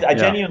 I mean, I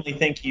genuinely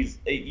think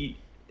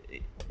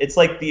it's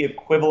like the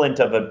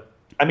equivalent of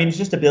he's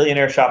just a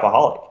billionaire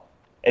shopaholic.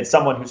 It's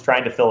someone who's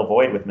trying to fill a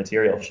void with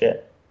material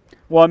shit.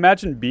 Well,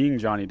 imagine being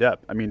Johnny Depp.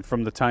 I mean,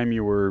 from the time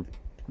you were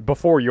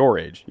before your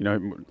age,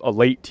 a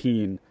late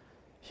teen,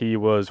 he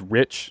was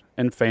rich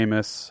and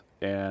famous,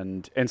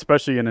 and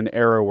especially in an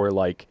era where,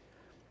 like,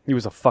 he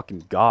was a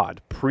fucking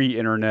god.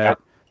 Pre-internet,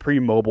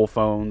 pre-mobile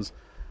phones.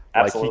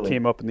 Absolutely. Like, he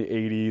came up in the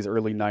 80s,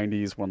 early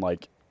 90s when,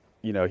 like,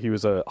 he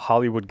was a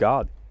Hollywood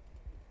god,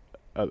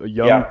 a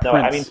young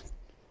prince.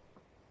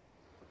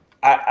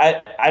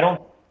 I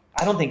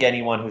don't think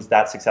anyone who's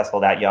that successful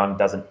that young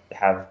doesn't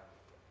have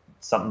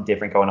something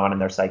different going on in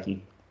their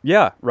psyche.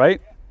 Yeah,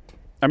 right?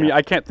 I mean,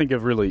 I can't think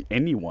of really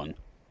anyone.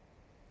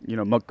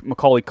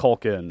 Macaulay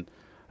Culkin,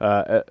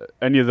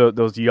 any of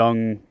those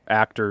young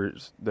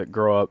actors that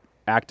grow up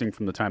acting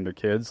from the time they're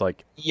kids.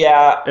 Like,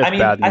 yeah, I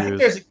mean,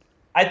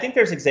 I think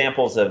there's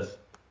examples of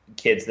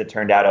kids that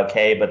turned out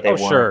okay, but they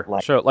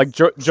weren't sure. Like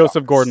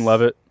Joseph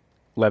Gordon-Levitt.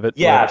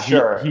 Yeah,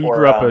 sure. He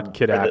grew up a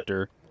kid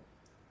actor.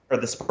 Or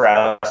the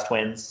Sprouse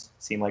twins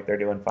seem like they're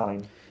doing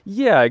fine.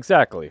 Yeah,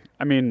 exactly.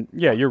 I mean,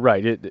 yeah, you're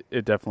right.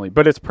 It definitely,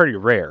 but it's pretty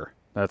rare.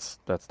 That's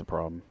the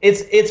problem.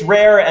 It's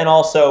rare, and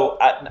also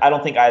I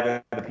don't think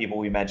either of the people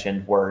we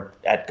mentioned were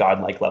at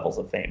godlike levels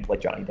of fame like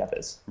Johnny Depp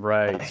is.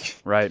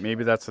 Right.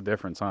 Maybe that's the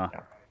difference, huh?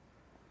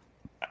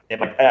 It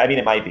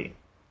might be.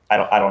 I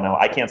don't know.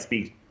 I can't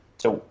speak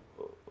to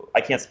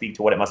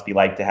what it must be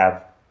like to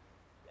have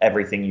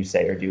everything you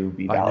say or do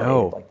be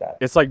validated like that.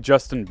 It's like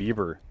Justin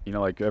Bieber.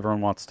 Like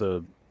everyone wants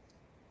to.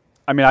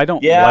 I mean, I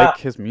don't like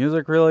his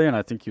music really, and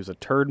I think he was a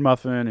turd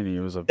muffin, and he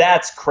was a...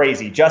 That's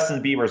crazy.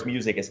 Justin Bieber's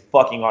music is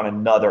fucking on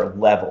another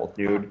level,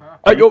 dude.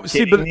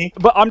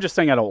 But I'm just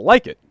saying I don't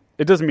like it.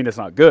 It doesn't mean it's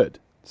not good.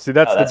 See,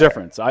 that's the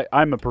difference.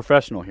 I'm a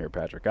professional here,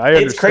 Patrick. I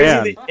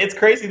understand. It's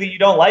crazy that you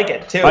don't like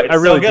it, too. I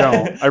really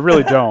don't. I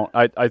really don't.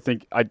 I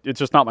think it's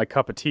just not my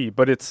cup of tea,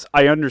 but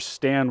I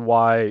understand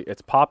why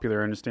it's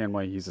popular. I understand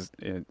why he's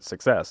a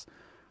success.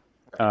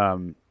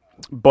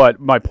 But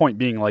my point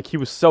being, like, he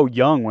was so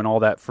young when all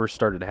that first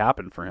started to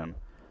happen for him.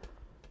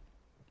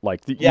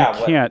 Like, you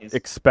can't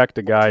expect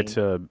a guy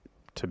to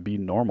be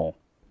normal.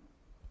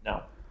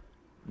 No,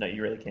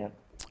 you really can't.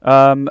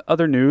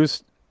 Other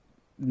news,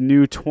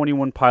 new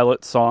 21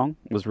 Pilots song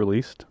was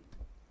released.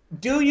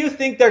 Do you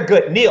think they're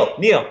good? Neil,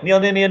 do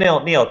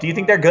you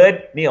think they're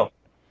good? Neil.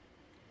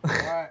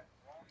 What?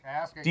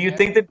 Do you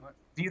think the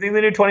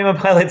new 21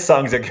 Pilots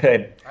songs are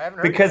good? I haven't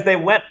heard because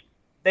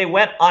they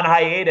went on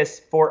hiatus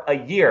for a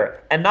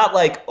year, and not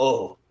like,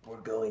 oh, we're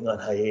going on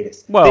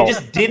hiatus. Well, they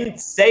just didn't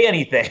say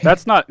anything.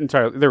 That's not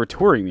entirely. They were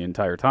touring the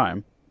entire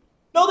time.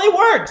 No, they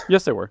weren't.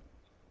 Yes, they were.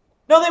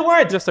 No, they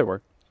weren't. Yes, they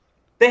were.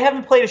 They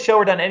haven't played a show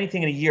or done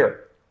anything in a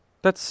year.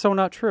 That's so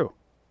not true.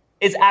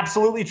 It's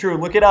absolutely true.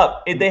 Look it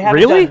up. They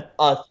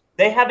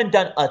haven't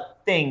done a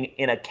thing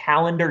in a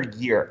calendar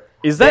year.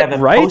 Is that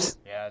right?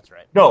 Yeah, that's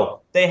right.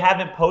 No, they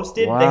haven't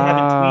posted. Wow. They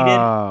haven't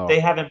tweeted. They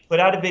haven't put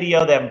out a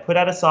video. They haven't put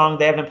out a song.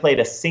 They haven't played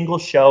a single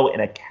show in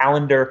a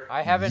calendar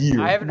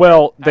year.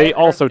 Well, they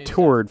also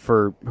toured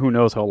for who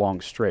knows how long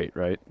straight,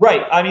 right?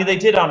 Right. I mean, they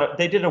did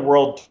a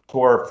world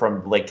tour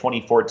from like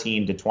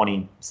 2014 to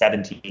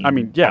 2017. I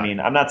mean, yeah. I mean,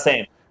 I'm not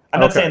saying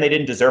they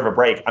didn't deserve a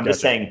break. I'm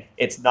just saying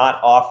it's not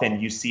often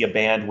you see a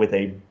band with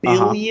a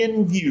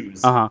billion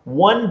views,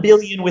 1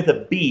 billion with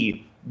a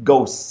B,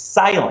 go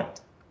silent.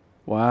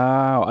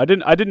 Wow, I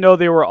didn't know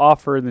they were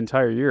off for the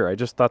entire year. I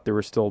just thought they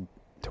were still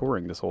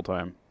touring this whole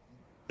time.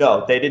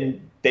 No, they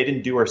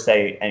didn't do or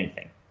say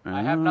anything.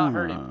 I have not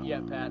heard it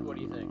yet, Pat. What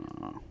do you think?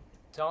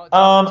 Tell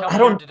me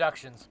your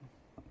deductions.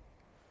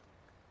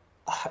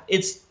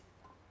 It's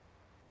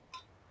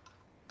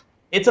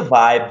a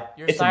vibe.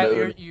 It's a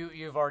mood.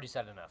 You've already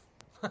said enough.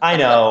 I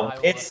know.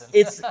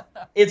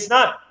 It's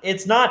not.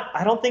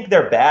 I don't think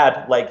they're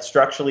bad. Like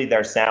structurally,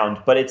 they're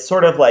sound, but it's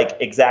sort of like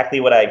exactly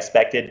what I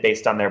expected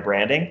based on their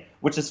branding,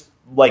 which is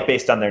like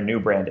based on their new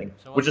branding,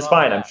 which is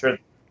fine. I'm sure.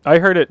 I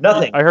heard it.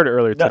 Nothing. I heard it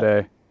earlier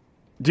today.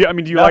 Do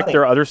you like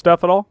their other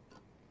stuff at all?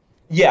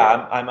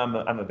 Yeah, I'm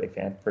a big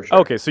fan for sure.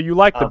 Okay, so you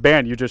like the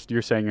band.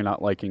 You're saying you're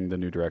not liking the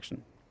new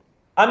direction.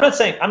 I'm not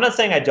saying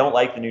I don't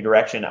like the new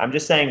direction. I'm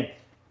just saying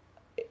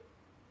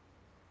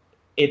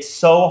it's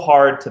so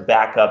hard to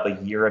back up a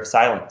year of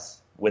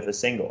silence with a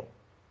single.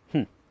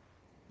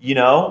 You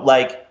know,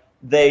 like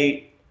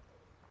they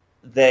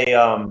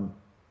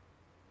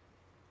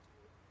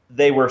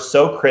were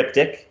so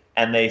cryptic,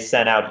 and they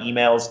sent out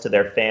emails to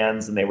their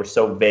fans, and they were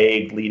so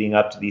vague leading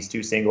up to these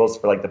two singles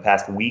for like the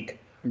past week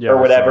or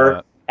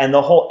whatever. And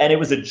it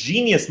was a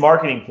genius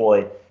marketing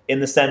ploy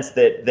in the sense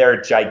that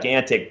their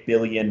gigantic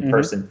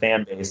billion-person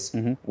fan base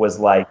was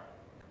like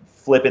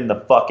flipping the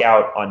fuck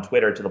out on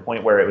Twitter to the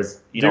point where it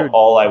was,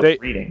 all I was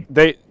reading.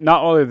 They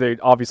not only are they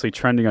obviously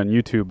trending on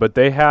YouTube, but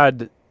they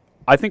had,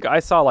 I think I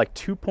saw like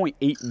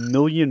 2.8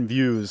 million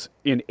views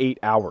in 8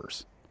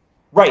 hours.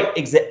 Right,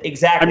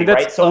 exactly. I mean,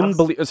 that's right? So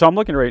unbelievable. So I'm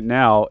looking right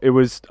now. It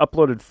was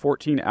uploaded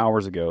 14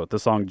 hours ago, the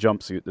song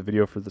Jumpsuit, the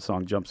video for the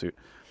song Jumpsuit.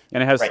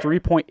 And it has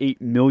 3.8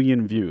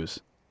 million views.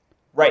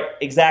 Right,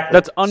 exactly.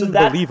 That's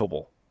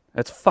unbelievable.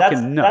 That's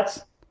fucking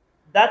nuts.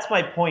 That's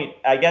my point,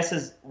 I guess,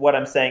 is what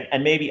I'm saying.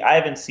 And maybe I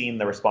haven't seen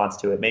the response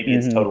to it. Maybe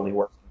it's totally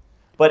working.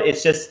 But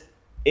it's just,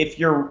 if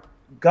you're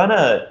going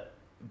to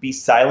be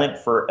silent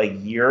for a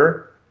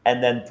year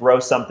and then throw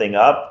something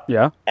up,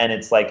 and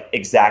it's like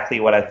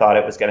exactly what I thought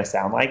it was going to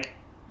sound like,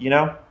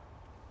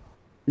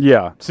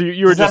 Yeah. So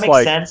you were just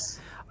like... Does that make sense?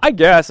 I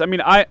guess. I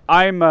mean,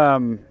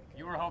 I'm...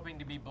 You were hoping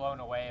to be blown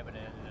away, but it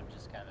ended up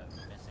just kind of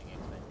missing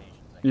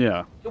expectations, I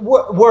Yeah.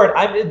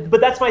 Word. But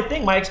that's my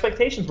thing. My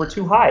expectations were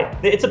too high.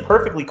 It's a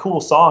perfectly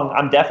cool song.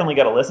 I'm definitely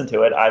going to listen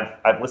to it.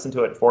 I've listened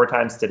to it 4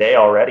 times today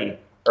already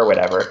or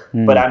whatever.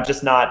 But I'm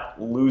just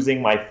not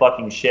losing my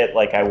fucking shit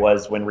like I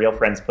was when Real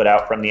Friends put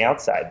out From the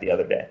Outside the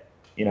other day.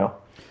 You know?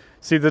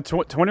 See, the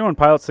 21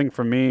 Pilots thing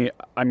for me,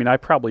 I mean, I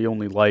probably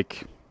only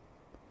like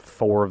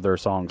 4 of their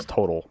songs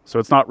total. So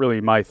it's not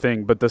really my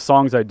thing. But the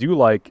songs I do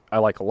like, I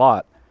like a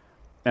lot.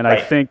 And right.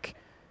 I think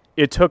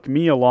it took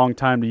me a long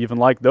time to even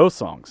like those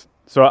songs.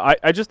 So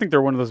I just think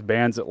they're one of those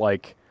bands that,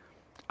 like,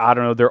 I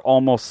don't know, they're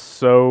almost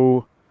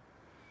so...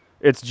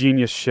 It's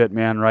genius shit,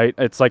 man, right?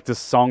 It's like this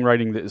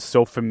songwriting that is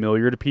so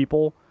familiar to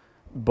people,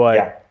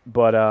 but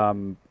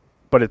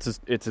it's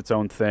its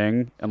own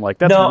thing, and, like,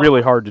 that's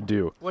really hard to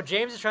do. What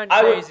James is trying to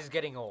say is he's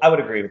getting old. I would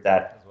agree with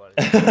that.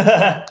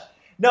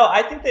 No,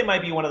 I think they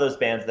might be one of those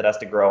bands that has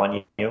to grow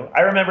on you.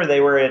 I remember they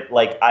were at,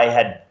 like,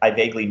 I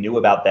vaguely knew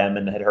about them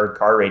and had heard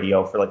Car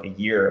Radio for like a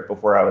year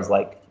before I was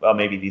like, well,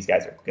 maybe these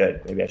guys are good.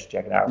 Maybe I should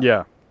check it out.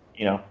 Yeah.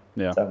 You know?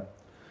 Yeah. So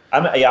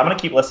I'm gonna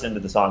keep listening to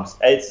the songs.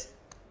 It's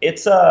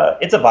a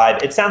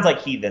vibe. It sounds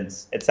like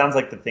Heathens. It sounds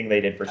like the thing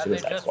they did for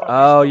Suicide Squad.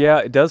 Oh yeah,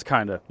 it does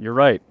kinda. You're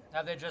right.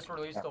 Have they just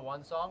released the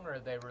one song, or are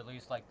they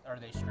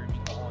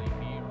streaming the whole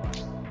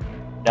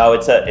EP? No,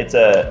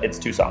 it's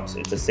 2 songs.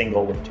 It's a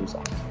single with 2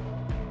 songs.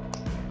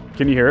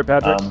 Can you hear it,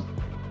 Patrick? He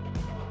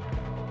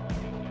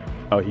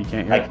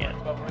can't hear it? I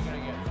can't. But we're going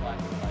to get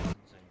flagged for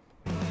licensing.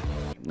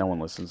 No one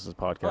listens to this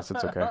podcast.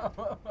 It's okay.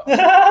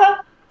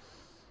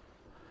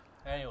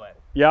 Anyway.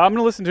 Yeah, I'm going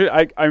to listen to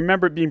it. I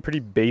remember it being pretty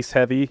bass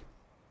heavy.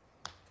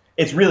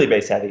 It's really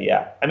bass heavy,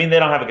 yeah. I mean, they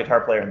don't have a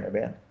guitar player in their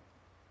band.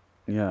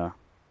 Yeah.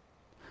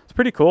 It's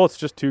pretty cool. It's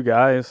just 2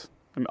 guys.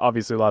 I mean,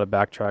 obviously, a lot of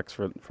backtracks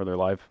for their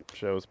live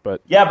shows.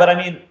 But yeah, but I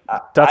mean...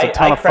 That's a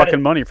ton of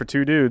fucking money for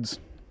 2 dudes.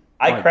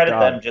 I credit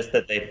them just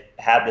that they've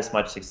had this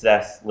much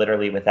success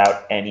literally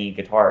without any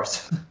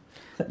guitars.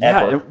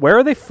 Yeah, where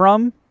are they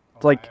from?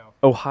 Ohio. Like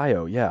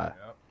Ohio, yeah.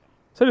 Yep.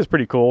 So it is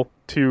pretty cool.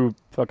 2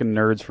 fucking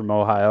nerds from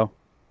Ohio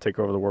take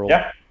over the world.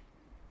 Yeah,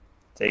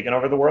 taking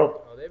over the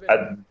world. Oh, they've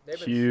been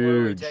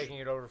slowly taking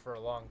it over for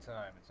a long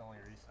time. It's only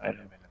recently they've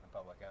been in the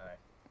public eye.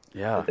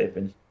 Yeah, but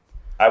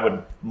I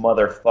would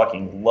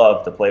motherfucking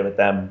love to play with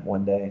them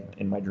one day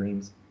in my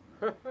dreams.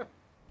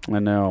 I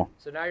know.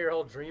 So now your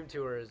whole dream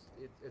tour is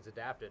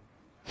adapted.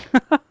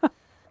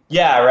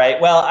 Yeah,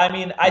 right. Well, I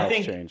mean, I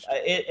think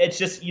it's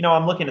just, you know,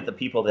 I'm looking at the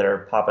people that are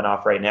popping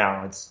off right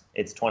now.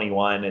 It's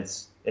 21.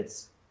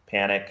 It's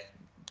Panic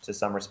to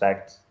some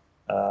respect.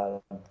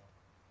 Fall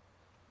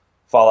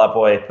Out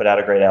Boy put out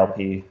a great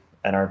LP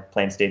and are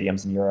playing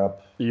stadiums in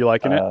Europe. Are you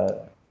liking it?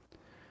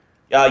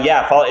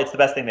 Yeah, it's the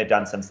best thing they've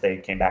done since they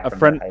came back. A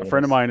friend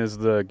of mine is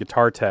the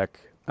guitar tech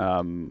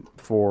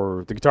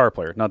for the guitar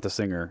player, not the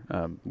singer.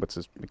 What's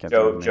his?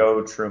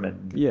 Joe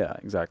Truman. Yeah,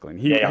 exactly. And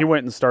he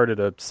went and started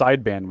a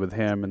side band with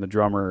him and the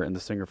drummer and the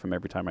singer from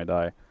Every Time I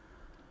Die.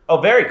 Oh,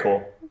 very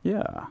cool.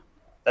 Yeah,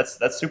 that's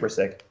super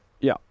sick.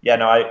 Yeah. Yeah,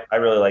 no, I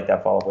really like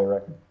that Fall Out Boy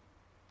record.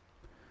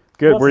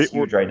 Good. We're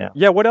huge right now.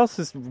 Yeah. What else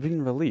is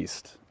being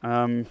released?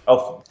 5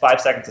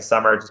 Seconds of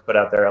Summer just put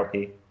out their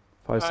LP.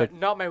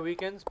 Not My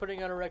Weekend's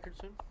putting out a record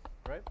soon,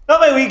 right? Not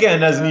My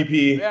Weekend has an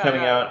EP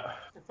coming out.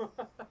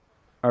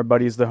 Our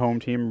buddies, the Home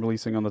Team,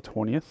 releasing on the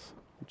 20th,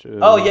 which is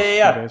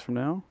 2 days from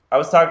now. I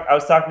was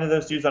talking to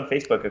those dudes on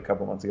Facebook a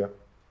couple months ago.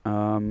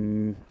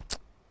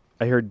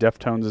 I heard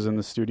Deftones is in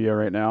the studio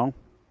right now.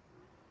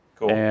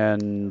 Cool.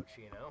 And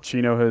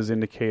Chino has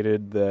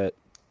indicated that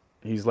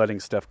he's letting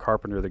Steph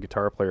Carpenter, the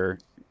guitar player,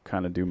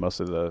 kind of do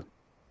most of the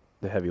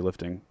heavy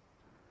lifting,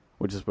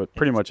 which is what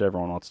pretty much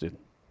everyone wants to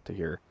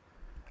hear.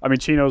 I mean,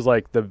 Chino's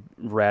like the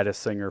raddest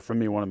singer, for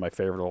me, one of my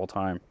favorite of all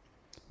time.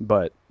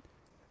 But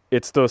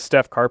it's those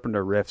Steph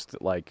Carpenter riffs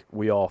that, like,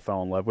 we all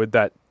fell in love with.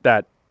 That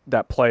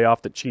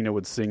playoff that Chino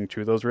would sing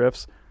to those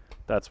riffs.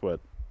 That's what,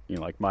 you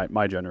know, like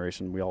my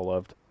generation, we all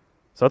loved.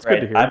 So that's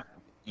good to hear.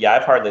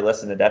 I've hardly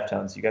listened to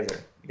Deftones. You guys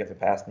are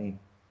past me.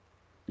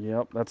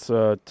 Yep, that's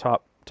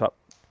top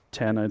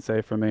 10, I'd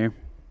say, for me.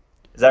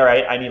 Is that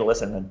right? I need to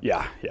listen then.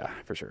 Yeah,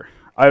 for sure.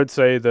 I would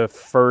say the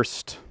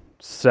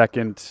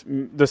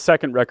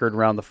second record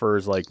around the fur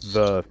is like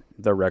the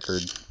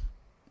record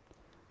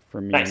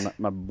for me and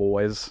my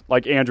boys.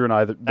 Like Andrew and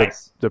I,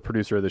 the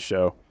producer of the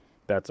show.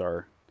 That's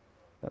our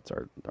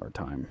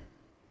time.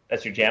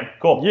 That's your jam?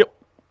 Cool.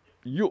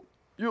 Yep.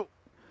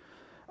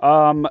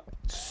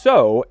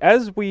 So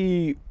as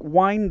we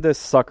wind this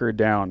sucker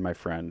down, my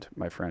friend,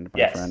 what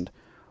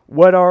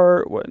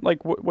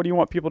do you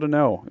want people to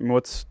know? I mean,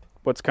 what's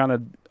kind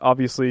of,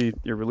 obviously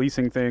you're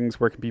releasing things.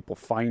 Where can people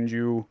find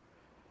you?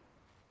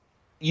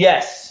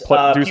 Yes.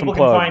 People can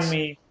find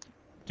me.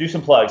 Do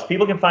some plugs.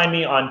 People can find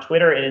me on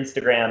Twitter and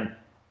Instagram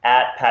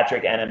at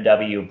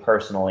PatrickNMW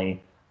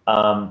personally.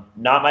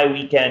 Not My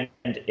Weekend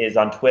is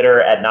on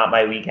Twitter at Not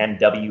My Weekend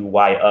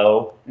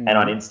WYO and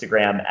on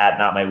Instagram at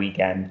Not My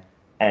Weekend.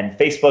 And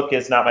Facebook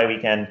is Not My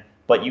Weekend.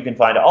 But you can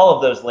find all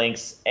of those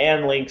links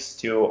and links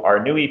to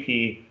our new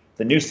EP,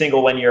 the new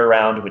single When You're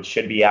Around, which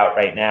should be out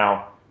right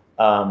now.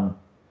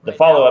 The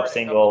follow-up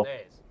single.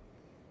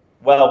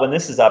 Well, when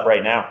this is up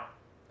right now.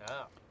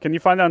 Oh. Can you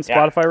find that on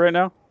Spotify right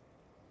now?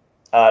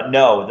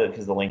 No,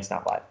 because the link's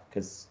not live.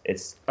 Because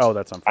it's. Oh,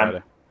 that's on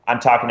Friday. I'm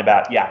talking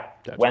about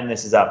Gotcha. When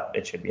this is up,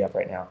 it should be up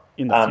right now.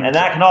 And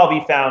that can all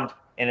be found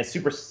in a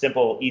super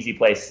simple, easy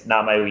place,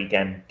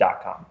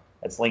 notmyweekend.com.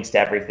 That's links to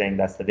everything.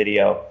 That's the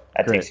video.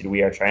 That takes you to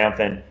We Are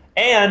Triumphant.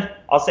 And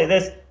I'll say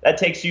this, that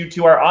takes you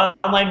to our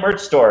online merch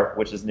store,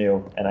 which is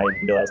new, and I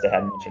realized I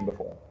hadn't mentioned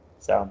before.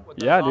 So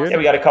dude. Yeah,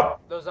 we got a couple.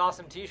 Those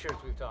awesome T-shirts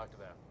we've talked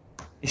about.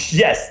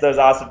 Yes, those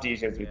awesome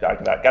T-shirts we've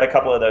talked about. Got a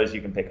couple of those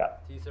you can pick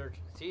up.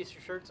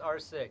 T-shirts are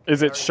sick.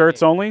 Is it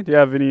shirts only? Do you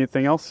have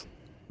anything else?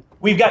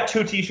 We've got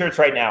 2 T-shirts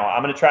right now.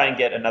 I'm going to try and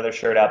get another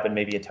shirt up and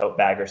maybe a tote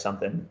bag or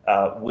something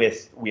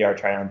with We Are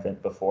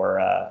Triumphant before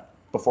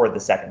the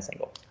second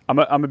single. I'm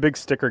a big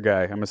sticker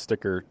guy. I'm a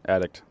sticker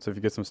addict. So if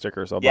you get some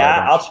stickers, I'll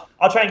buy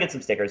I'll try and get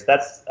some stickers.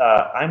 That's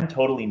I'm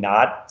totally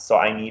not, so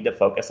I need to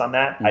focus on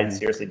that. I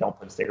seriously don't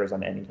put stickers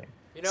on anything.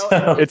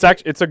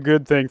 It's a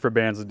good thing for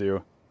bands to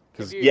do.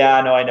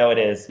 I know it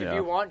is. If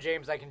you want,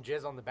 James, I can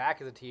jizz on the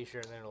back of the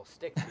T-shirt and then it'll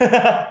stick to you.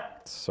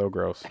 It's so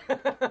gross.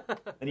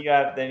 He's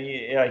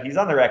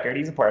on the record.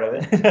 He's a part of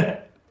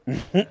it.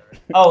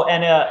 Oh,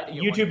 and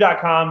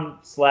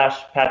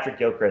youtube.com/Patrick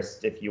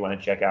Gilchrist if you want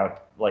to check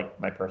out like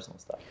my personal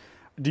stuff.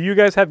 Do you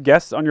guys have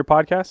guests on your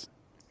podcast?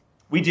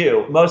 We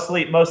do.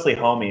 Mostly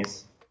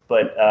homies,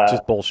 but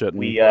just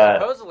bullshitting.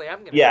 Supposedly I'm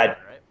going to right?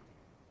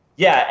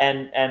 Yeah,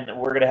 and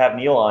we're going to have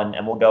Neil on,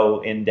 and we'll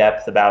go in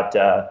depth about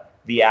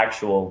the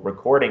actual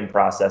recording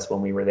process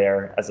when we were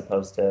there, as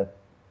opposed to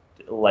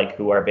like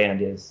who our band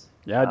is.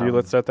 Yeah, dude,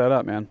 let's set that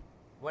up, man.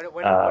 When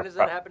is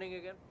that happening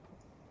again?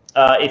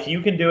 If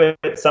you can do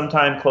it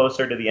sometime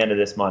closer to the end of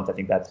this month, I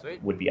think that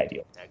would be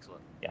ideal.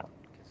 Excellent. Yeah,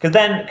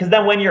 because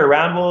then when you're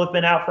around, we'll have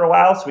been out for a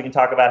while, so we can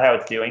talk about how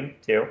it's doing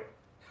too.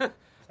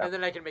 And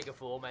then I can make a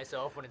fool of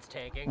myself when it's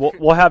tanking.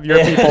 We'll have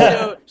your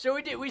people. So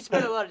we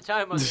spent a lot of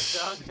time on this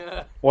song.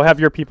 We'll have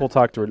your people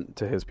talk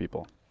to his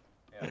people.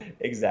 Yeah.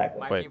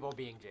 Exactly. My people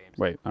being James.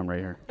 Wait, I'm right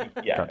here.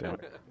 Yeah.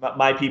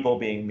 My people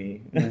being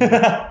me.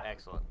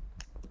 Excellent.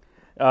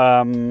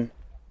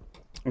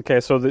 Okay,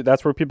 so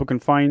that's where people can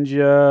find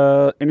you.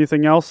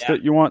 Anything else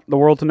that you want the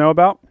world to know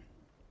about?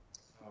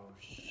 Oh,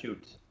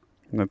 shoot.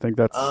 I think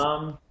that's...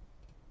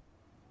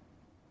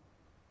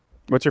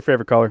 What's your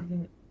favorite color?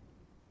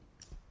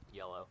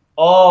 Yellow.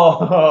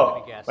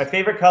 Oh, my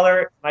favorite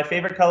color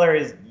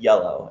is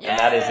yellow, and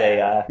that is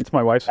it's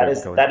my wife's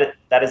favorite color.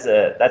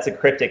 That's a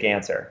cryptic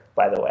answer,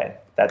 by the way.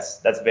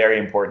 That's very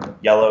important.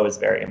 Yellow is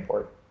very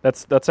important.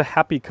 That's a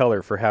happy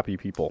color for happy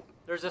people.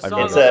 There's a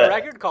song on the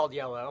record called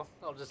Yellow.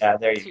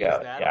 There you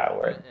go.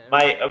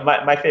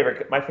 My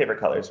favorite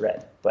color is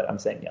red, but I'm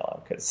saying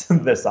yellow because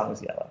the song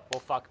is yellow. Well,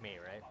 fuck me,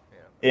 right?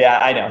 Yeah,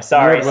 I know.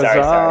 Sorry.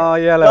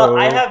 Yellow.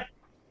 Well,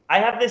 I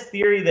have this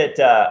theory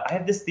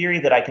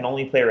that I can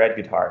only play red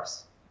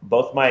guitars.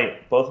 Both my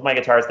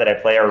guitars that I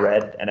play are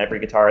red, and every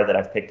guitar that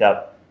I've picked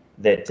up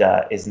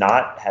that is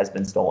not has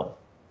been stolen.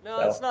 No,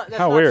 that's not.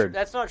 How weird.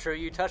 That's not true.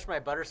 You touched my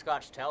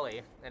butterscotch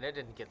Telly, and it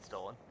didn't get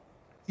stolen.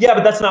 Yeah,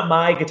 but that's not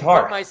my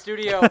guitar.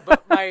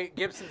 But my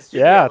Gibson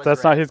studio. Yeah,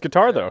 that's not his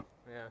guitar though.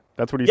 Yeah,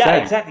 that's what he said. Yeah,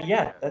 exactly.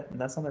 Yeah,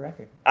 that's on the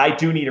record. I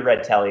do need a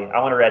red Telly. I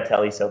want a red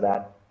Telly so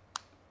bad.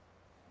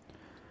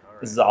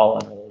 Right. This is all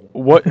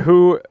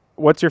unrelated.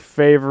 What's your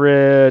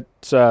favorite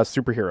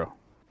superhero?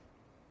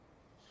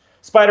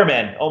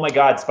 Spider-Man. Oh my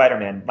God,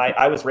 Spider-Man.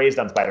 I was raised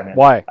on Spider-Man.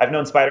 Why? I've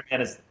known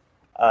Spider-Man as,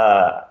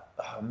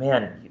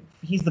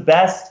 he's the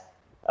best.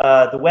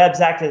 The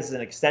webs act as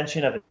an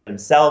extension of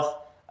himself.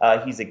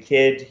 He's a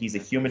kid. He's a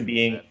human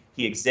being.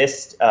 He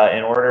exists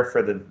in order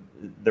for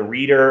the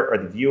reader or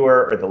the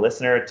viewer or the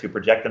listener to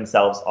project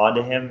themselves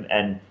onto him,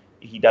 and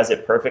he does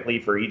it perfectly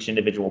for each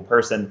individual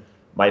person.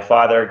 My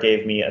father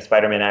gave me a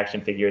Spider-Man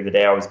action figure the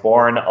day I was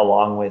born,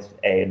 along with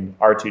an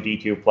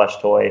R2-D2 plush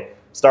toy.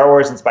 Star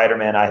Wars and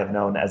Spider-Man I have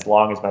known as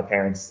long as my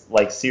parents.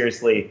 Like,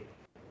 seriously,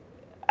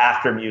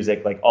 after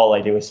music, like, all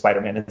I do is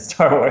Spider-Man and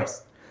Star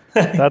Wars.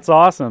 That's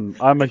awesome.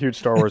 I'm a huge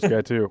Star Wars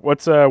guy, too.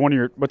 What's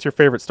your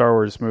favorite Star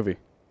Wars movie?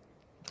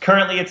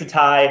 Currently, it's a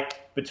tie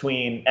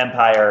between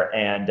Empire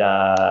and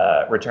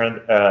The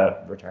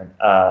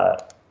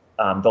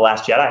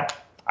Last Jedi.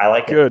 I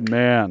like it. Good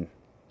man.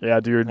 Yeah,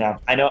 dude. Yeah,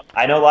 I know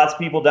lots of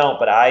people don't,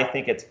 but I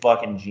think it's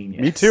fucking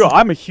genius. Me too.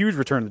 I'm a huge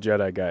Return of the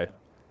Jedi guy.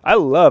 I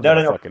love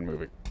that fucking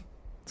movie.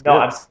 No,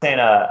 I'm saying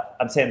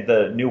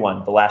the new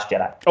one, The Last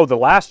Jedi. Oh, The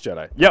Last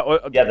Jedi. Yeah,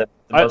 the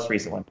most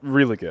recent one.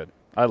 Really good.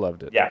 I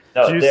loved it. Yeah.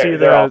 No, did you see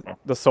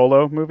the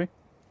Solo movie?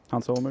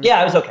 Han Solo movie?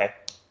 Yeah, it was okay.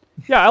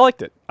 Yeah, I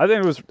liked it. I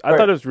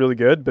thought it was really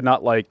good, but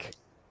not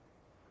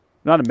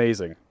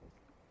amazing.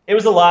 It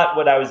was a lot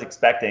what I was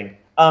expecting.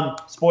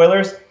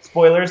 Spoilers.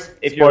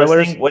 If you're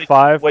listening,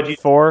 5,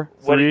 4,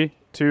 3,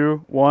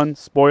 2, 1.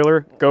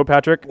 Spoiler. Go,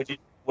 Patrick.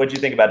 What'd you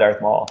think about Darth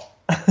Maul?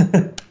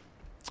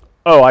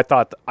 Oh, I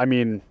thought.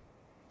 You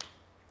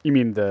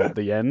mean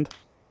the end?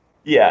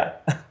 Yeah.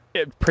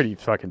 Pretty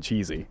fucking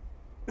cheesy.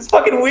 It's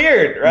fucking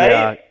weird, right?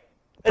 Yeah.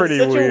 Pretty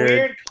it's such weird. a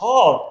weird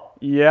call.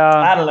 Yeah.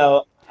 I don't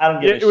know. I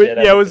don't give a shit.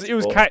 Yeah,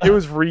 it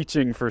was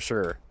reaching for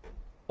sure.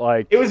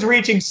 Like, it was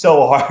reaching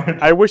so hard.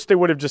 I wish they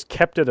would have just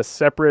kept it a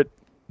separate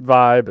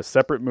vibe, a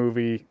separate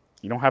movie.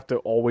 You don't have to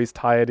always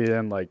tie it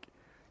in. Like,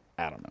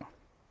 I don't know.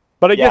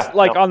 But I guess,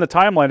 on the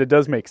timeline, it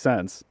does make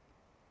sense.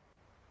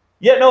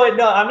 Yeah, no,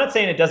 I'm not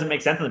saying it doesn't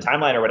make sense in the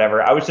timeline or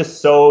whatever. I was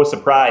just so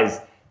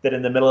surprised that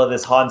in the middle of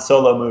this Han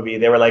Solo movie,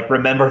 they were like,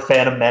 "Remember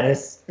Phantom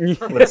Menace? We're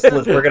gonna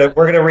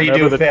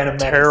redo Phantom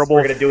Menace. Terrible,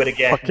 we're gonna do it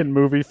again." Fucking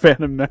movie,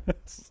 Phantom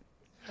Menace.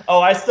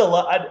 Oh, I still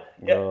love.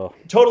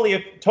 Totally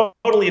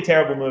a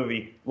terrible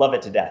movie. Love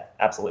it to death.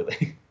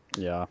 Absolutely.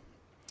 Yeah.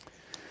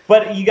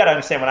 But you got to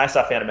understand, when I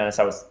saw Phantom Menace,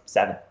 I was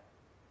 7.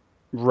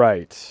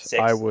 Right.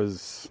 6. I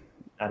was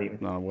not even.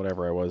 No,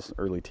 whatever I was,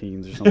 early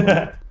teens or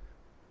something.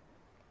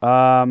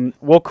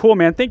 Well, cool,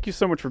 man. Thank you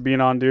so much for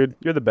being on, dude.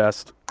 You're the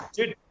best.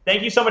 Dude,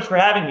 thank you so much for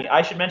having me.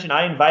 I should mention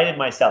I invited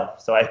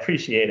myself, so I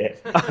appreciate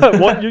it.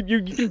 Well,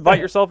 you can invite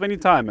yourself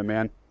anytime, my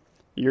man.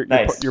 You're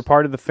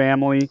part of the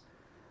family.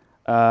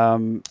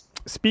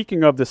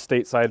 Speaking of the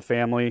Stateside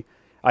family,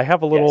 I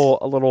have a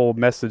little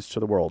message to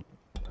the world.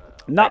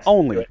 Not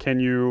only can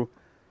you,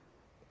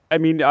 I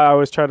mean, I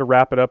always try to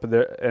wrap it up at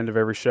the end of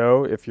every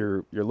show. If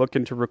you're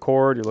looking to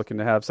record, you're looking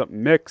to have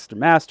something mixed or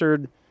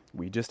mastered,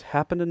 we just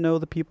happen to know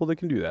the people that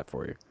can do that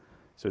for you.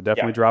 So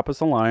definitely drop us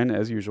a line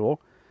as usual.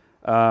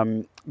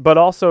 But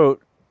also,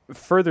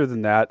 further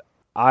than that,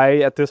 I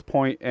at this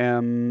point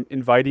am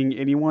inviting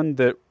anyone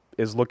that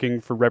is looking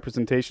for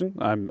representation.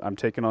 I'm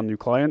taking on new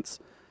clients,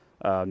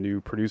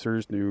 new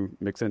producers, new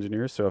mix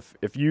engineers. So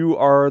if you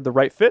are the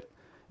right fit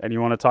and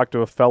you want to talk to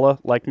a fella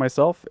like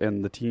myself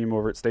and the team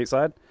over at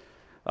Stateside,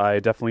 I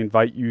definitely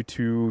invite you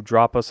to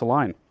drop us a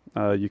line.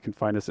 You can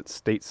find us at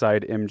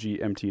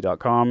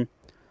statesidemgmt.com.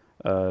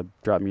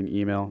 Drop me an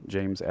email,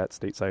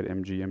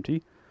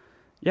 james@statesidemgmt.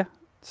 Yeah,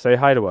 say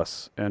hi to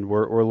us. And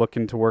we're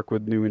looking to work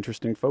with new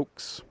interesting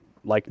folks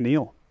like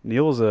Neil.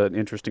 Neil's an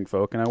interesting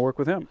folk, and I work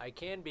with him. I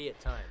can be at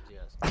times,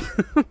 yes.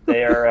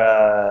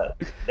 They're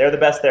the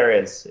best there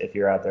is. If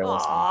you're out there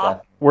listening,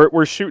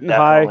 we're shooting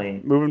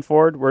high, moving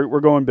forward. We're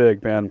going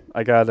big, man.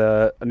 I got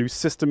a new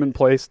system in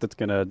place that's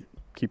gonna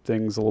keep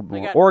things a little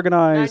more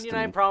organized.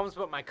 99 problems,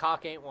 but my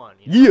cock ain't one.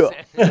 You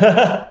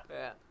know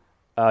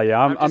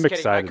I'm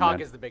excited. My cock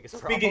man. is the biggest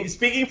problem.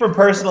 Speaking from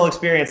personal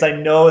experience, I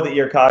know that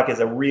your cock is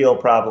a real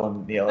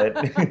problem, Neil.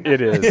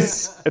 It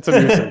is. It's a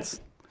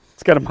nuisance.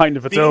 It's got a mind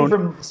of its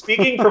own.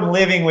 Speaking from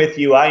living with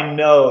you, I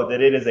know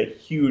that it is a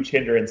huge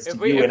hindrance to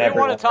you and everyone. If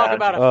we want to talk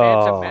about a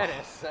Phantom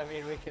Menace, I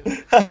mean, we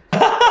can.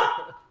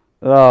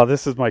 Oh,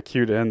 this is my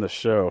cue to end the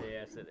show.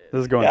 Yes, it is.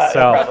 This is going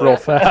south real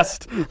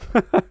fast.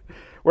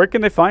 Where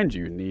can they find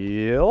you,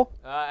 Neil?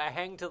 I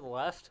hang to the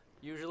left,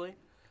 usually.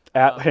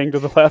 Hang to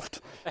the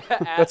left?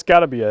 That's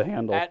got to be a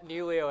handle. At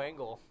Neilio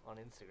Engel on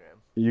Instagram.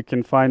 You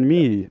can find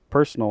me,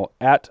 personal,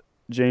 at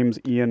James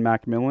Ian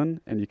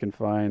Macmillan, and you can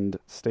find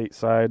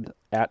Stateside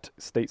at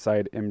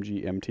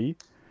StatesideMGMT.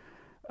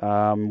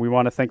 We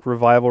want to thank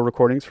Revival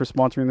Recordings for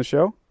sponsoring the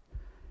show.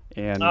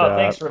 And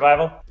thanks,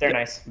 Revival. They're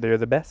nice. They're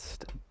the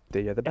best.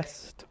 They are the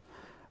best.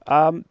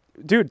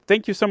 Dude,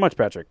 thank you so much,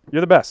 Patrick.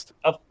 You're the best.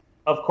 Of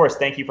course.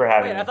 Thank you for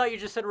having me. I thought you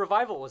just said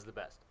Revival was the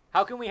best.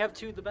 How can we have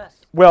two the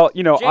best? Well,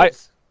 you know,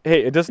 James.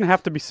 Hey, it doesn't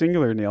have to be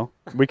singular, Neil.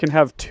 We can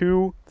have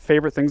two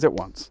favorite things at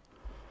once.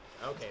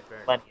 Okay,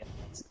 fair enough.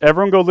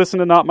 Everyone go listen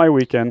to Not My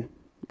Weekend.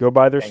 Go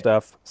buy their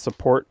stuff.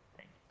 Support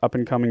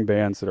up-and-coming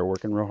bands that are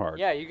working real hard.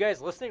 Yeah, you guys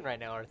listening right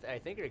now, I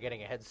think you're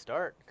getting a head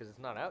start because it's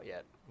not out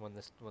yet when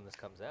this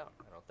comes out,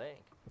 I don't think.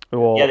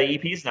 Well, yeah, the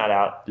EP's not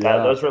out. Yeah.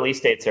 Those release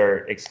dates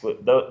are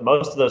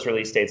most of those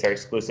release dates are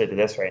exclusive to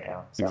this right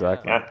now. So,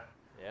 exactly. Yeah.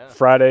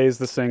 Friday's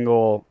the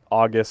single.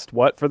 August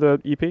what for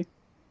the EP?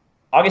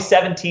 August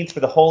 17th for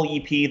the whole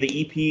EP.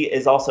 The EP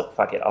is also...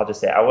 Fuck it, I'll just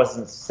say it. I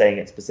wasn't saying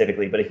it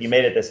specifically, but if you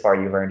made it this far,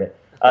 you've earned it.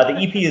 The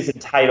EP is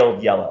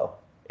entitled Yellow.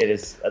 It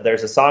is.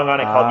 There's a song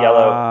on it called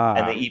Yellow,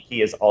 and the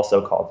EP is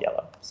also called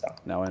Yellow. So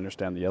now I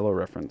understand the Yellow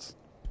reference.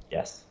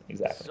 Yes,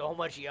 exactly. So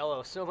much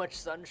yellow, so much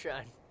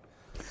sunshine.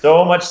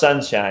 So much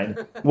sunshine.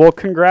 Well,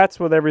 congrats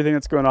with everything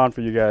that's going on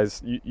for you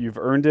guys. You've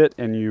earned it,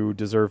 and you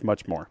deserve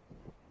much more.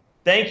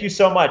 Thank you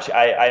so much.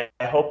 I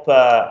hope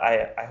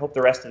I hope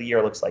the rest of the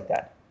year looks like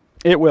that.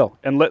 It will,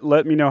 and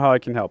let me know how I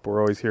can help.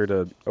 We're always here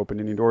to open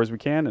any doors we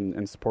can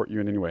and support you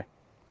in any way.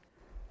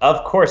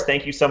 Of course,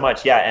 thank you so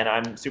much. Yeah, and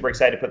I'm super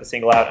excited to put the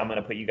single out. I'm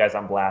going to put you guys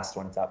on blast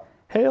when it's up.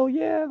 Hell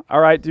yeah. All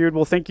right, dude.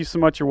 Well, thank you so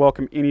much. You're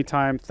welcome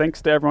anytime. Thanks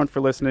to everyone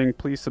for listening.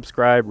 Please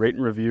subscribe, rate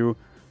and review,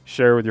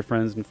 share with your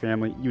friends and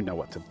family. You know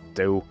what to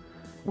do.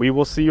 We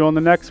will see you on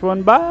the next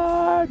one.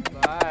 Bye.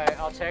 Bye.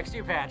 I'll text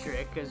you,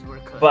 Patrick, because we're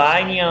close.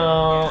 Bye,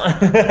 y'all.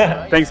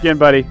 Thanks again,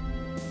 buddy.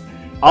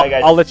 Bye,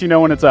 guys. I'll let you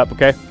know when it's up,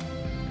 okay?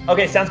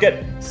 Okay, sounds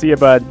good. See ya,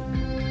 bud.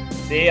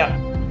 See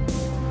ya.